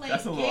pants is not off? playing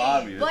That's a little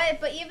games. obvious.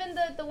 but even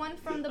the one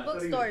from the I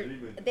thought he was bookstore,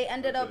 dreaming. they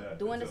ended That's up what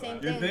doing the that's same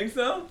what You thing. think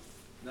so?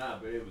 Nah,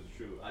 but it was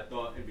true. I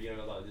thought in the beginning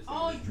I thought this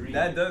Oh, thing was dream.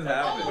 That does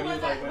happen. When he when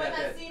was that- like when at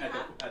that the- scene at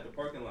happened? the at the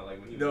parking lot, like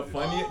when he The was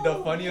funny, Oh.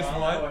 the funniest Oh,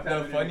 one, it the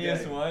happened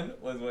funniest again. one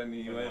was when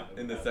he What went happened?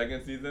 in the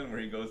second season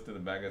where he goes to the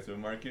back of the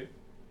supermarket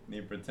and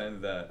he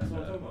pretends that. That's what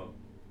I'm talking about.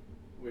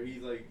 Where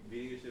he's like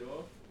beating his shit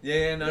off.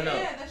 Yeah, no, Yeah, no,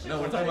 that shit no.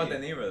 was We're talking about funny.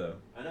 the neighbor though.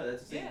 I know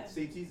that's the same Yeah.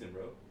 same season,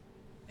 bro.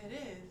 It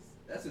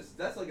is.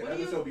 That's like an What are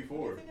you- episode What are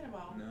before. you thinking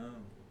about? No.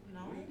 No.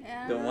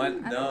 Yeah, The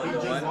one- I no, don't He the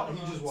know. just, one-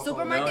 he just walked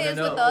Supermarket No, is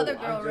no, with the no. other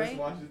I girl, just right?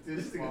 watched it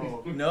this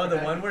Oh. No, the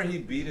one where he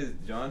beat his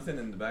Johnson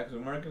in the back of the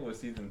supermarket was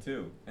season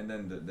 2, and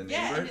then the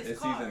Yeah, neighbor in his is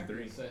car. season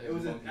 3. It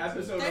was an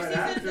episode There's right season-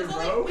 after, there's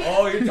only- bro. wait.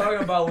 Oh, you're talking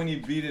about when he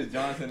beat his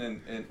Johnson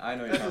and I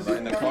know you're talking about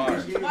in the car.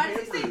 Why did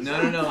he say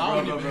No, no, I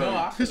don't bro, even bro, know. bro.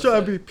 I He's could've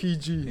trying to said- be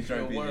PG. He's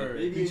trying to beat Word.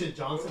 you. Peach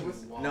Johnson was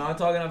wild. No, I'm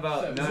talking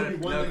about There's no, only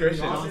one no, nigga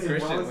Christian. Johnson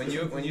Christian,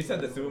 Wallace. when you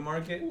said the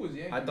supermarket, Who was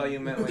Yankee? I thought you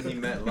meant when he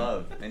met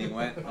Love and he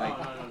went like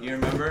no. you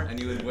remember and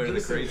he was where the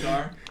crates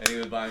are and he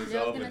was by Yeah, I was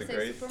himself gonna with the say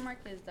crates.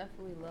 supermarket is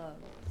definitely love.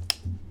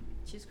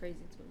 She's crazy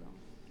too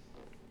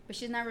though, but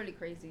she's not really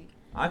crazy.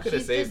 I could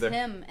have She's saved just her.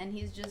 him, and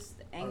he's just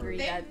angry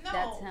They, that no,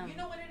 that's him. you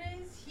know what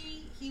it is?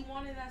 He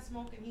wanted that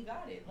smoke and he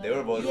got it. They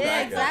were both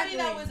Yeah, crackheads. exactly.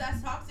 Somebody that was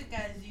as toxic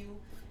as you,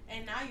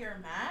 and now you're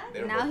mad.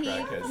 They were Now both he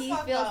crackheads. he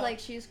Fuck feels up. like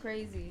she's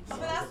crazy.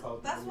 But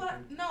that's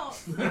what no. Nah,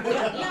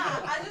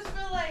 I just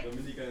feel like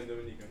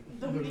Dominican.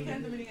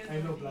 Dominican.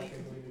 I know black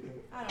and Dominican.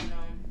 I don't know.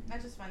 I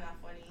just find that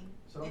funny.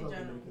 Shout In out to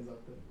general. Dominicans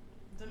out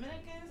there.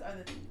 Dominicans are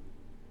the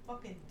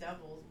fucking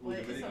devils, Ooh, but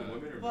it's Dominican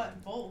women or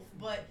but both.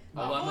 But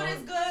All I food know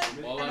is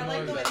good, all and I I know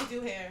like is the way that they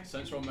do hair.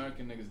 Central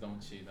American niggas don't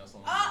cheat. That's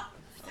all. Ah,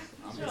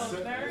 I'm Central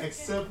just- American.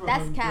 Except for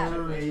That's cap.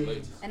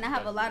 Honduras. And I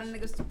have a lot of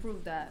niggas to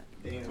prove that.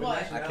 Damn. What?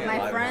 I can't lie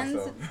My to friends,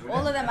 myself.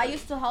 all of them, I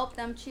used to help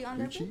them cheat on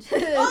their bitches.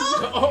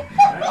 Oh.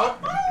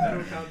 I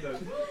don't count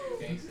those.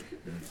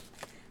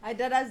 I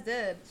deadass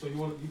did. So you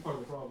part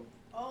of the problem.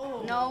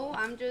 Oh. No,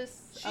 I'm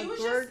just She a was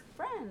good just-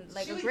 friend,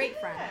 like she a was- great yeah.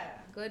 friend.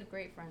 Good,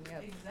 great friend.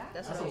 Yep. Exactly.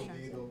 That's That's what I was OD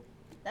trying to say. though.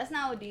 That's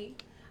not OD.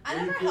 I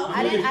never Cool. helped.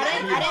 I didn't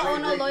owe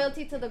Wait, no wait.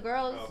 loyalty to the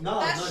girls. No,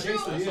 That's no,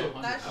 true. gangster,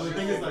 yeah. That's I would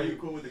think true. it's Are like you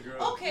cool with the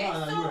girl? Okay,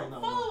 No, so you're right,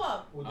 no. follow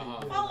up.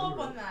 Uh-huh. Follow up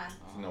on that.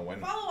 No,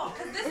 when? Follow up,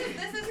 because this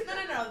is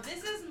no.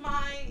 This is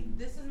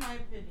my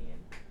opinion.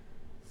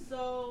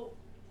 So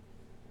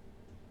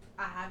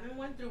I haven't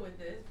went through with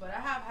this, but I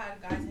have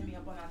had guys hit me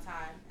up on that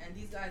time, and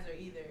these guys are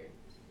either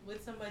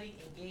with somebody,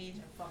 engaged,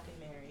 and fucking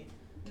married.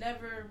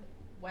 Never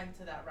went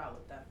to that route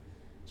with them.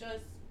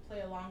 Just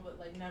play along, but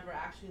like never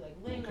actually like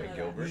laying Okay, on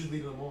Gilbert. You just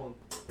leave them alone.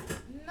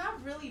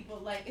 Not really,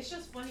 but like it's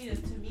just funny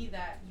to me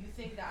that you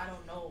think that I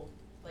don't know.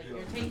 Like Yeah.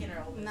 you're taking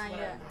her over. Not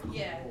yet.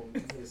 Yeah. Oh,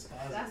 it's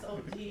spasm. That's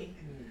OD.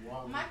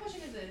 Wow. My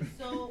question is this.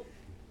 So,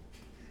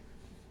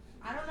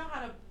 I don't know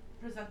how to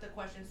present the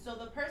question. So,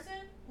 the person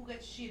who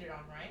gets cheated on,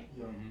 right?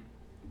 Yeah.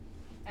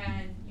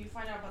 And you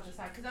find out about the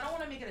side. Because I don't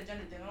want to make it a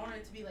gender thing. I don't want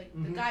it to be like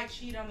the Mhm. guy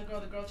cheated on the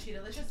girl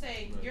cheated. Let's just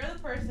say Right. you're the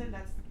person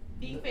that's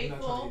being Not trying to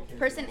faithful. get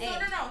Person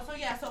canceled. A. No. So,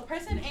 yeah. So,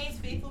 person A is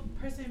faithful.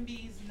 Person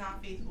B is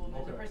not faithful. And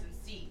there's a Okay. person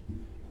C.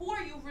 Who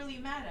are you really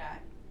mad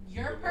at?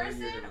 Your The one you're in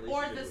person a or the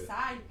relationship with.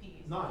 side piece?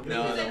 No, No,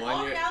 Because the in one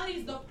all you're- reality,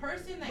 it's the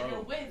person that Bro.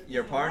 you're with.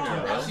 Your is partner, wrong.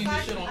 bro. That's I've seen this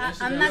side shit on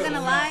piece. I'm Instagram not so gonna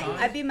many lie,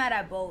 times. I'd be mad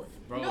at both.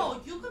 Bro.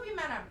 No, you could be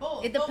mad at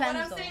both. It But what depends,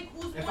 I'm though. saying,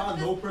 who's If more I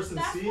this- know person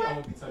that's C, why- I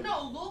won't be touching.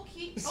 No, low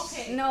key.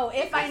 Okay. No,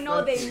 if I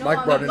know they know. Mike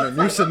I'm brought in gonna a be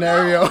new like,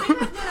 scenario. No, because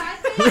what I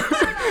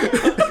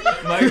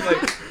think-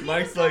 no.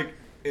 Mike's like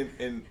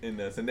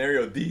in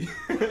scenario D.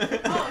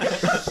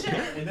 Oh shit.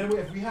 And then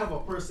if we have a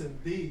person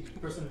D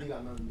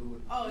got nothing to do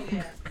with it. Oh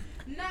yeah.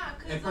 Nah,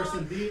 cause And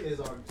person D is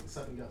our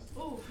second guest.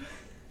 Ooh.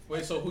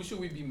 Wait, so who should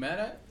we be mad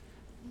at?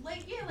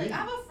 Like I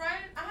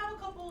have a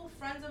couple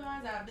friends of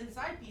mine that have been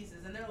side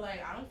pieces, and they're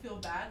like, I don't feel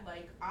bad.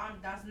 Like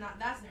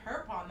that's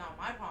her problem, not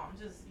my problem.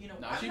 Just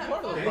Nah, I'm she just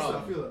part of the having Gangsta, fun.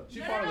 problem. I feel it. She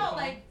No, part of the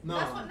problem. like No.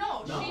 that's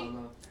what she.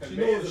 No. Her She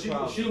man's knows. the She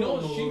problem. She don't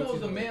knows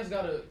the know. man's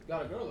got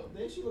a girl though.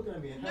 Then she looking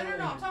at me. No, I'm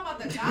talking about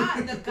the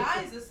guy. The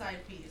guy's the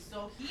side piece,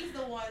 so he's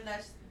the one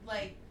that's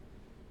like.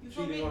 You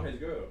feel me? Cheating on his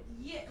girl.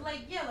 Yeah,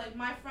 like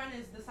my friend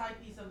is the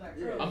side piece of that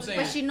girl. Yeah. I'm saying-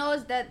 But she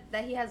knows that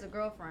he has a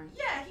girlfriend.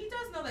 Yeah, he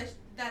does know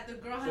that the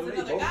girl has So they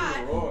another both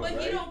guy, were wrong, but he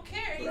right? don't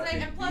care. He's But I like,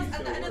 think and plus, you at the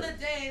still end of work.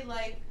 the day,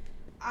 like,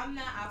 I'm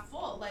not at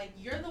fault. Like,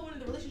 you're the one in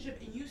the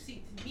relationship, and you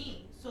seek to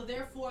me. So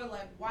therefore,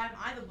 like, why am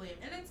I the blame?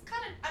 And it's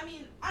kind of, I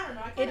mean, I don't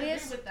know. I It kind of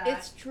is. agree with that.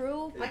 It's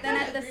true, I but then kinda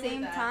at the agree with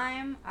same that.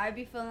 time, I'd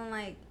be feeling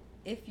like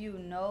if you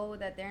know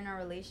that they're in a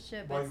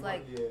relationship, Why it's you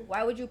like, want- yeah.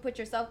 why would you put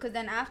yourself? Because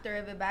then after,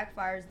 if it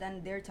backfires,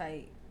 then they're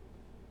tight.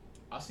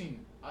 I seen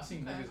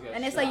niggas get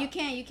And it's shot. like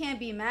you can't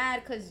be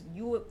mad because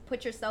you would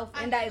put yourself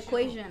I in that get you.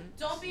 equation.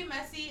 Don't be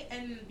messy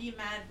and be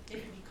mad if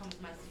it becomes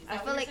messy. Is I that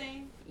feel what like- you're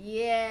saying?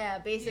 Yeah,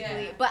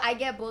 basically. Yeah. But I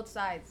get both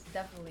sides,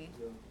 definitely.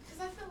 Because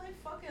I feel like,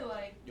 fuck it,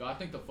 like, Yo, I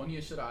think the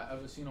funniest shit I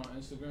ever seen on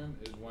Instagram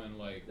is when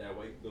like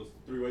Those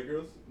 3 white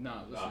girls.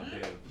 nah, listen, Ah,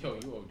 damn. yo,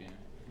 you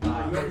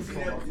ODing. You ever seen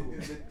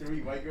that? The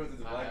 3 white girls and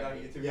the black guy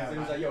interviewed. Yeah. He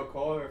was like, yo,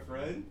 call her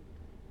friend,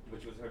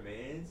 which was her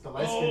man's. The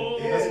light skin. Oh,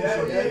 yeah, Yeah, that's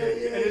what yeah,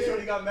 Shorty- And then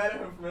Shorty got mad at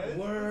her friend.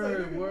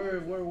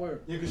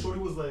 Word. Yeah, cause Shorty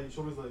was like,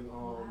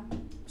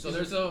 So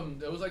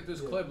there was like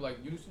this Yeah. clip like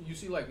you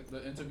see like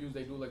the interviews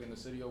they do like in the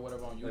city or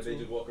whatever on YouTube. Like they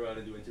just walk around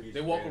and do interviews. They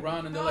for walk fans.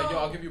 around and they're like, yo,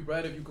 I'll give you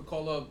bread if you could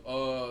call up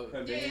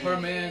Her Yeah. her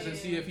mans and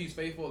see if he's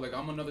faithful. Like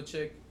I'm another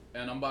chick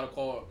and I'm about to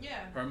call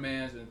yeah. her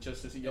mans and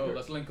just to see, yo,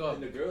 let's link up.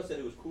 And the girl said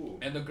it was cool.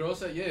 And the girl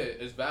said, yeah,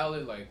 it's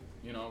valid, like,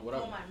 you know,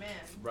 whatever. Oh, my man.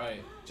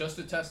 Right. Just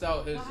to test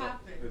out his What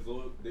happened? His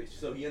little,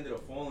 so he ended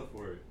up falling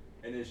for it,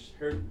 and then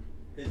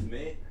his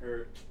man,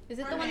 her. Is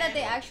it Her the one that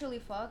they man. actually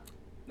fuck?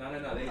 No.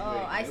 They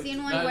Oh, I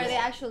seen one Nah, where it's- they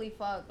actually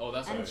fucked. Oh,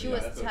 that's And alright, she yeah,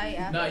 was that's tight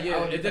after. Nah, yeah,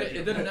 I was it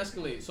didn't thinking-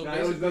 escalate. So Nah,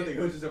 it was nothing. It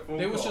basically, was just a phone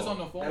they call. was just on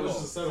the phone That was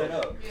call. just set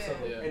up. Yeah.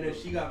 Yeah. And then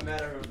she got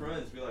mad at her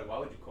friends. Be like, why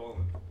would you call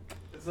him?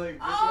 It's like, bitch,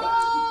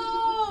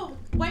 Oh,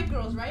 white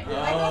girls, right? Oh,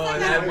 White girls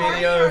that at a party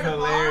video or is at a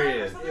bar or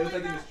hilarious. something It was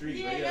like in that? the street,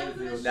 Yeah, right? yeah, Yeah, it was in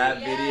the that street, That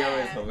video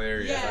yeah. is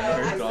hilarious. Yeah, I know what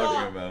I you're saw-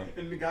 talking about.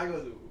 And the guy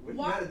goes, what you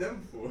What? mad at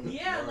them for?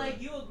 Yeah,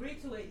 like you agree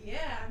to it.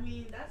 Yeah, I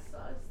mean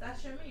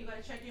that's your man. You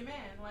gotta check your man.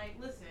 Like,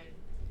 listen,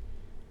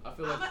 I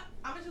feel like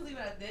I'm gonna just leave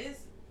it at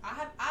this.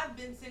 I've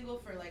been single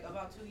for like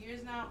about 2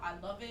 years now. I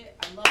love it.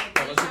 I love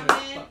the Oh, place let's I'm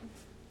do in. it.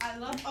 I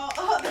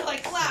love they're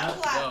like clap.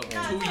 Yo,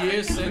 Nah, 2 no,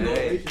 years it's single.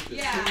 Hey.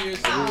 Yeah. 2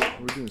 years wow. single.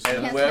 We're doing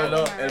El snap.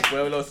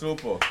 pueblo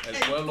supo. El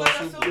El pueblo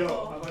pueblo supo. Yo,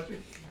 how about you?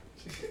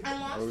 And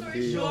long story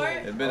OD. short,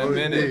 It's been a OD.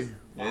 minute. It's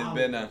Wow.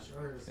 been a.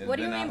 Sure. It's What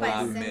do you been mean a by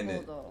hot single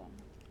minute. though?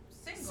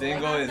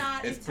 Single like, I'm is-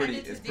 not it's pretty-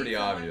 intended to it's date pretty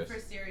someone obvious. For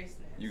seriousness.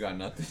 You got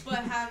nothing.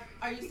 But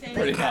are you saying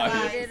Pretty like have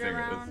obvious. I- Dated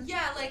around?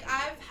 Yeah, like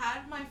I've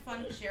had my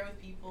fun share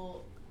with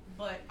people,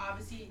 but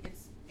obviously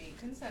it's A,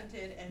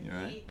 consented, and You're B,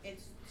 right.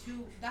 it's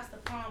too. That's the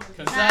problem with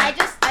Consent. Nah, I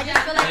just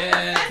feel like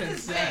Yeah,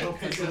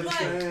 consent is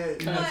consent. big.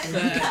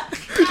 Consent.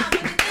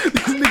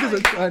 These niggas are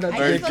trying not I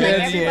to just feel like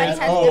candy everybody and-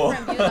 has oh.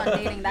 different views on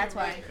dating. That's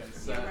why.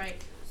 You're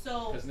right.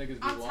 So 'Cause niggas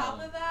be on top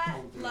wildin'. of that,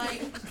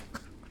 like,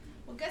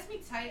 what gets me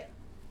tight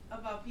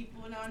about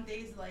people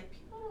nowadays, like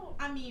people.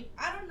 I mean,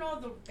 I don't know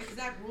the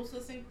exact rules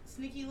of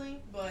sneaky link,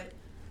 but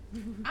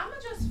I'ma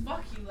just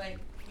fuck you. Like,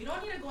 you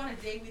don't need to go on a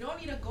date. We don't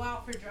need to go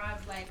out for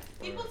drives. Like,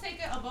 people take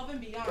it above and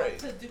beyond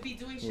be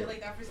doing shit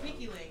like that for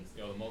sneaky links.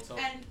 Yo, the motel.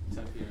 And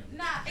 10 p.m.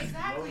 Not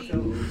exactly.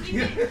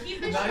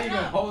 Keep it Not straight even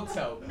up.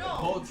 hotel. No,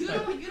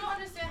 Hotel. you don't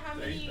understand how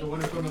many. The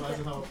one in front of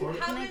Eisenhower Park.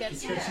 How Can I many? get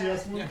some? Sketchy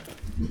ass one.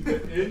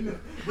 Yeah.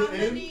 How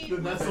many? The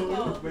not so what's it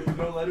one. Wait, there's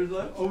no letters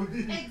left? Oh,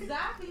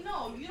 Exactly.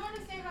 No, you don't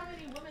understand how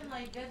many women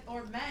like get,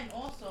 or men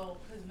also,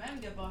 because men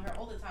get about her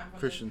all the time. From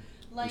Christian,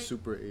 this. Like,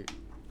 Super 8.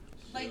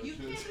 like you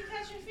can't be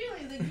catching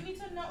feelings. Like you need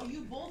to know.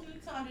 You both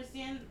need to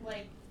understand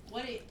like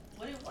what it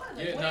was.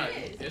 Like, Yeah, what nah,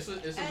 it is.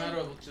 it's a And- matter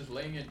of just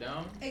laying it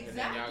down and then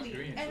y'all Exactly,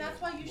 agreeing. and to that's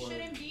it. why you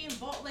shouldn't be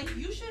involved. Like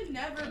you should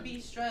never be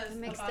stressed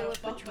Mixed about it a with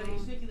fuck Patron.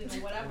 buddy, sneaky link,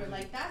 or whatever.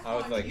 Like that's I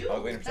was on like, you. I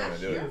was waiting for someone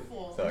That's to do your it.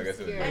 fault. So I guess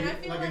it was. And I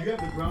Like, feel if like- you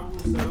have the ground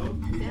rules set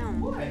up,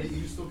 Damn. and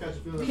you still catch a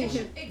feeling.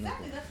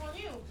 Exactly, that's on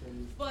you.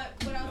 But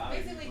what I was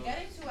basically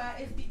getting to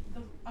at is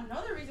the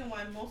another reason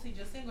why I'm mostly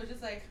just single,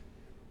 just like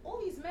all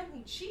these men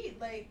who cheat,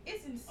 like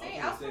it's insane.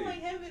 I was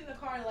telling him in the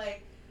car,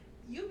 like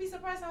you'd be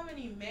surprised how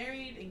many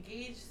married,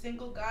 engaged,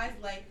 single guys,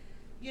 like,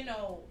 you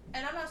know,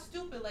 and I'm not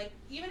stupid, like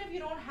even if you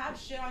don't have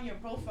shit on your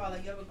profile,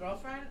 like you have a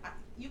girlfriend,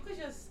 you could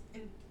just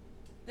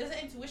there's an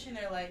intuition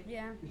there, like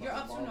Yeah. you're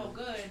up to no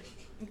good,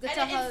 You could and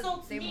tell it how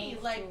insults they me,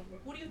 move, like too.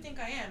 who do you think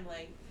I am,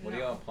 like What are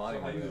no. y'all So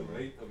plotting have you with?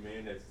 rate a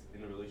man that's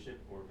in a relationship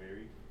or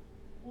married?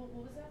 What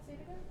was that? Say it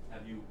again.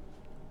 Have you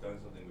done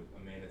something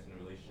with a man that's in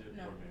a relationship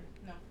No. or married?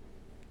 No.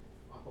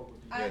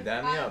 Yeah,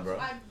 dab me up, bro.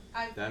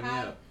 I've Dab me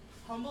had up.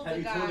 humbled Have the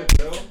you guy told a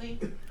girl? recently.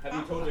 Have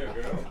you told your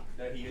girl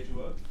that he hit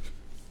you up?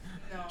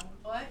 No,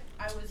 but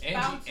I was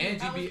bound to.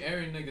 Angie I was, be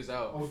airing niggas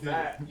out. Oh,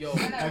 Fat. Yo,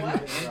 And I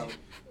what?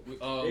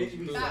 Angie, Angie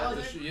be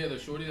fat. the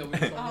shorty that we were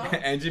talking about.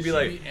 Angie be She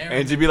like, be airing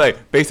Angie be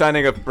like, face that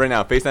nigga right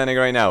now, face that nigga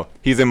right now.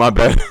 He's in my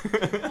bed.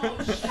 Oh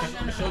shit!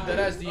 No. Show that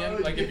ass DM,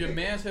 like if your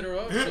man's hit her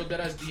up, show that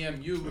ass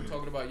DM you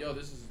talking about, yo,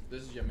 this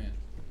is your man,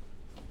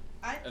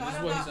 I and this thought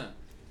is what he about.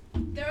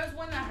 sent. There was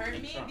one that hurt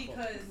me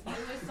because it was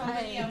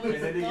somebody I And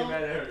then they get was.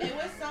 mad at her. It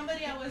was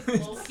somebody I was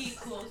low key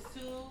close to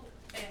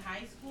in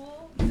high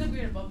school. He's a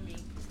grade above me,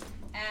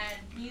 and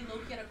he low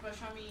key had a crush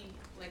on me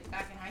like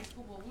back in high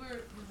school. But we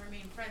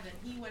remained friends, and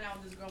he went out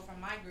with this girl from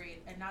my grade,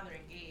 and now they're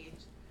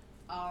engaged.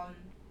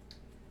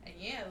 And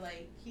yeah,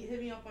 like he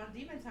hit me up on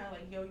Demon Time,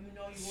 like, yo, you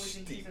know you've always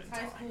been cute since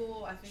high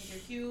school. I think you're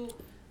cute.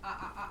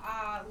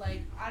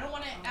 Like I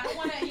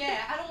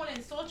don't wanna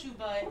insult you,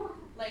 but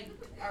like,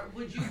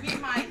 would you be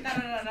my da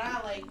da da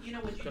da? Like, you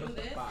know, would you do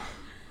this?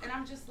 And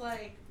I'm just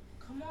like,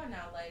 come on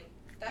now, like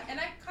that. And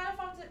I kind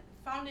of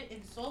found it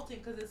insulting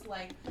because it's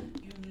like,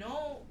 you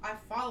know, I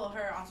follow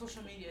her on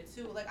social media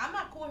too. Like I'm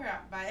not cool with her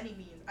by any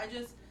means. I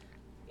just,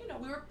 you know,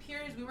 we were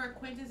peers, we were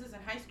acquaintances in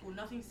high school,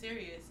 nothing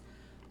serious.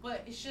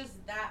 But it's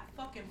just that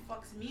fucking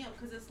fucks me up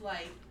because it's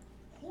like,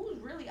 who's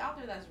really out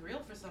there that's real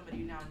for somebody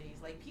nowadays?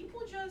 Like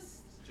people just.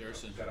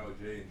 Jerson. Shout out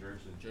Jay and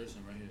Jerson.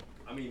 Jerson right here.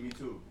 I mean, me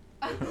too.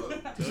 Oh,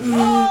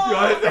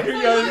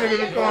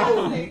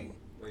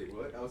 Wait,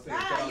 what? I was saying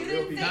Nah, shout out you real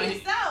didn't people. say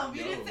yourself.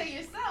 You No. didn't say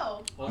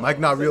yourself. Mike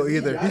not real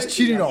either. He's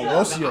cheating on I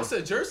Rocio.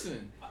 said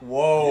Jerson.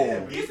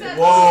 Whoa. You said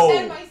Whoa.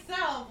 and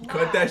myself.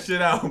 Cut Wow. that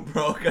shit out,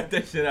 bro. Cut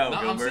that shit out, Nah,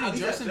 I'm Gilbert. saying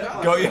Jerson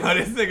valid. Go, yo,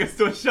 this nigga's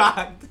still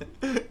shocked.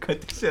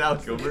 Cut that shit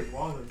out, Gilbert.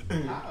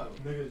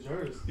 Nigga,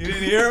 Jers. You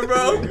didn't hear him,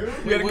 bro?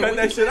 You gotta cut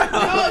that shit out.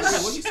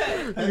 What you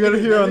say? You gotta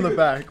hear on the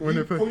back when He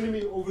they put. pointed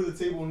me over the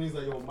table and he's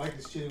like, yo, Mike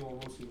is cheating on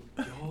Rocio.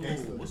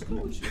 Gangsta. What's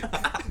good with you?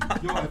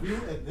 Yo, if you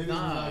if niggas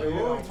Nah. was Wait,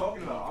 like, what are yo, we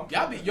talking about?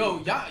 Y'all be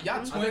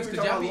y'all twins we cause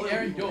y'all talking be about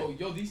airing loyal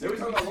yo these They were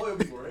talking about loyal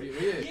people, right?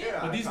 yeah.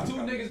 But these two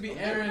niggas be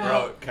airing Bro,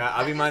 out. Cat,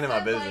 I be minding my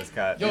business,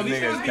 Cat. Yo, This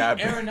these nigga's niggas be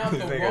capping. airing out the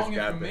This nigga's wrong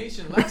capping.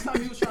 information. Last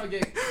time he was trying to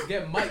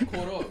get Mike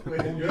caught up.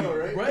 With his girl,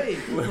 right? Right.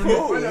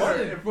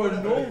 For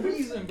no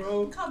reason,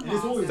 bro. Come It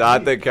is on. always-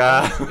 Stop the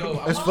cat. Yo,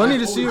 I It's want funny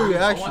y'all- to see your I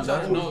reaction. want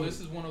y'all to know this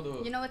is one of the.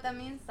 You know what that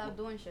means? Stop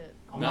doing shit.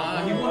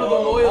 Nah, he one of the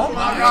loyal. Oh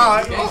my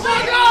God. Gangsta. Oh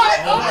my God.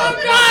 Oh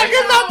my God.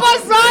 Get off my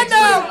side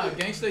now.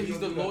 Gangsta, he's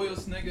the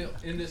loyalest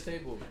nigga in this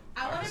table.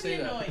 I want can to say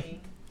be that.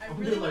 annoying. I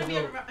really want to be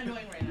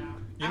annoying right now.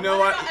 You I know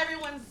wanna what? know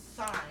everyone's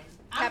sign.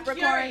 I'm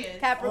Capricorn, curious.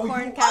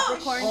 Capricorn, Oh,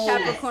 Capricorn,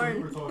 shit.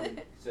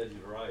 Capricorn. Said you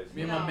rise.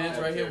 Me and my No. man's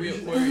right here, we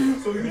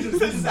Aquarius. So you just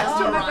said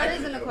Oh, my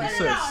brother's in No, Aquarius.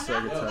 no, no, Says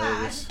not for that.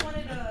 I Sagittarius. just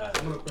wanted to.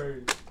 I'm an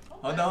Aquarius.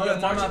 Hold Yeah, on,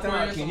 March time out.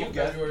 Aquarius, Can you I'm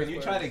guess? February Can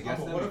you try to Aquarius. guess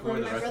them What before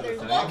the Aquarius? rest of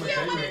the My time? Okay,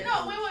 I wanted to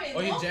know. Wait. Oh,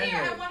 you Okay,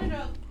 January. I wanted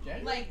to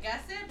January? like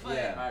guess it, but.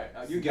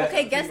 Yeah. You guess.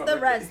 Okay, guess the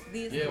rest.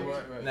 These. Yeah,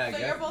 right. Nah, So guess.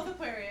 you're both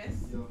Aquarius.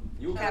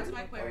 You Shout out to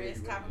my Aquarius,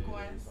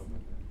 Capricorns.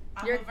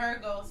 I'm You're- a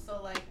Virgo,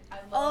 so like I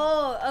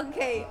love. Oh,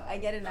 okay. I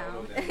get it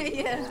now.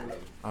 yeah.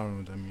 I don't know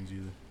what that means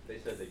either. They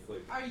said they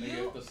clicked. Are They you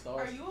get the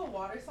stars. are you a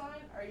water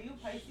sign? Are you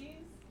Pisces?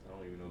 I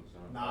don't even know the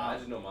sign. Nah. I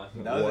just know my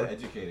sign. That was an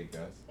educated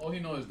guess. All he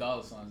knows is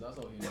dollar signs. That's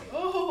all he knows.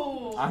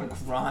 Oh, I'm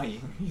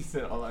crying. He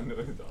said all I know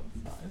is dollar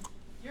signs.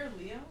 you're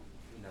Leo.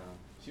 Nah.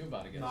 She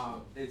about to get Nah.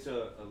 shit. It's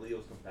a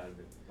Leo's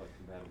compatible.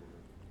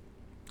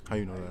 How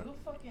you know Are that? you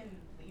a fucking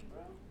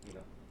Libra? You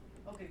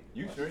know. Okay.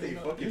 You sure They you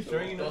know? fucking You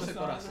sure you know Doce the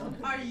corazón. sign?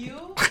 Are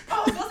you?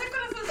 Oh, those are gonna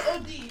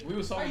OD. We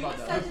was Are talking you about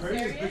a that. I've heard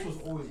this bitch Sagittarius?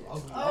 was always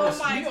ugly. Oh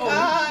my we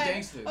god.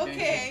 Gangster.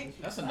 Okay.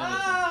 That's another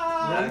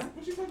Ah.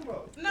 What you talking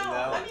about? No, That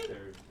I was mean,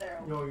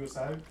 there. Yo, you a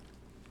Sag?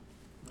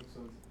 Makes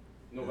sense.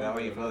 Is that why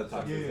you feel the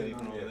toxicity Yeah,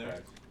 from no, over Yeah, there?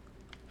 facts.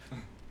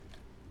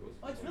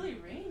 Oh, it's really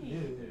rainy.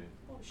 Yeah.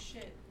 Oh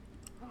shit.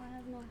 Oh, I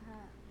have no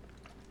hat.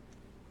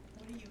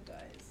 What are you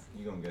guys?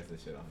 You gonna guess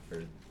this shit off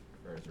first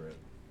rip.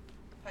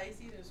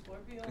 Pisces or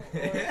Scorpio or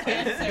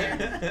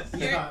Cancer?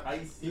 He's You're- not.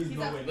 He's he's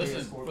nowhere not- near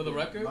Listen, Scorpio. for the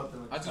record,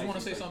 Nothing like I just want to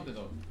Pisces, say Pisces. something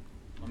though.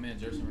 My man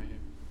Jerson right here,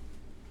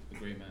 the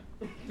great man.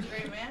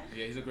 Great man.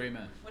 Yeah, he's a great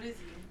man. What is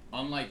he?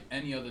 Unlike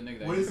any other nigga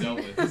that What he's is he? dealt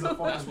with, He's a that's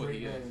fucking what great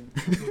he is. man.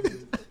 That's what he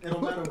is. It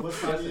don't matter what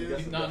side he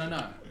is.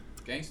 No.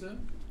 Gangster,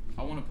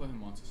 I want to put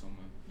him onto someone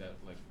that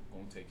like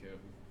won't take care of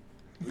him.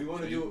 We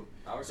want to do.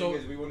 Our So-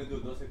 thing is we want to do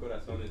 12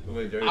 corazones.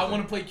 Wait, I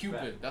want to play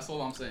Cupid. That's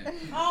all I'm saying.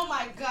 Oh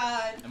my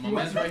god. And my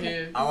man's right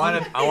here. I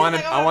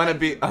wanna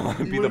be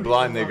the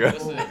blonde nigga.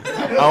 Listen,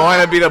 I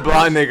wanna be the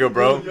blonde nigga,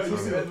 bro. Yo, you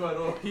see that?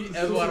 he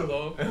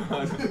Eduardo.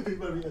 He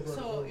better be Edward.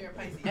 So you're a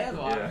Pisces.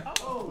 Eduardo. Yeah.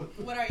 Oh,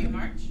 what are you?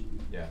 March?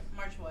 Yeah,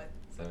 March what?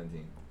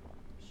 17.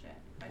 Shit.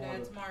 My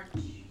dad's March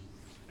 5th,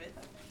 I think.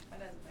 My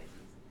dad's a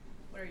Pisces.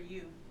 What are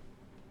you?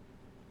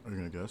 Are you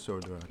gonna guess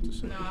or do I have to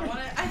say? No, I want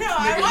to. I know.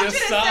 I Nigga, want you your to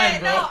sign, say it.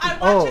 bro. No, I want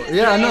Oh, you to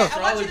yeah, say I know. it.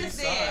 I want you to Astrology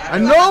say it. sign. I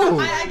know.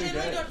 I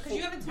genuinely don't, because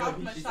you haven't talked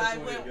much, so I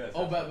will.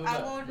 Oh, but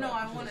I won't know.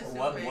 I want to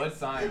assume it. What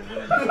sign would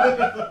it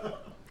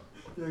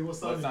Yeah, be? What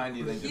sign do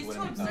you think He's just too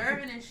wouldn't be?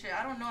 observant and shit.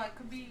 I don't know. It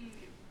could be.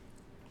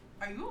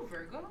 Are you a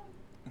Virgo?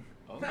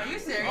 Oh. Are you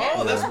serious?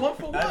 Oh, that's 1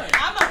 for 1.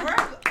 I'm a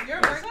Virgo. You're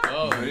a Virgo?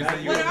 Oh, You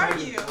said you What were- are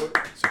you?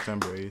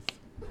 September 8th.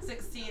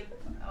 16.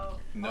 Oh.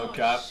 No Oh,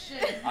 cap.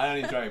 Shit. I don't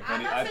even try to be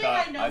funny. I'm I not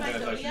thought saying I know I my thought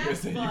you were zodiac,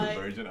 saying you were a but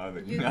virgin. I was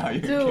like, you nah,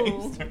 you're do. a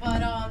gangster.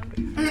 But I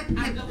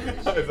go with the I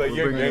was shit. like, We're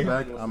you're bringing it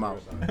gangster. back. I'm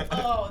out.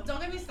 Oh,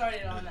 don't get me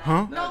started on that.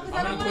 Huh? No, because I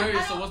I'm don't an want. Aquarius,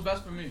 I so don't. what's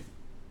best for me?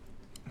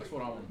 That's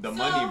what I want. The So,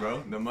 money,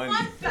 bro. The money.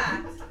 Fun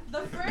fact: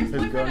 the first His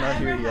girl boyfriend I not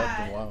ever here, he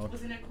acting had wild.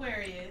 was an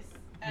Aquarius,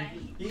 and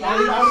he.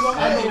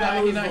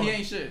 I know He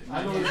ain't shit.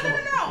 I know No, this no,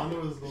 going. I know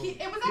no, this no. going.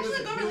 It was actually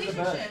a good He was the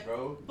best, relationship.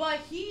 bro. But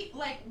he,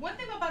 like, one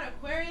thing about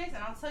Aquarius, and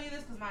I'll tell you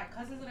this because my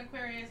cousin's an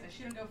Aquarius and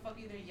she don't give a fuck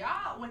either.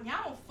 Y'all, when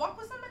y'all don't fuck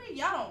with somebody,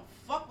 y'all don't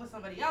fuck with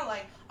somebody. Y'all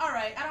like,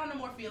 alright, I don't know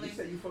more feelings.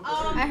 You fuck I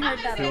heard I'm gonna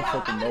that say a how,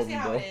 lot. I'm gonna say Fucking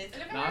how Melvin, it is.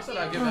 And if it Nah, I hurts said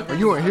you, I'd give Oh, everyone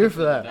you weren't here for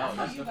that. that's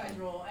how That's you guys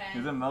different. roll. And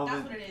Isn't that's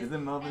Melvin? what it is.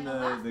 Isn't Melvin And the the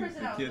last the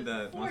person I was kid with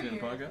that for wants to be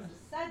 4 on the years podcast? was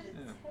a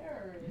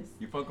Sagittarius.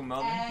 You fuck with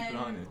Melvin? Keep it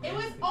on And it. it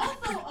was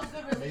also a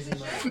good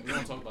relationship. We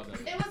don't talk about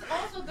that. It was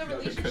also a good Cut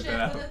relationship,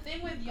 that but out. the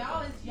thing with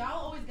y'all is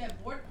y'all always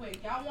get bored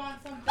quick. Y'all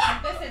want something,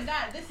 this and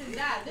that, this and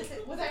that.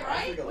 Was I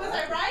right? Was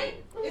I right?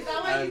 Is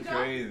that why you That's don't?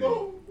 crazy.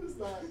 No, it's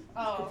not.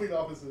 Oh. Complete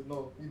opposite.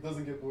 No, he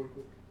doesn't get bored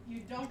quick.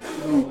 You don't get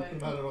No, bored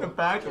quick. not at all. The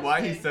fact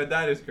why he said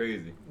that is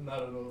crazy. Not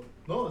at all.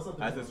 No, that's not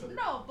the That's case. just-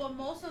 No, but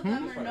most of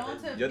them are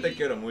known to Yo te be.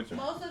 quiero mucho.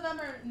 Most of them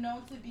are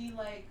known to be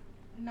like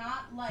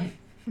not like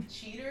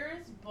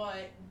cheaters,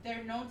 but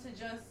they're known to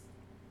just.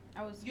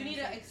 I was. You gonna need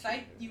to say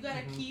excite. You gotta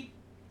Mhm. keep.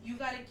 You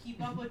gotta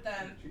keep up with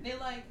them. They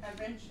like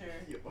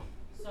adventure.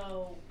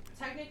 So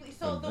technically,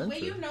 so the way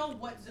you Adventure? know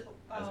what That's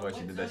why what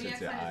she did that shit zodiac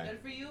to sign I. is good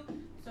for you.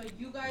 So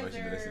you Why guys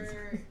she did that shit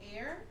are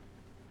air.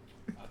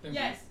 I think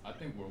Yes. I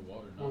think we're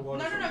water now. We're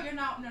water. No, you're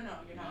not. No,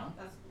 you're No? not.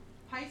 That's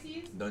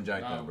Pisces, Don't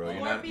jack that, bro.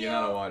 Scorpio, You're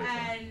not a water sign.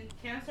 and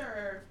Cancer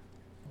are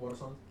Water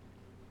signs?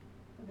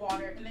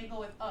 water, and they go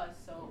with us.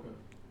 So Okay.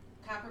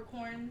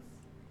 Capricorns,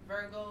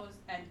 Virgos,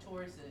 and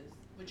Tauruses,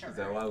 which are Is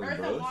that Earth. why we Earth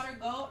bros? and water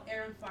go,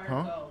 air and fire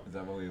Huh? go. Is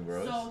that what we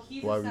bros? So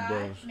he's Why a we Sag,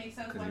 bros? makes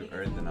sense 'Cause why you're he gets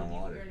Earth along and I'm with you.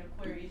 water. You're an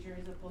Aquarius, you're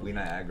a We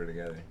not aggro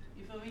together.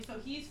 You feel me? So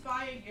he's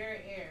fire, you're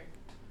air.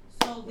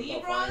 So What about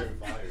Libras, fire and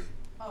fire?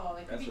 oh, it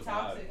could That's be a vibe.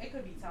 toxic. It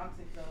could be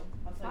toxic though.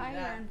 I'll tell Fire you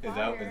that. and Is that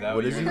fire. what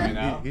What is you're he? right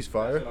now? He's That's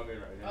fire? what I'm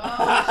in right now.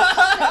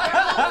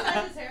 Oh, shit. You're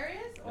a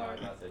Sagittarius? No, Or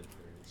I'm not Sagittarius.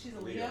 she's a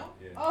Leo?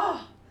 Yeah.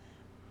 Oh,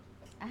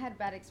 I had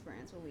bad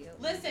experience with Leo.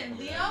 listen,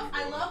 Leo,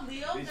 I love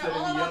Leos. They They're said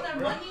all about their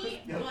Leo, bro.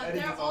 money, Yo, but edit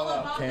they're this all all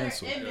out. about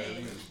Cancel. their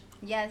image.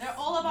 Yes. They're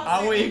all about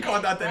Oh their wait, he image,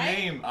 called out the right?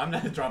 name. I'm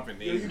not dropping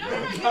names. No, bro.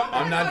 no, you don't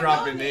I'm not know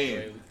dropping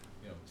names. names.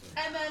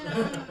 And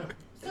then,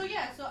 so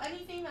yeah, so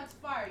anything that's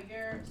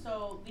fire,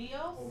 so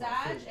Leo, Oh,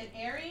 Sag, shit. and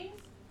Aries,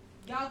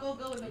 y'all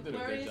go with You did a good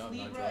Aquarius, job not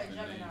Libra, and dropping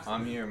Gemini. names.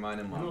 I'm here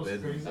minding my You know what's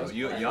business. crazy?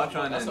 So y'all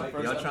trying That's the to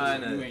first y'all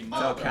trying episode you to ain't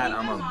tell know. Cat Keep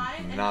I'm in a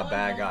mind, and not no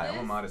bad one guy. knows I'm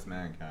a this. modest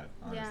man, Cat.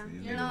 Yeah. Honestly,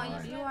 these You're niggas not.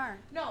 lying. You are.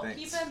 No, Thanks.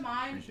 keep in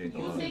mind, Appreciate the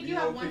you love. think you Leo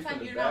have one thinks sign,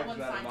 for you're the not back, one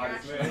not sign. a You're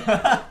modest actually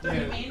man.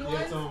 three main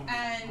Yeah, ones,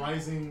 and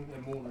rising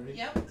and moon, right?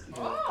 yep.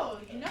 Oh,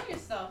 you know your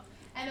stuff.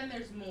 And then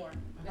there's more.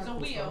 There's a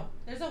wheel.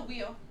 There's a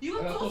wheel. You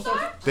I got got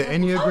co-star? The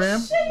Enneagram? Oh,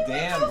 shit,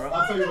 Damn, bro.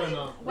 I'll tell you right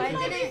now. Why Why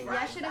didn't did y'all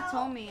it should have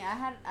told me?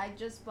 I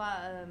just bought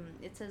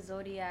it's a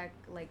Zodiac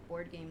like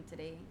board game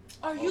today.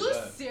 Are you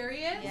Okay.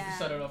 serious? Yeah.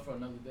 Set it up for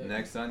another day.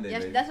 Next Sunday, Yeah,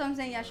 baby. that's what I'm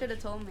saying. Y'all should have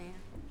told me.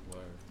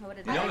 Word. I would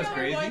have You know I what's think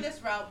we're crazy? going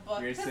this route,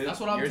 but Your, That's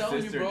what I'm your telling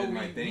you, sister bro. did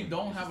my We thing.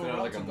 don't She have a stood out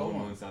route like to a go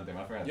moon on. something.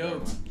 I forgot. Yo. the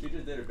one. She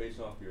just did it based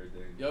off your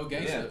thing. Yo,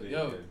 gangster.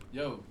 Yeah.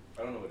 Yo.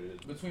 I don't know what it is.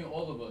 Between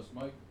all of us,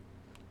 Mike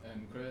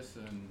and Chris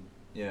and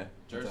Yeah.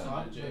 Jerson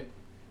up? and Jay.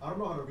 I don't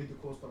know how to read the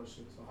co-star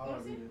shit, so how do I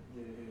read it?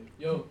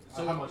 Yeah. Yo,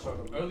 I have my chart so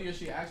up. earlier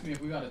she asked me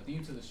if we got a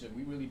theme to the shit.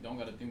 We really don't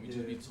got a theme. We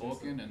just be Yeah,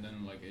 talking and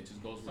then like it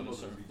just goes with a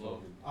certain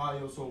flow.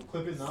 Yo, so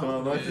clip it now.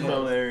 So that's Yeah.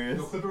 hilarious.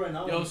 Yo, clip it right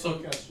now. Yo, and so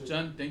podcast shit.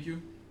 Jen, thank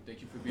you. Thank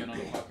you for being on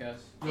the podcast.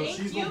 Yo, Thank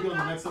she's gonna you, be on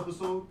the bro. next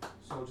episode,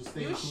 so just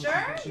stay You tuned.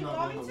 sure? She You not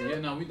want going me nowhere.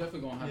 Yeah, no, we definitely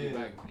gonna have you Yeah.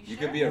 back. You sure?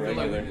 could be a I feel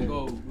like regular. we can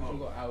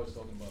go hours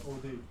talking about.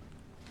 OD.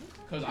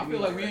 Cause I feel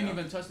like we ain't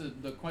even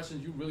touched the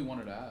questions you really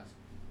wanted to ask.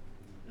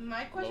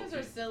 my questions are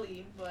Low-key.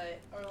 silly, but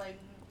or like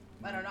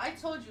I don't know. I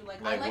told you like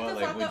I Like like what? to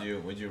Like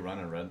talk would you run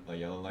a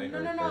yellow light No,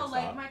 or no, or no.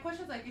 Like stop? my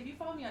questions, like if you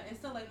follow me on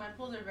Insta, like my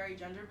polls are very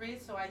gender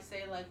based. So I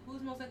say like,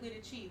 who's most likely to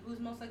cheat? Who's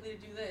most likely to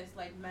do this?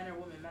 Like men or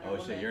women? Men or Oh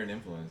women. shit, you're an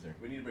influencer.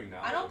 We need to bring now.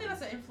 I don't think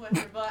that's an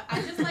influencer, but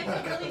I just like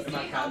to really see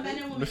how men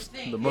and women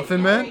think. The It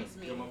Muffin Man? intrigues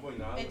me. Yo, my boy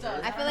Niall It was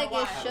does. there. I feel like don't know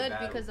it why. should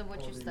because of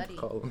what you study.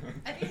 Call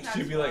him. I think that's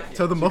She'd be why. like,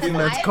 Tell the Muffin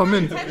Man to I'm come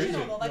in.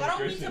 intentional though. Like I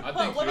don't mean to I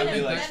put think- women I and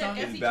think men next time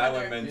against It's each bad other.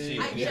 when men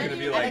cheat. I And you're gonna be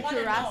genuinely like, wanna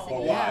curiosity.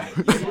 know. why?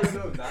 You wanna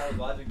know Niall's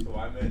logic to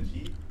why men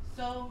cheat?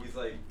 So He's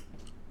like,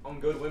 on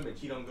good women,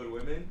 cheat on good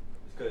women,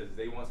 because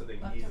they want something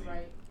left easy. to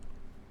right.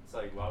 It's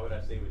like, why would I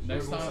stay with you?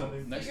 Next Virgo time,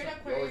 something. next You're time. an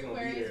You're always gonna be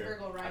Aquarius, there.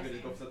 Virgo I could just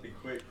rising. go for something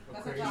quick.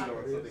 That's Crazy a fact.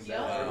 or something Yo.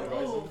 bad. Oh.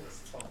 Yo,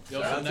 Shout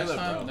so out to next the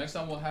time, bro. next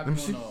time we'll have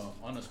Let you me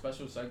on a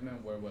special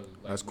segment where we're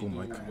like That's we cool, do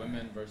Mike.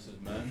 women versus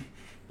men,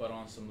 but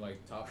on some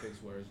like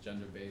topics where it's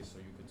gender based, so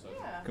you could touch.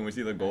 Yeah. Can we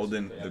see the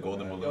golden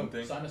balloon Yo,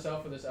 thing? sign us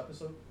out for this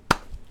episode.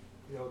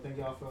 Yo, thank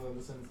y'all for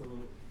listening to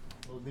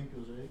Los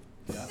Limpios, right?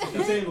 Yeah.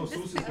 I'm saying Los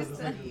Sucios because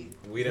it's like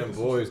We them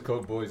boys,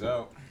 Coke boys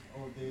out.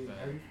 oh, they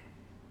Harry.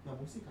 No,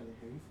 música de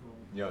Harry Flow.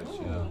 Yo,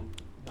 chill.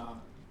 Nah.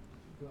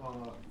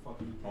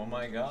 Fucking. Oh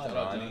my god, Shout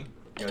out, Ani.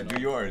 Yo,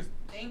 do yours.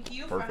 Thank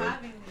you Perfect. for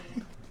having me.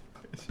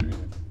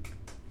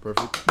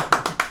 Perfect.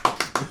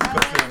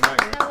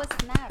 That was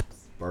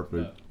snaps.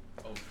 Perfect.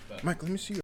 Oh, bet. Mike, let me see.